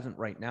be present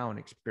right now and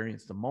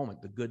experience the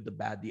moment, the good, the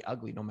bad, the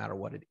ugly, no matter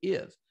what it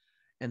is?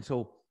 And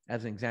so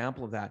as an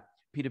example of that,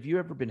 Pete, have you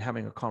ever been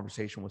having a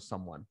conversation with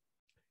someone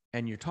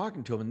and you're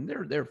talking to them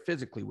and they're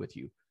physically with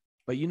you,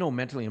 but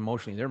mentally,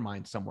 emotionally, their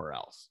mind's somewhere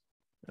else?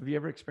 Have you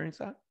ever experienced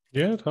that?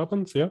 Yeah, it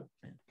happens. Yeah.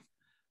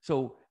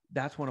 So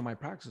that's one of my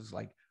practices.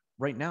 Like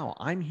right now,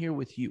 I'm here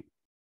with you.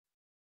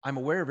 I'm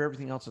aware of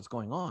everything else that's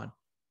going on,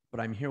 but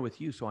I'm here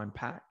with you. So I'm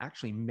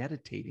actually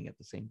meditating at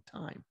the same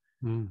time,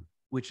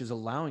 which is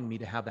allowing me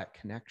to have that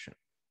connection.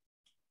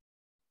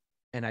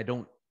 And I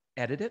don't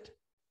edit it.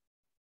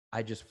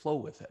 I just flow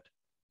with it.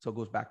 So it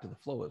goes back to the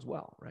flow as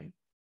well, right?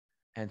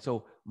 And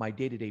so my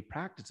day-to-day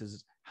practice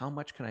is how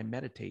much can I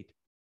meditate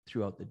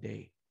throughout the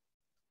day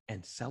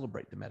and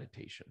celebrate the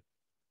meditation?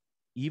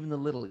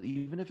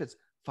 Even if it's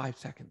 5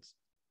 seconds,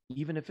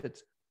 even if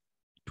it's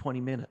 20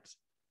 minutes,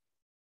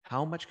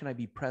 how much can I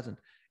be present?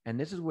 And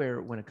this is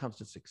where, when it comes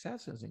to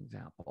success, as an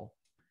example,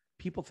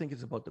 people think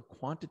it's about the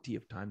quantity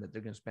of time that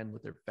they're going to spend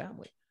with their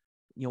family.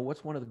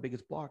 What's one of the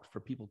biggest blocks for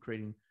people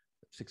creating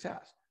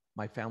success?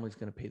 My family's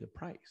going to pay the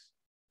price,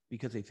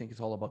 because they think it's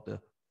all about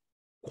the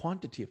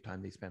quantity of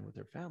time they spend with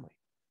their family.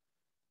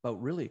 But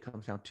really, it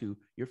comes down to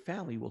your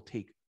family will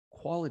take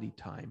quality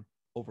time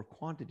over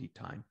quantity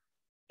time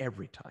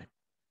every time.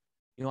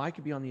 I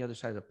could be on the other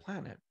side of the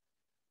planet,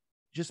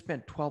 just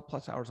spent 12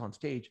 plus hours on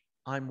stage.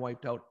 I'm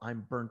wiped out.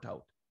 I'm burnt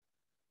out.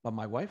 But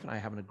my wife and I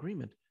have an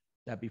agreement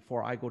that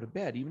before I go to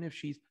bed, even if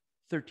she's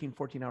 13,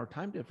 14-hour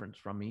time difference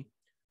from me,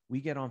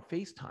 we get on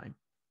FaceTime.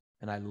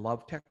 And I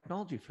love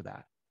technology for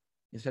that.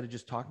 Instead of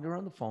just talking to her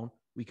on the phone,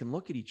 we can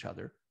look at each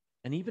other.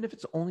 And even if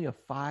it's only a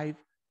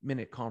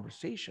 5-minute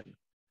conversation,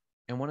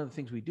 and one of the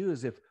things we do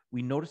is if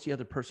we notice the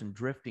other person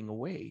drifting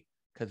away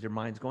because their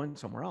mind's going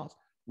somewhere else,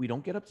 we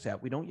don't get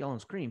upset. We don't yell and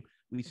scream.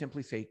 We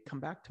simply say, come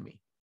back to me.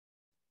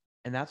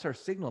 And that's our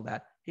signal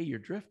that, hey, you're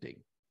drifting.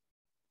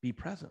 Be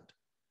present.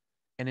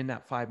 And in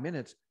that 5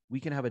 minutes,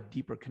 we can have a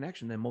deeper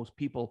connection than most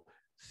people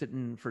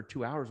sitting for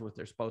 2 hours with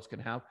their spouse can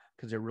have,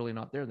 because they're really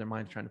not there. Their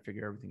mind's trying to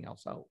figure everything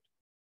else out.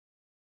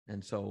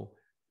 And so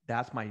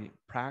that's my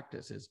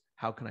practice, is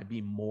how can I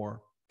be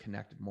more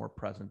connected, more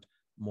present,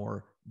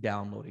 more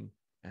downloading,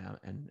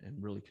 and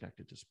really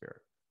connected to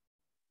spirit.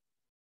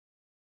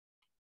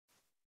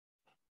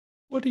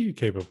 What are you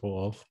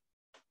capable of?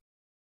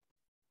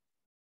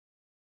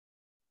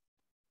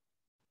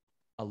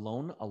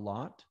 Alone a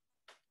lot.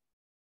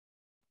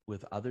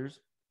 With others,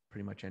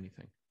 pretty much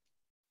anything.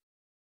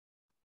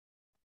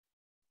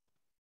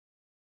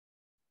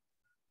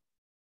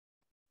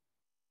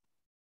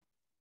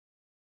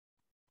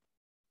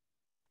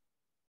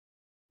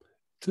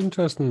 It's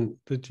interesting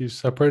that you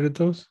separated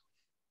those.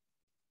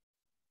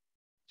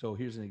 So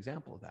here's an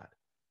example of that.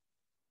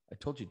 I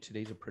told you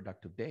today's a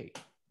productive day.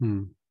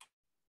 And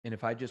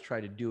if I just try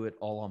to do it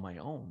all on my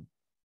own,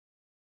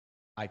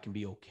 I can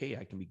be okay.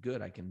 I can be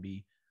good. I can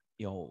be,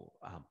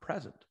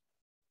 present.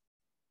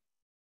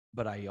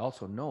 But I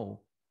also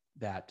know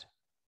that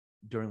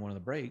during one of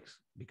the breaks,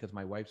 because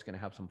my wife's going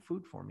to have some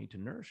food for me to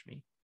nourish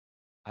me,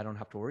 I don't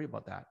have to worry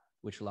about that,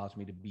 which allows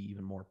me to be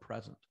even more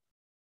present.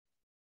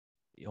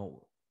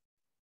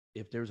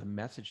 If there's a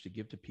message to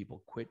give to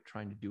people, quit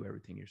trying to do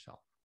everything yourself.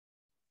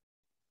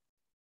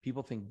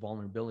 People think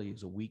vulnerability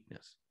is a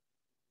weakness,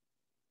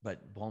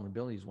 but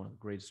vulnerability is one of the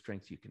greatest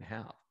strengths you can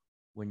have.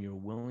 When you're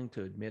willing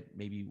to admit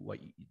maybe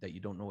that you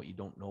don't know what you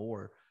don't know,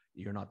 or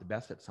you're not the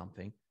best at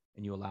something,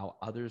 and you allow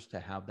others to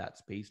have that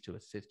space to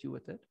assist you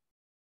with it,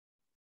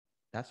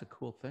 that's a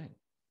cool thing.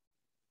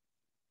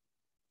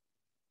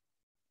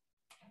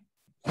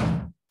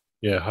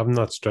 Yeah, having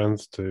that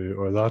strength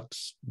or that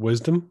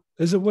wisdom.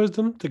 Is it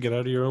wisdom to get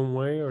out of your own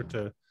way, or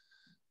to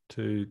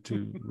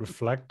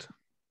reflect?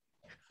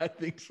 I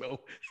think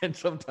so. And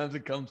sometimes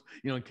it comes,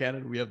 in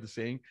Canada, we have the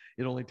saying,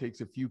 it only takes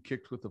a few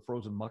kicks with the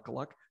frozen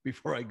muckaluk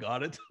before I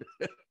got it.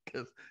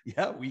 Because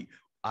and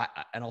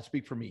I'll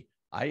speak for me.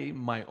 I'm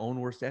my own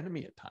worst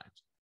enemy at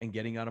times, and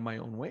getting out of my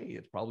own way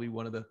is probably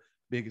one of the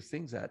biggest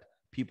things that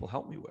people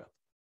help me with.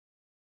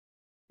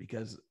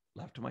 Because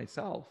left to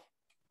myself,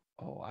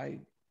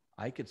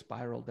 I could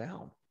spiral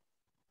down.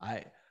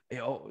 The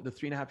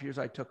 3.5 years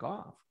I took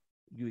off,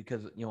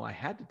 because, I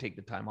had to take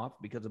the time off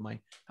because of my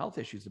health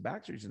issues, the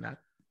back surgeries and that,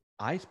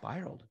 I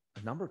spiraled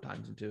a number of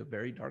times into a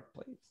very dark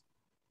place.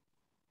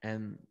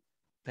 And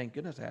thank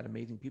goodness I had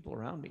amazing people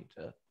around me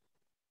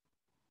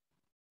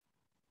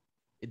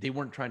they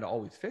weren't trying to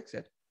always fix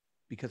it,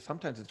 because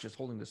sometimes it's just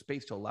holding the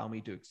space to allow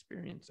me to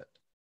experience it.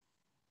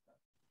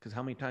 Because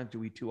how many times do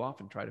we too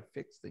often try to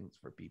fix things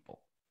for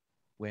people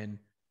when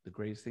the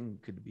greatest thing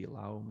could be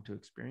allow them to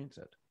experience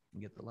it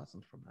and get the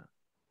lessons from that?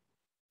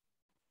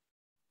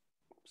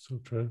 So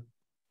true.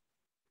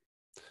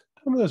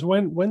 Tell me this,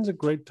 when's a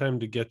great time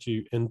to get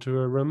you into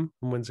a room,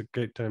 and when's a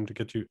great time to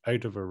get you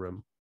out of a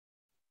room?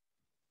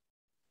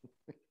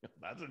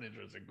 That's an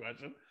interesting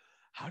question.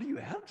 How do you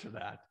answer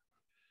that?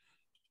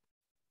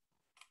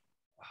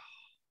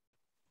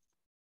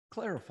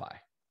 Clarify.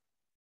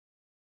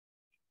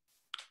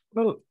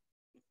 Well,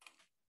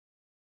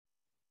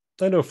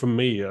 I know for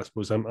me, I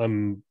suppose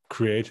I'm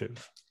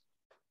creative,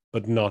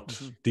 but not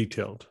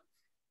detailed.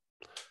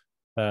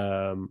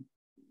 I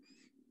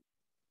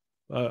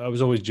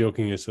was always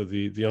joking, so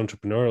the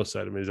entrepreneurial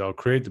side of me is I'll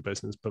create the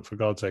business, but for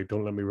God's sake,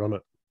 don't let me run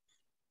it.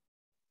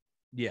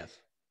 Yes.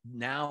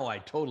 Now I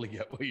totally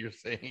get what you're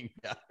saying.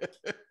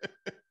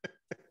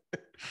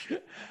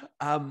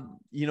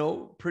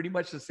 Pretty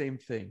much the same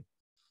thing.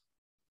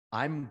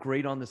 I'm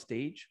great on the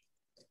stage.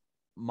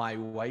 My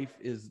wife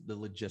is the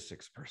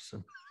logistics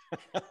person.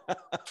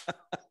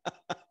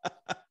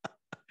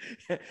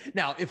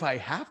 Now, if I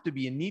have to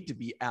be and need to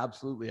be,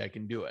 absolutely, I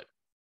can do it.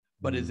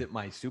 But is it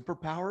my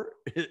superpower?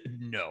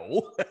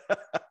 No.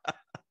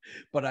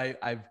 But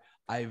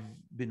I've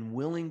been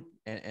willing,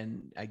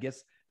 and I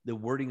guess the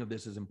wording of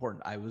this is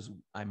important.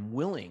 I'm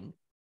willing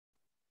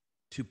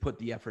to put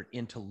the effort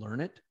in to learn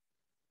it,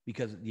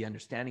 because the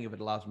understanding of it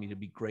allows me to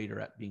be greater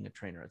at being a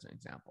trainer, as an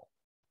example.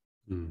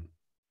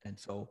 And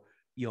so,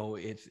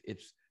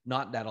 it's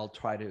not that I'll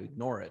try to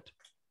ignore it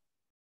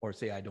or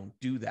say I don't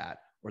do that,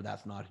 or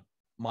that's not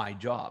my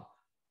job.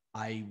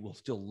 I will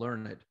still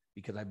learn it,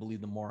 because I believe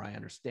the more I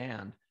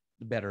understand,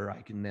 the better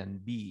I can then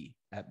be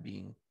at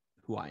being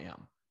who I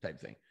am,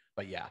 type thing.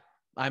 But yeah,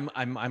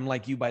 I'm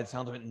like you by the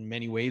sound of it in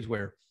many ways,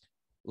 where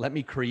let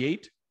me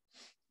create,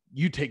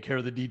 you take care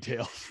of the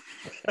details.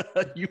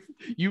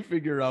 you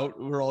figure out,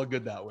 we're all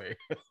good that way.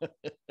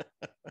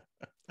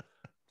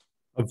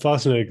 I'm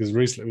fascinated because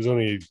recently, it was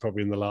only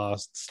probably in the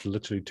last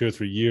literally 2 or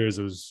 3 years,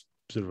 I was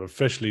sort of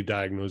officially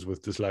diagnosed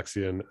with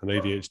dyslexia and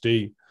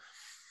ADHD.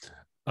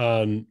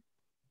 And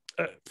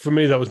for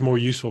me, that was more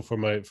useful for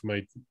my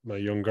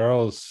young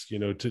girls,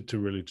 to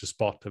really to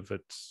spot if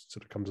it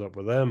sort of comes up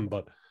with them.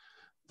 But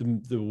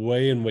the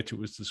way in which it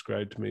was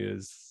described to me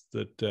is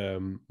that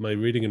my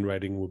reading and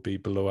writing would be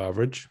below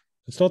average.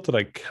 It's not that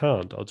I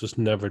can't; I'll just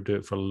never do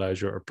it for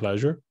leisure or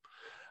pleasure.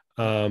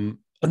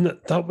 And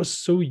that was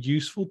so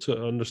useful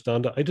to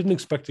understand. I didn't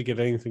expect to get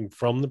anything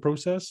from the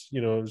process.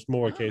 It was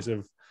more a case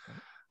of,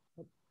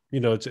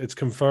 it's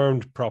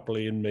confirmed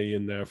properly in me,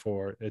 and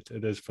therefore it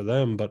is for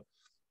them. But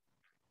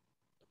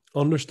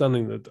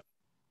understanding that,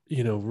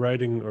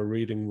 writing or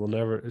reading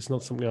it's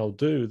not something I'll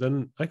do,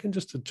 then I can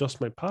just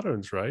adjust my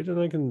patterns, right? And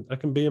I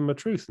can be in my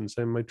truth and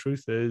say my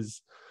truth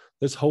is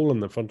this hole in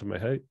the front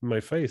of my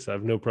face. I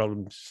have no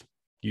problems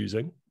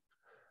using,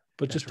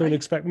 but just don't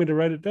expect me to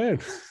write it down.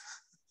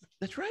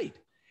 That's right.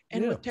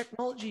 And with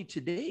technology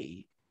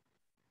today,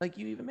 like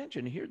you even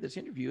mentioned here, this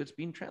interview, it's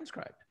being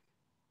transcribed.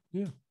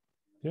 Yeah.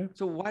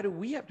 So why do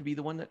we have to be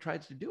the one that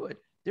tries to do it?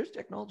 There's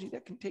technology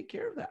that can take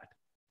care of that.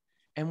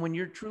 And when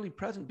you're truly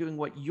present doing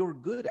what you're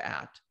good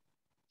at,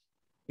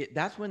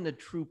 that's when the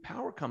true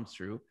power comes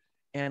through.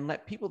 And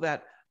let people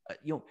that,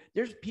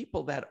 there's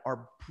people that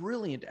are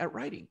brilliant at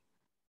writing.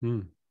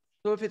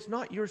 So if it's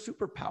not your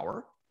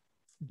superpower,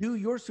 do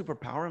your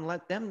superpower and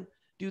let them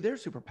do their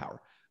superpower.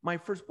 My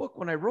first book,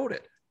 when I wrote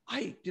it,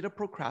 I did a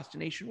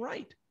procrastination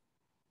write,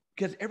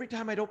 because every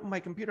time I'd open my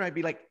computer, I'd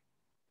be like,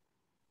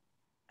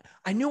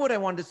 I knew what I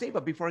wanted to say,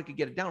 but before I could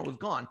get it down, it was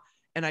gone.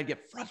 And I'd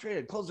get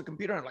frustrated, close the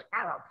computer, and I'm like,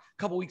 a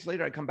couple of weeks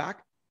later, I'd come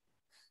back.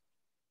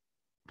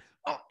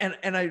 Oh, and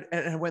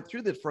I went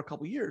through this for a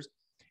couple of years,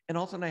 and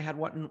all of a sudden I had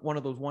one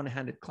of those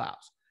one-handed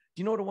claps.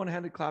 Do you know what a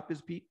one-handed clap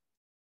is, Pete?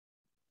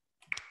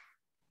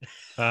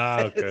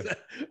 Okay.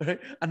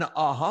 An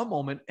aha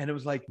moment, and it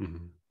was like,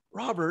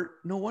 Robert,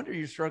 no wonder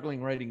you're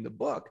struggling writing the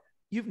book.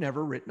 You've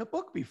never written a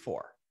book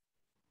before.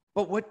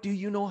 But what do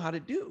you know how to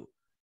do?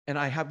 And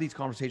I have these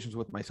conversations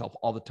with myself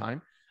all the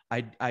time. I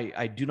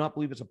do not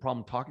believe it's a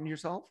problem talking to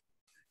yourself.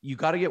 You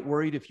got to get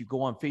worried if you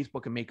go on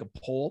Facebook and make a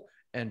poll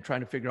and trying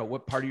to figure out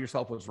what part of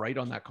yourself was right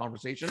on that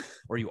conversation,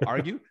 or you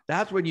argue.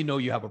 That's when you know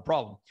you have a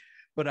problem.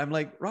 But I'm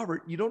like,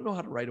 Robert, you don't know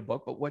how to write a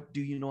book, but what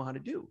do you know how to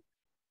do?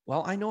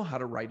 Well, I know how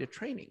to write a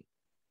training.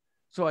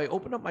 So I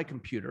opened up my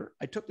computer,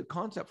 I took the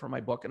concept from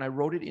my book, and I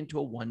wrote it into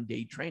a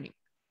one-day training,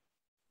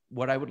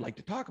 what I would like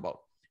to talk about.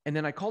 And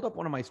then I called up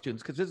one of my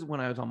students, because this is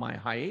when I was on my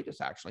hiatus,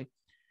 actually.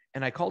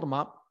 And I called him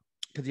up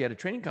because he had a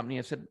training company.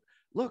 I said,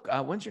 look,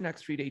 when's your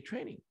next 3-day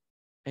training?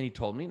 And he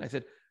told me, and I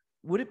said,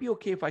 would it be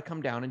okay if I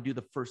come down and do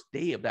the first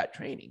day of that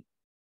training?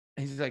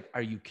 And he's like,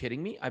 are you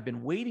kidding me? I've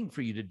been waiting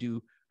for you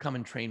to come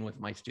and train with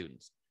my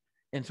students.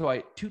 And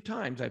so 2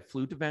 times I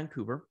flew to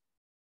Vancouver.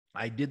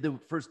 I did the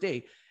first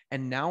day.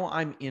 And now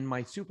I'm in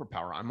my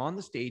superpower. I'm on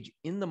the stage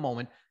in the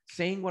moment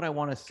saying what I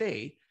want to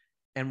say,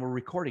 and we're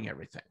recording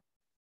everything.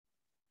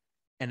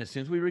 And as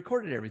soon as we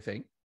recorded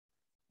everything,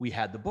 we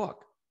had the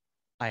book.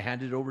 I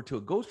handed it over to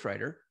a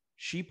ghostwriter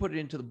She put it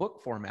into the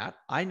book format.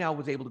 I now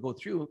was able to go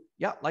through,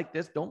 yeah, like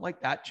this, don't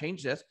like that,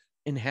 change this,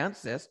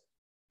 enhance this.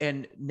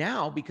 And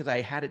now, because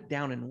I had it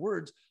down in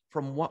words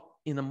from what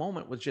in the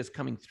moment was just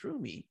coming through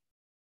me,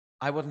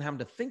 I wasn't having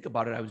to think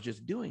about it. I was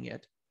just doing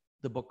it.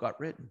 The book got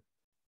written.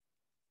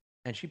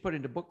 And she put it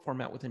into book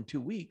format within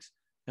 2 weeks,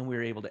 and we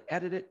were able to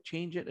edit it,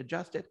 change it,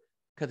 adjust it.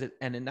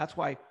 And that's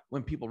why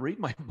when people read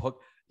my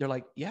book, they're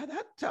like, yeah,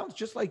 that sounds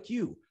just like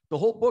you. The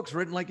whole book's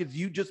written like it's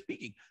you just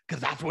speaking,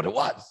 because that's what it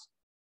was.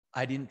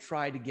 I didn't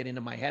try to get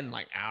into my head and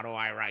like, how do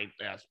I write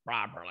this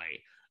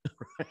properly?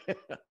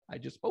 I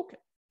just spoke it.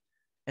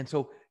 And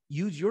so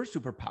use your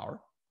superpower,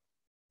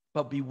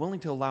 but be willing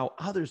to allow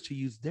others to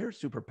use their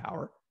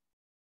superpower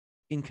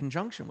in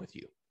conjunction with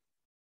you,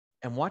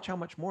 and watch how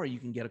much more you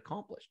can get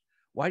accomplished.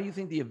 Why do you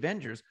think the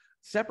Avengers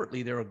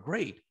separately, they're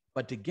great,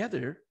 but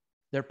together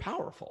they're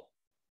powerful?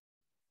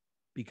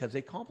 Because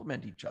they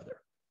complement each other.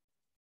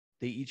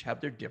 They each have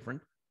their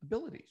different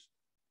abilities.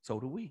 So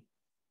do we.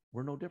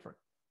 We're no different.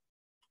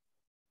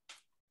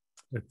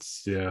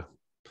 It's, yeah.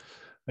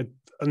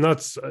 And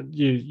that's,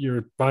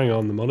 you're bang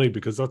on the money,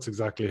 because that's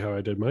exactly how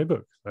I did my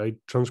book. I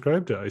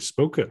transcribed it. I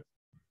spoke it,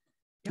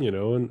 Yeah. you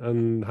know,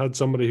 and had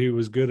somebody who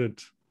was good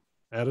at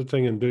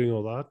editing and doing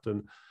all that.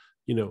 And,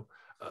 you know,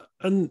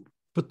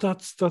 but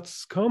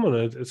that's common.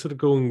 It's sort of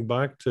going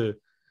back to,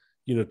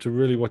 you know, to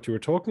really what you were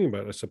talking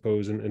about, I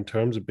suppose, in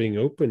terms of being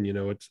open, you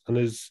know, it's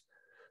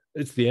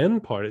the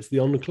end part. It's the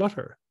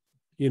unclutter,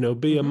 you know,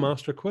 be a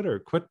master quitter,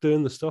 quit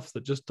doing the stuff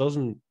that just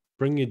doesn't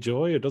bring you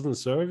joy, it doesn't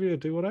serve you,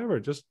 do whatever,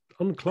 just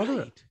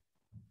unclutter it.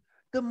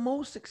 The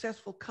most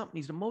successful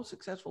companies, the most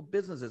successful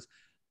businesses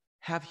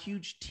have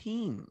huge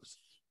teams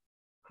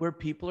where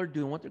people are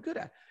doing what they're good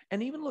at.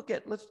 And even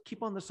let's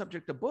keep on the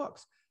subject of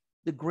books.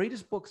 The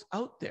greatest books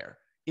out there,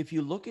 if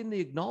you look in the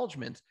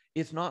acknowledgments,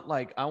 it's not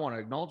like, I want to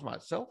acknowledge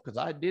myself because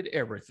I did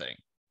everything.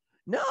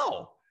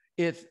 No,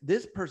 it's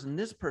this person,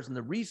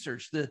 the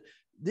research, the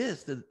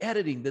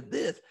editing,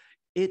 this.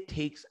 It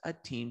takes a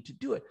team to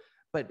do it.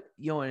 But,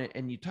 you know,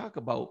 and you talk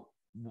about,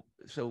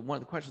 so one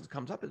of the questions that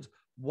comes up is,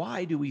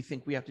 why do we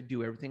think we have to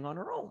do everything on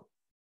our own?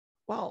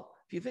 Well,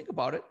 if you think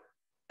about it,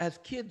 as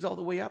kids all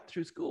the way up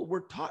through school,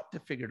 we're taught to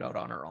figure it out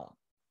on our own.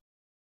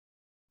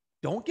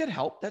 Don't get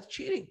help. That's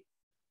cheating.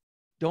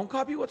 Don't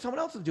copy what someone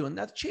else is doing.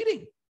 That's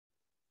cheating.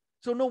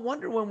 So no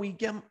wonder when we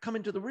come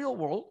into the real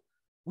world,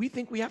 we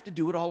think we have to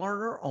do it all on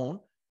our own,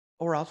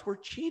 or else we're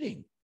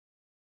cheating.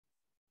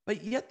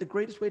 But yet the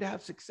greatest way to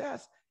have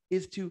success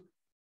is to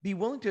be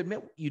willing to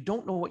admit you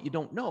don't know what you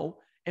don't know,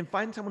 and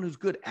find someone who's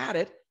good at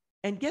it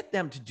and get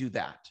them to do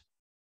that.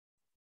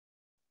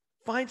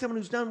 Find someone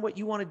who's done what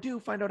you want to do,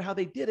 find out how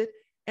they did it,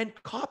 and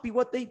copy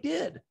what they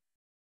did.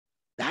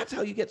 That's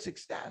how you get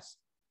success.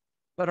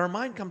 But our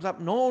mind comes up,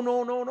 no,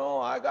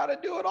 I got to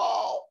do it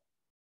all.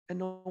 And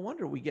no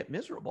wonder we get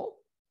miserable,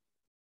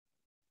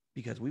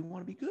 because we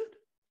want to be good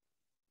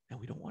and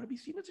we don't want to be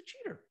seen as a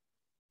cheater.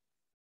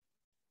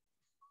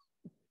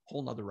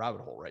 Whole nother rabbit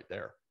hole right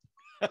there.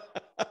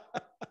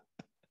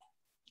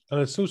 And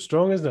it's so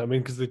strong, isn't it? I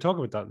mean, because they talk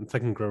about that in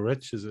Think and Grow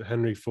Rich. Is it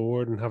Henry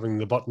Ford and having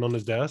the button on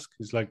his desk?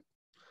 He's like,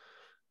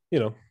 you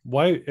know,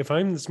 why, if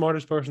I'm the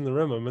smartest person in the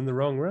room, I'm in the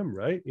wrong room,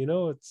 right? You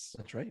know,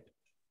 that's right.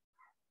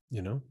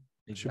 You know,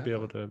 you should be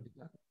able to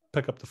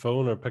pick up the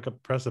phone or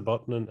press a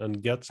button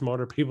and get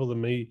smarter people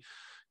than me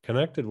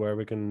connected, where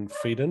we can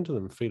feed into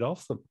them, feed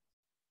off them.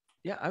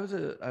 Yeah, I was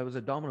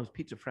a Domino's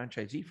Pizza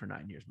franchisee for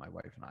 9 years, my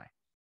wife and I.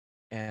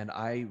 And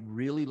I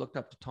really looked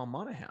up to Tom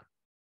Monahan,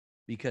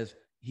 because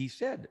he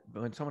said,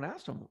 when someone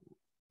asked him,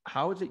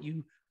 how is it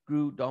you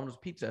grew Domino's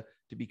Pizza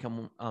to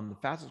become the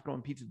fastest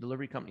growing pizza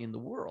delivery company in the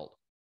world?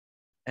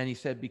 And he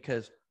said,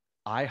 because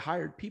I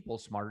hired people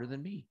smarter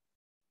than me.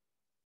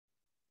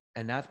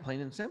 And that's plain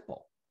and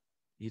simple.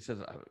 He says,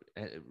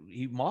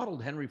 he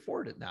modeled Henry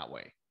Ford in that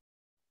way.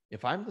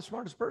 If I'm the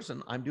smartest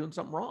person, I'm doing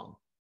something wrong.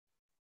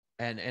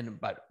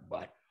 But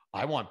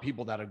I want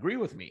people that agree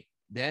with me.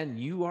 Then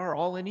you are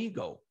all in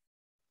ego.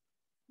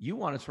 You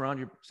want to surround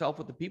yourself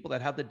with the people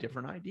that have the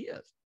different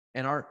ideas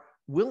and are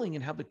willing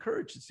and have the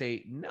courage to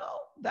say, no,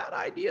 that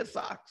idea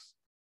sucks.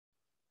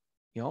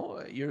 You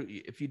know,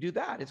 if you do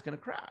that, it's going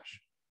to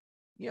crash.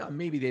 Yeah,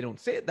 maybe they don't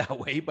say it that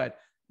way, but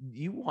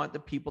you want the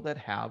people that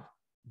have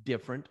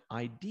different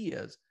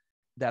ideas,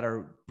 that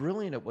are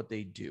brilliant at what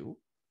they do.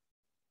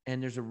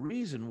 And there's a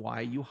reason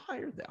why you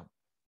hire them.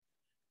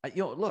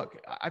 You know, look,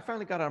 I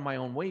finally got out of my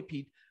own way,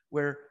 Pete,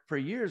 where for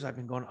years I've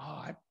been going,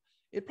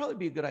 it'd probably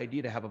be a good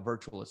idea to have a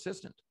virtual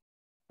assistant.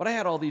 But I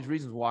had all these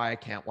reasons why I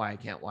can't.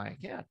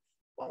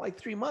 Well, like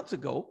 3 months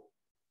ago,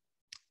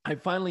 I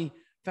finally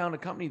found a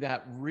company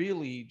that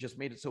really just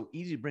made it so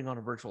easy to bring on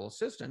a virtual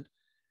assistant.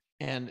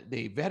 And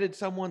they vetted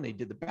someone, they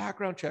did the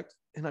background checks,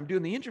 and I'm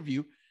doing the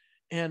interview.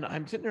 And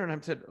I'm sitting there and I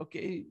said,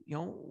 okay, you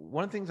know,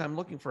 one of the things I'm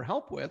looking for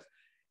help with,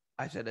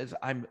 I said, is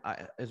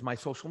my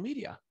social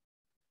media.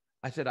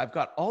 I said, I've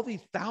got all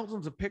these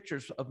thousands of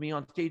pictures of me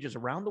on stages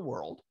around the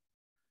world.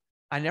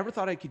 I never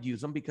thought I could use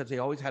them because they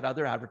always had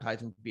other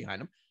advertising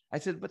behind them. I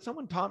said, but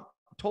someone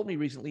told me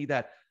recently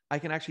that I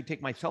can actually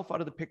take myself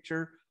out of the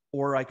picture.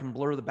 or I can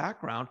blur the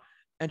background.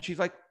 And she's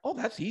like, oh,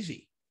 that's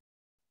easy.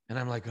 And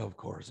I'm like, of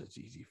course it's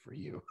easy for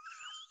you.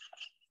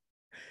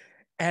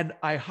 And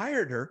I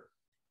hired her,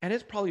 and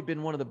it's probably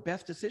been one of the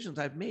best decisions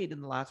I've made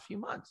in the last few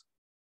months,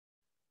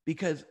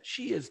 because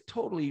she is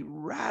totally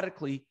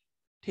radically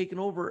taken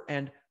over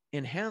and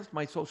enhanced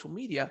my social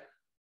media.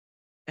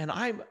 And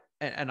I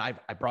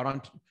brought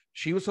on,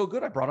 she was so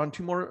good, I brought on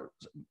 2 more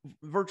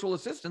virtual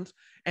assistants,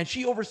 and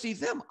she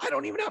oversees them. I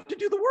don't even have to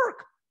do the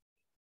work.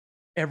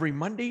 Every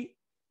Monday,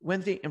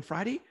 Wednesday, and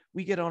Friday,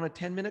 we get on a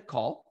 10-minute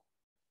call,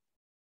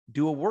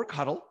 do a work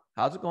huddle.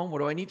 How's it going? What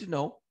do I need to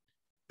know?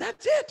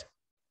 That's it.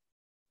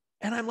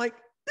 And I'm like,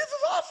 this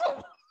is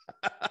awesome.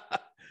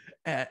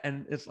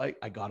 And it's like,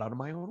 I got out of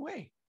my own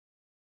way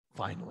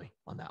finally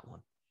on that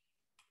one.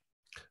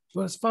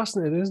 Well, it's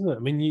fascinating, isn't it? I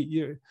mean,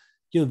 you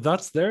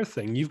that's their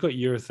thing. You've got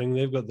your thing.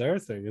 They've got their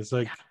thing. It's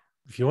like,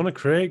 if you want to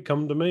create,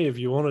 come to me. If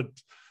you want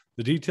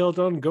the detail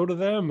done, go to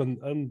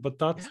them. But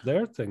that's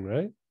their thing,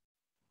 right?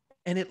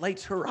 And it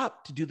lights her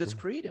up to do this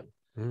creative.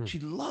 She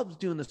loves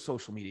doing the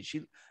social media.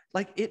 She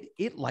like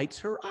it lights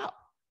her up.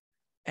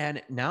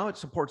 And now it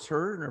supports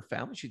her and her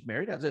family. She's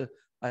married, has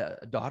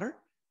a daughter,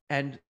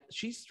 and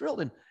she's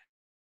thrilled.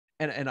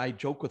 And I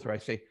joke with her. I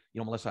say,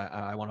 Melissa,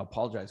 I want to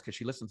apologize, because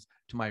she listens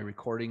to my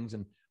recordings,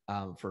 and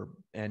for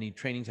any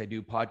trainings I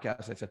do,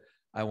 podcasts. I said,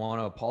 I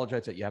want to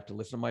apologize that you have to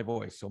listen to my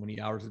voice so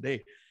many hours a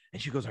day.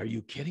 And she goes, are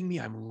you kidding me?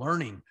 I'm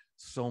learning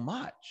so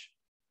much.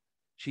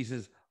 She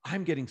says,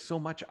 I'm getting so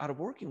much out of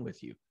working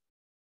with you.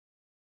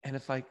 And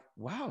it's like,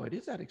 wow, it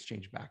is that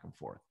exchange back and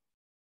forth.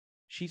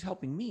 She's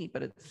helping me,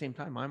 but at the same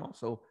time, I'm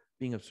also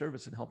being of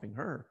service and helping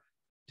her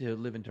to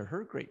live into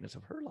her greatness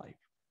of her life.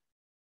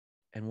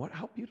 And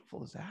how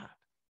beautiful is that?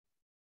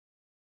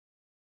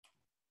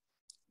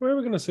 Where are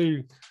we going to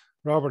see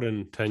Robert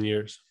in 10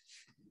 years?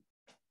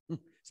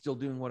 Still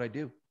doing what I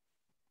do.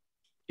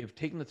 If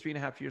taking the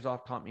 3.5 years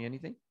off taught me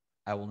anything,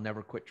 I will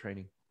never quit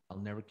training. I'll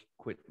never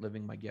quit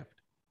living my gift.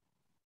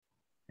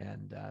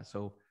 And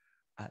so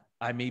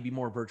I may be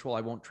more virtual.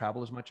 I won't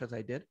travel as much as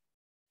I did.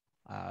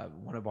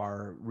 One of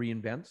our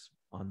reinvents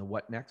on the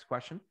what next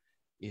question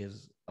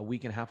is, a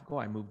week and a half ago,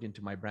 I moved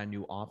into my brand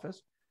new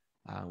office.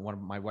 One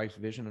of my wife's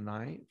vision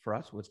for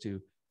us was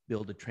to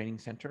build a training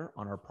center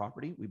on our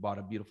property. We bought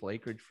a beautiful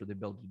acreage for the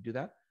ability to do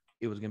that.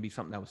 It was going to be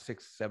something that was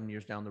 6-7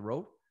 years down the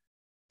road.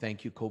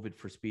 Thank you, COVID,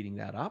 for speeding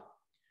that up.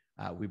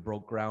 We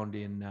broke ground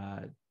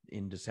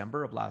in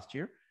December of last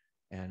year.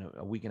 And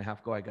a week and a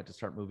half ago, I got to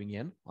start moving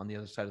in. On the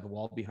other side of the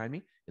wall behind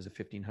me is a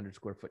 1,500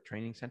 square foot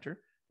training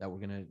center that we're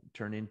going to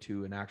turn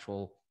into an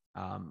actual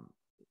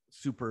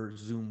super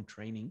Zoom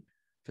training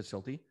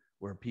facility,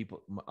 where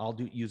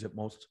use it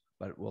most,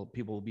 but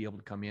people will be able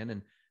to come in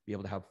and be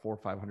able to have 400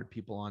 or 500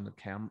 people on the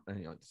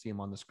see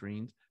them on the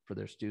screens for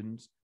their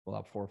students. We'll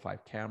have 4 or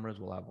 5 cameras.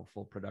 We'll have a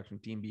full production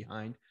team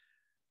behind.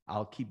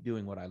 I'll keep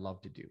doing what I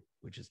love to do,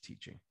 which is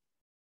teaching.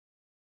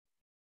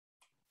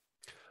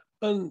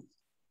 And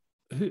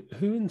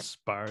who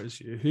inspires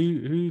you?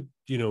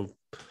 Who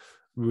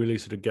really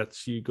sort of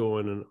gets you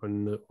going,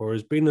 or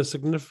has been a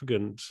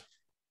significant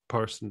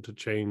person to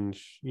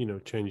change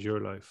your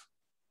life?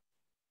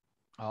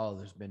 Oh,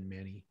 there's been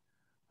many.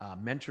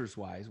 Mentors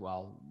wise,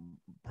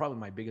 probably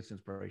my biggest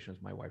inspiration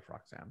is my wife,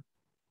 Roxanne,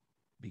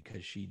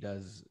 because she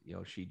does,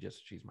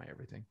 she's my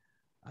everything.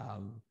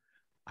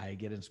 I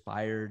get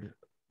inspired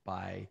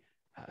by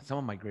some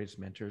of my greatest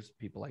mentors,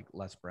 people like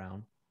Les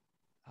Brown,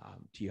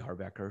 T.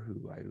 Harbecker,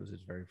 who I was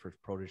his very first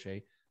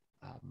protege,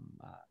 a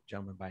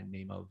gentleman by the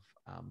name of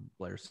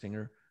Blair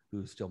Singer,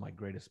 who's still my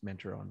greatest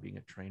mentor on being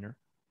a trainer.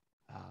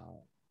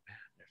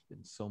 There's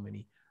been so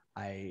many.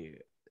 I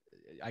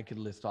could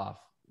list off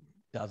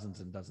dozens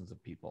and dozens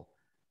of people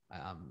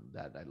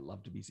that I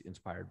love to be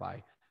inspired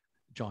by.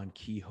 John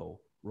Kehoe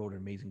wrote an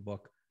amazing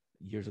book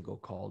years ago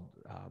called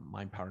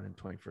Mind Power in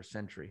the 21st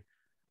Century.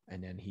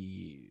 And then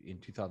he, in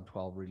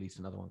 2012, released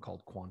another one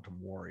called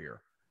Quantum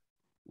Warrior,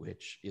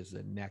 which is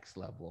the next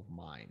level of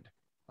mind.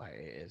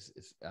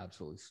 It's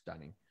absolutely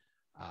stunning.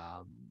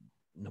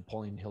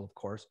 Napoleon Hill, of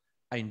course.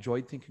 I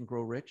enjoyed Think and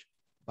Grow Rich,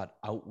 but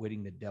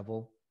Outwitting the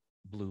Devil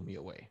blew me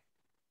away.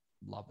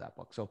 Love that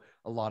book. So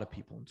a lot of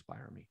people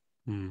inspire me.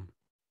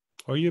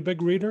 Are you a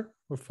big reader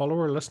or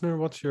follower, listener?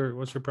 What's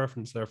your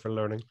preference there for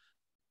learning?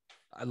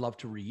 I love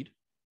to read.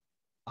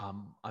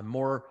 I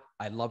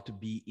love to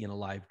be in a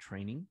live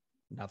training.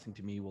 Nothing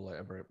to me will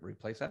ever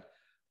replace that,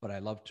 but I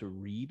love to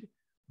read,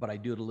 but I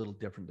do it a little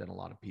different than a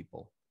lot of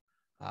people.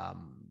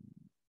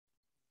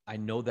 I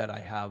know that I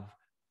have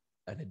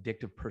an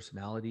addictive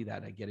personality,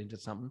 that I get into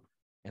something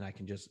and I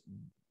can just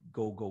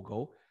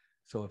go.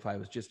 So if I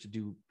was just to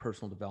do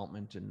personal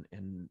development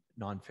and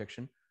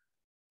nonfiction,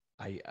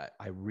 I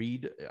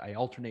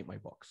alternate my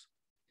books.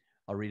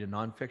 I'll read a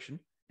nonfiction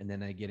and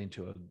then I get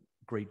into a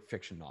great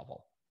fiction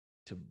novel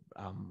to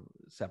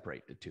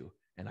separate the two,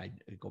 and I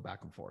go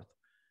back and forth.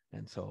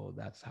 And so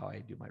that's how I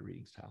do my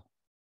reading style.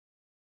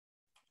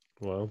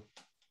 Wow.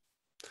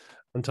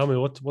 And tell me,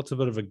 what's a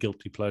bit of a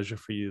guilty pleasure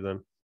for you then?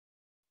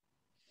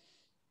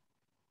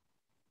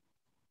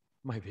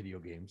 My video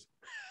games.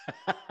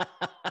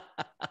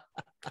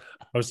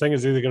 I was thinking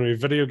it's either going to be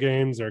video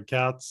games or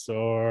cats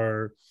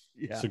or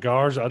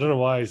cigars. I don't know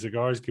why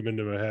cigars came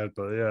into my head,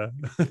 but yeah.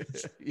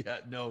 Yeah,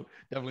 no,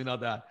 definitely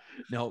not that.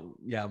 No,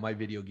 yeah, my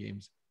video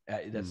games.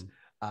 That's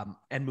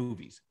and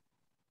movies.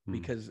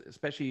 Because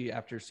especially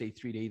after, say,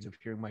 3 days of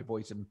hearing my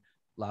voice in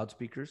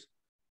loudspeakers,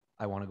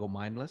 I want to go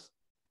mindless.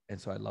 And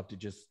so I love to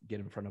just get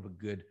in front of a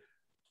good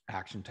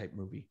action type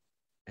movie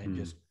and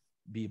just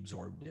be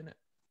absorbed in it.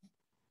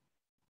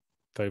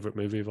 Favorite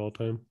movie of all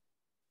time?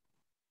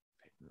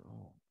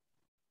 Oh,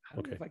 I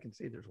don't know if I can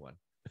say there's one.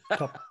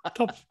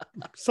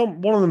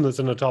 One of them that's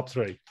in the top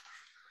 3.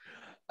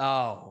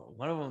 Oh,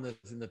 one of them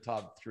that's in the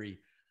top 3.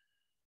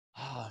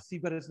 See,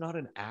 but it's not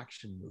an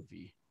action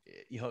movie.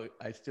 You know,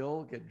 I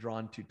still get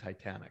drawn to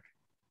Titanic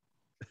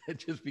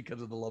just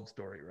because of the love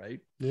story, right?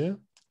 Yeah.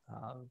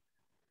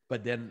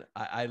 But then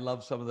I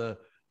love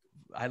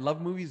I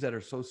love movies that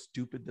are so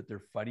stupid that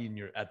they're funny, and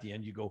you're at the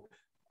end, you go,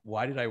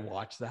 why did I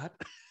watch that?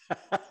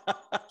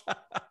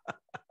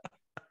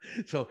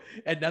 So,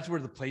 and that's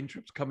where the plane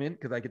trips come in,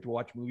 because I get to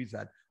watch movies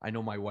that I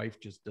know my wife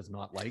just does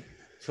not like.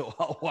 So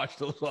I'll watch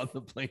those on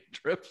the plane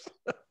trips.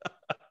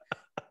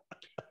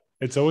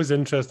 It's always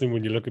interesting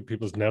when you look at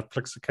people's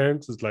Netflix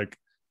accounts. It's like,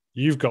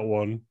 you've got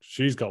one,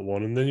 she's got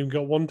one, and then you've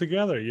got one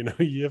together. You know,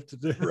 you have to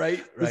do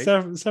right.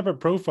 Separate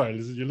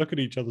profiles. You look at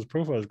each other's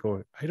profiles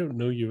going, I don't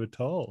know you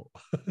at all.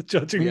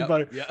 Judging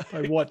by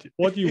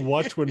what you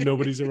watch when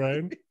nobody's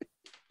around.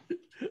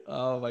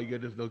 Oh my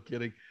goodness, no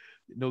kidding.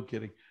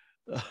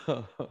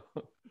 Oh,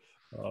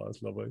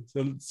 that's lovely.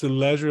 So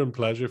leisure and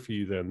pleasure for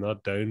you then,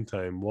 not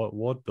downtime.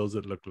 What does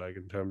it look like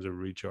in terms of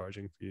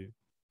recharging for you?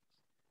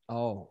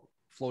 Oh,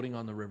 floating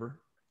on the river,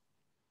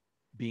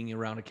 being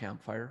around a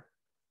campfire,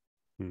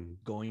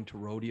 going to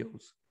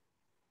rodeos,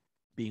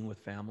 being with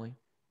family,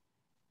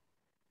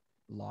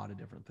 a lot of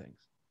different things,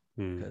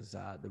 because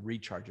the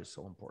recharge is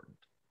so important.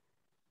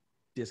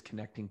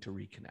 Disconnecting to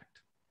reconnect.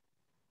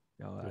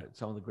 You know,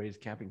 some of the greatest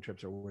camping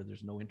trips are where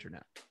there's no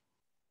internet.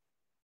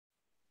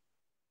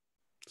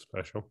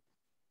 Special.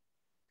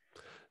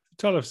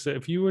 Tell us,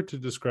 if you were to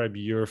describe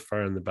your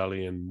fire in the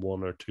belly in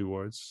 1 or 2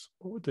 words,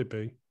 what would they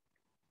be?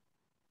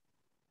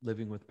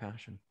 Living with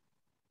passion.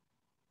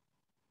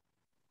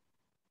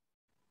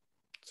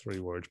 3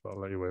 words, but I'll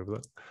let you away with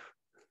it.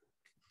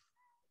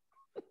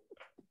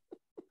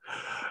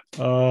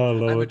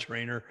 Oh, I'm a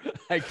trainer.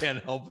 I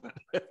can't help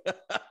it.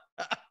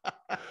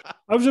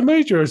 I was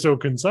amazed you're so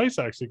concise,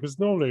 actually, because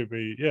normally it'd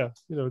be,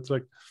 it's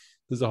like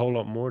there's a whole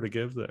lot more to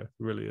give there. It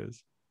really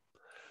is.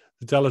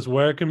 So tell us,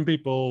 where can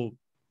people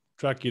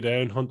track you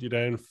down, hunt you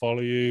down,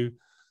 follow you,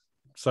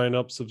 sign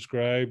up,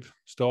 subscribe,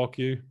 stalk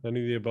you,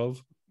 any of the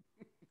above?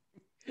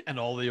 And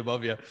all the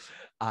above, yeah.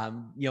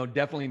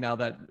 Definitely now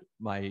that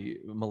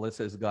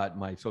Melissa's got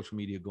my social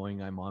media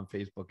going, I'm on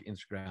Facebook,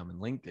 Instagram, and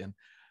LinkedIn.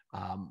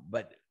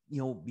 But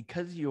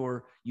because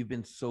you've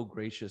been so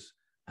gracious,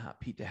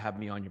 Pete, to have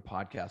me on your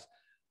podcast,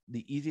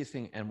 the easiest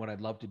thing, and what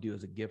I'd love to do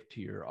as a gift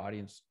to your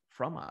audience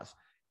from us,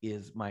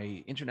 is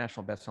my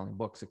international best-selling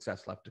book,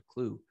 Success Left a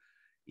Clue.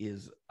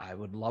 I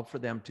would love for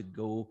them to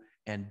go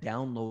and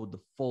download the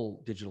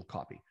full digital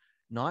copy,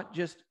 not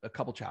just a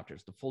couple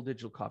chapters. The full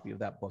digital copy of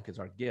that book is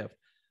our gift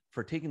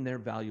for taking their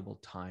valuable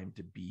time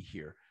to be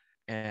here.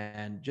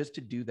 And just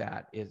to do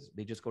that is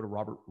they just go to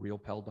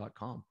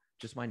robertriopel.com,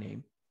 just my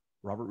name,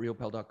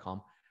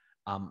 robertriopel.com.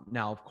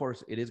 Now, of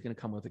course, it is going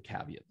to come with a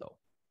caveat, though.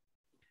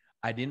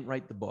 I didn't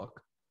write the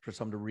book for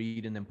someone to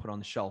read and then put on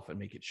the shelf and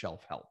make it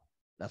shelf help.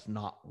 That's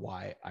not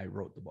why I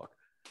wrote the book.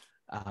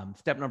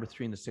 Step number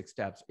 3 in the 6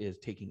 steps is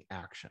taking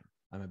action.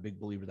 I'm a big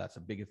believer that's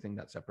a bigger thing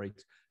that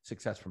separates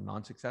success from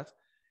non-success.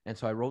 And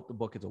so I wrote the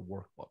book as a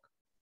workbook.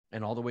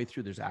 And all the way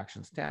through, there's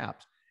action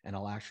steps. And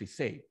I'll actually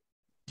say,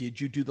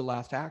 did you do the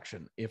last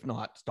action? If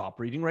not, stop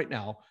reading right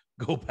now.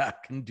 Go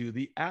back and do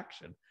the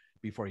action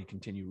before you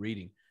continue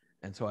reading.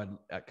 And so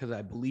because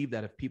I believe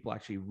that if people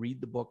actually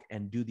read the book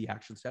and do the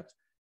action steps,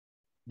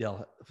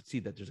 they'll see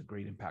that there's a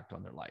great impact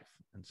on their life.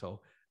 And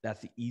so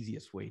that's the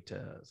easiest way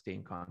to stay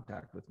in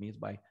contact with me, is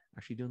by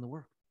actually doing the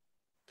work.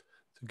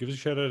 So give us a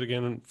shout out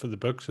again for the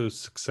book. So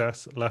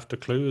Success Left a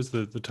Clue is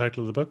the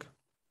title of the book.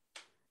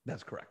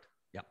 That's correct.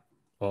 Yeah.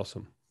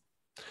 Awesome.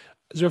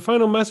 Is there a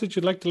final message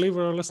you'd like to leave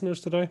with our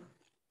listeners today?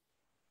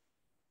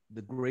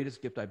 The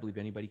greatest gift I believe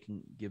anybody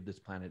can give this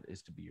planet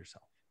is to be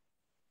yourself.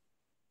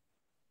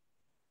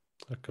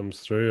 That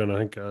comes through, and I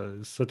think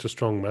it's such a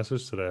strong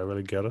message today. I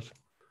really get it.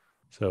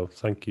 So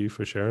thank you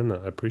for sharing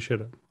that. I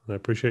appreciate it. And I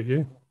appreciate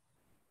you.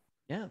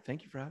 Yeah,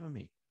 thank you for having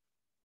me.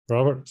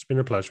 Robert, it's been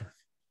a pleasure.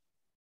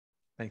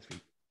 Thanks,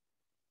 Pete.